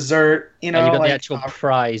or a dessert, you know. And you got like, the actual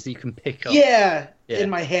prize that you can pick up. Yeah, in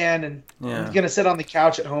my hand, and I'm gonna sit on the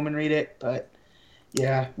couch at home and read it. But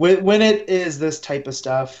yeah, when it is this type of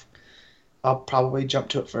stuff, I'll probably jump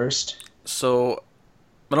to it first. So,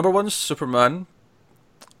 my number 1's Superman.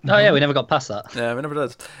 Oh yeah, we never got past that. Yeah, we never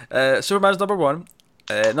did. Superman's number 1.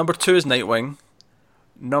 Number 2 is Nightwing.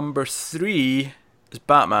 Number 3 is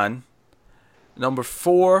Batman. Number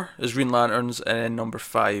 4 is Green Lanterns, and then number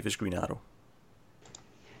 5 is Green Arrow.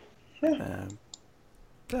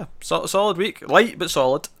 Solid week, light but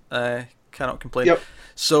solid. Cannot complain. Yep.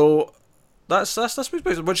 So that's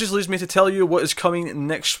which just leads me to tell you what is coming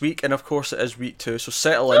next week, and of course it is week 2. So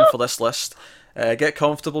settle in for this list. Get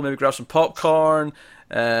comfortable, maybe grab some popcorn.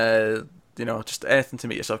 Just anything to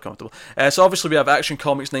make yourself comfortable. So obviously we have Action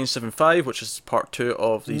Comics 975, which is part 2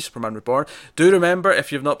 of the Superman Reborn. Do remember,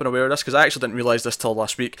 if you've not been aware of this, because I actually didn't realise this till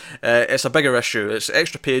last week, it's a bigger issue. It's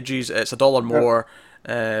extra pages, it's $1 more,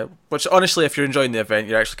 which honestly, if you're enjoying the event,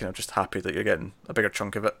 you're actually kind of just happy that you're getting a bigger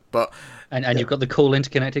chunk of it. But And you've got the cool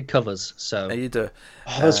interconnected covers, so... Yeah, you do.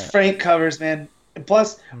 Oh, those Frank covers, man. And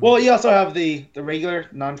plus, well, you also have the regular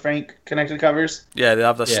non-Frank connected covers. Yeah, they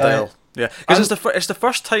have this style. Yeah, because it's the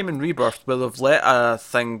first time in Rebirth where they've let a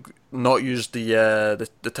thing not use the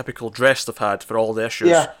typical dress they've had for all the issues.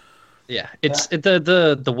 Yeah,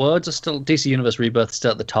 the words are still DC Universe Rebirth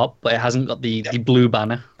still at the top, but it hasn't got the blue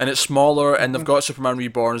banner. And it's smaller, and they've got Superman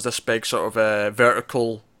Reborn as this big sort of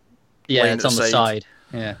vertical. Yeah, line it's on the side.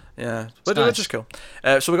 Yeah, which is cool.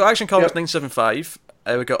 So we got Action Comics 975.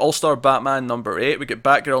 We got All-Star Batman number 8. We get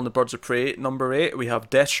Batgirl and the Birds of Prey number 8. We have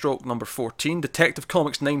Deathstroke number 14. Detective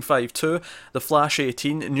Comics 952. The Flash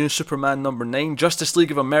 18. New Superman number 9. Justice League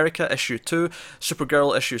of America issue 2.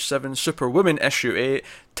 Supergirl issue 7. Superwoman issue 8.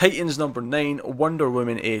 Titans number 9. Wonder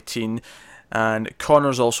Woman 18. And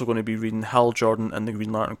Connor's also going to be reading Hal Jordan and the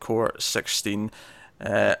Green Lantern Corps 16.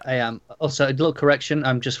 I am. Also, a little correction.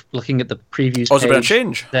 I'm just looking at the previews Oh, has there been a page.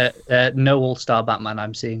 change? No All-Star Batman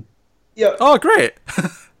I'm seeing. Yeah. Oh, great.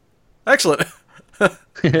 Excellent.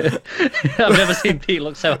 I've never seen Pete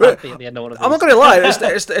look so happy at the end of one of these. I'm not going to lie.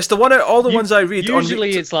 It's the one. All the ones I read.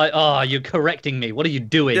 Usually on it's like, oh, you're correcting me. What are you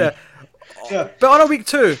doing? Yeah. Yeah. But on a week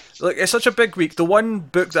 2, like, it's such a big week. The one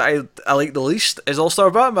book that I like the least is All-Star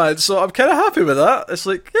Batman, so I'm kind of happy with that. It's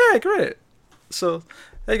like, yeah, great. So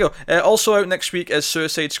there you go. Also out next week is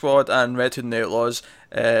Suicide Squad and Red Hood and the Outlaws.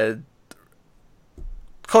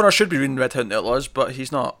 Connor should be reading Red Hood and the Outlaws, but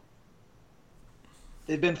he's not.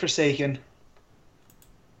 They've been forsaken.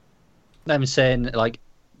 I'm saying like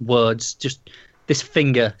words. Just this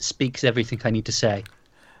finger speaks everything I need to say.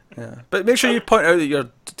 Yeah, but make sure you point out that you're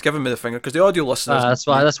giving me the finger, because the audio listeners. That's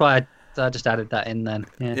why I just added that in then.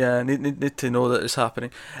 Yeah. Yeah, need to know that it's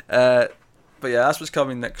happening. But yeah, that's what's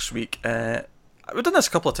coming next week. We've done this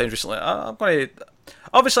a couple of times recently. I'm going to.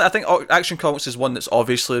 Obviously, I think Action Comics is one that's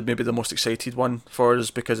obviously maybe the most excited one for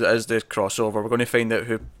us, because it is the crossover. We're going to find out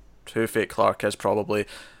who Fake Clark is, probably.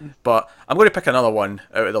 But I'm going to pick another one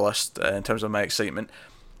out of the list in terms of my excitement.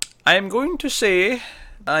 I'm going to say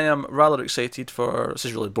I am rather excited for, this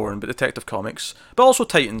is really boring, but Detective Comics, but also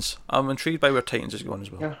Titans. I'm intrigued by where Titans is going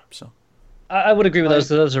as well. Yeah. So I would agree with those.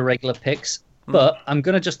 Those are regular picks. But I'm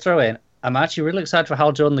going to just throw in, I'm actually really excited for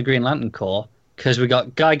Hal Jordan, the Green Lantern Corps, because we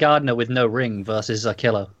got Guy Gardner with no ring versus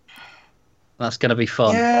Zakillo. That's going to be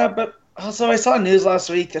fun. Yeah, but also I saw news last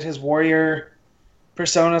week that his Warrior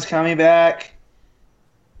persona's coming back.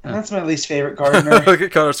 And that's my least favorite Gardner. Look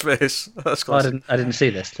at Connor's face. That's Well, classic. I didn't see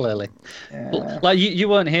this, clearly. Yeah. Like, you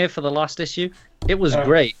weren't here for the last issue. It was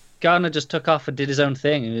great. Gardner just took off and did his own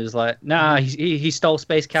thing. And he was like, nah, he stole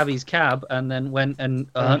Space Cabbie's cab and then went and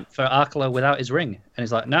hunt for Arkela without his ring. And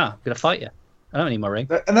he's like, nah, I'm going to fight you. I don't need my ring.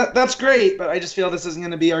 That's great, but I just feel this isn't going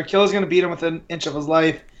to be... Arkilla's going to beat him within an inch of his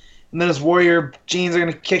life. And then his Warrior genes are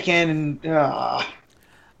going to kick in and...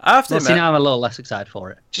 I have to See, now admit, I'm a little less excited for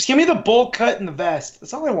it. Just give me the bowl cut and the vest.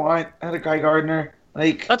 That's all I want out of Guy Gardner.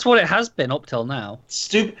 Like, That's what it has been up till now.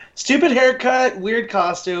 stupid haircut, weird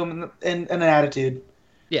costume, and an attitude.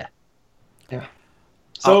 Yeah. Yeah.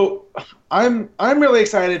 So I'm really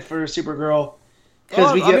excited for Supergirl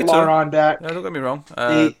because we me get too. Lauron back, yeah, don't get me wrong.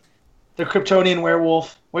 the Kryptonian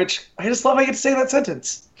werewolf, which I just love. I get to say that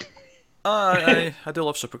sentence. I do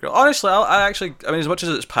love Supergirl. Honestly, I mean, as much as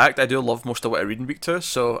it's packed, I do love most of what I read in week 2,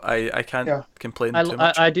 so I can't complain too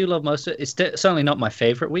much. I do love most of it. It's certainly not my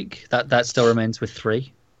favourite week. That still remains with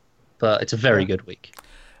 3. But it's a very good week.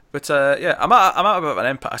 But yeah, I'm at a bit of an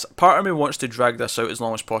impasse. Part of me wants to drag this out as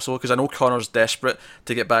long as possible, because I know Connor's desperate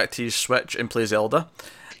to get back to his Switch and play Zelda,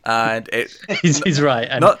 and He's right.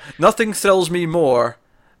 And, nothing thrills me more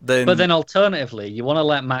than. but then alternatively, you want to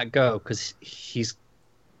let Matt go because he's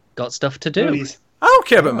got stuff to do. Movies. I don't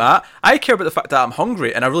care about Matt. I care about the fact that I'm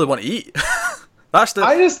hungry and I really want to eat. That's the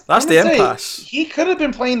impasse. He could have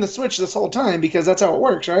been playing the Switch this whole time because that's how it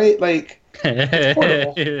works, right? Like, it's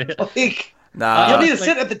portable. Like, Nah. you don't need to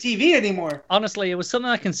sit at the TV anymore. Honestly, it was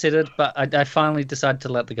something I considered, but I finally decided to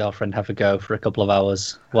let the girlfriend have a go for a couple of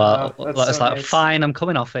hours. Well, that's it's so like, nice. fine, I'm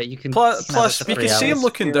coming off it. You can. Plus, have it for you 3 can see him hours.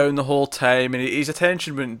 looking down the whole time, and his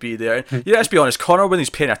attention wouldn't be there. Yeah, let's be honest. Connor, when he's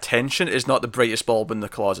paying attention, is not the brightest bulb in the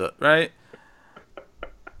closet, right?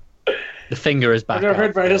 The finger is back. I've never heard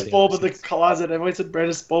out for brightest the bulb in the audience. closet. I've always said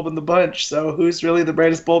brightest bulb in the bunch. So who's really the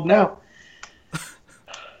brightest bulb now?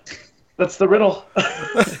 That's the riddle.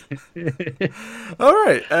 All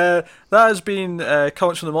right, that has been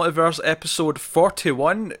Comics from the Multiverse, episode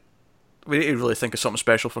 41. We need to really think of something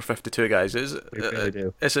special for 52, guys. We really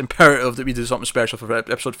do. It's imperative that we do something special for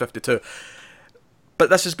episode 52.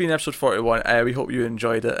 But this has been episode 41. We hope you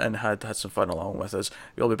enjoyed it and had some fun along with us.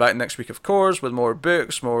 We'll be back next week, of course, with more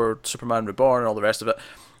books, more Superman Reborn, and all the rest of it.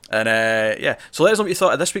 And yeah, so let us know what you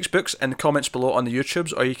thought of this week's books in the comments below on the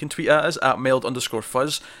YouTubes, or you can tweet at us at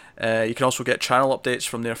mailed_fuzz. You can also get channel updates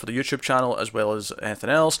from there for the YouTube channel, as well as anything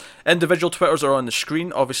else. Individual Twitters are on the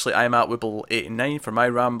screen. Obviously, I'm at Wibble89 for my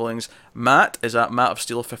ramblings. Matt is at Matt of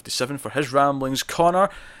Steel57 for his ramblings. Is Connor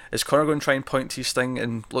going to try and point to his thing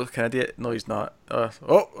and look like an idiot? No, he's not.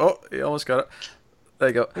 He almost got it. There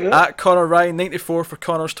you go. Yeah. At Connor Ryan94 for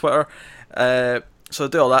Connor's Twitter. So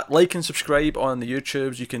do all that. Like and subscribe on the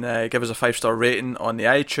YouTubes. You can give us a 5-star rating on the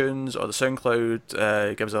iTunes or the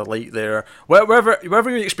SoundCloud. Give us a like there. Wherever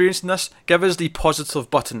you're experiencing this, give us the positive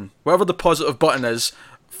button. Wherever the positive button is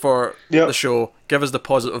for the show, give us the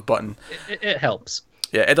positive button. It helps.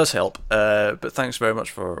 Yeah, it does help. But thanks very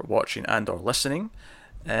much for watching and or listening.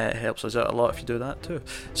 It helps us out a lot if you do that too.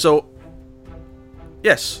 So,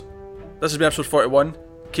 yes, this has been episode 41.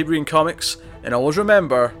 Keep reading comics, and always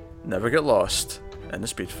remember, never get lost in the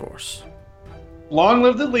Speed Force. Long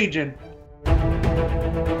live the Legion.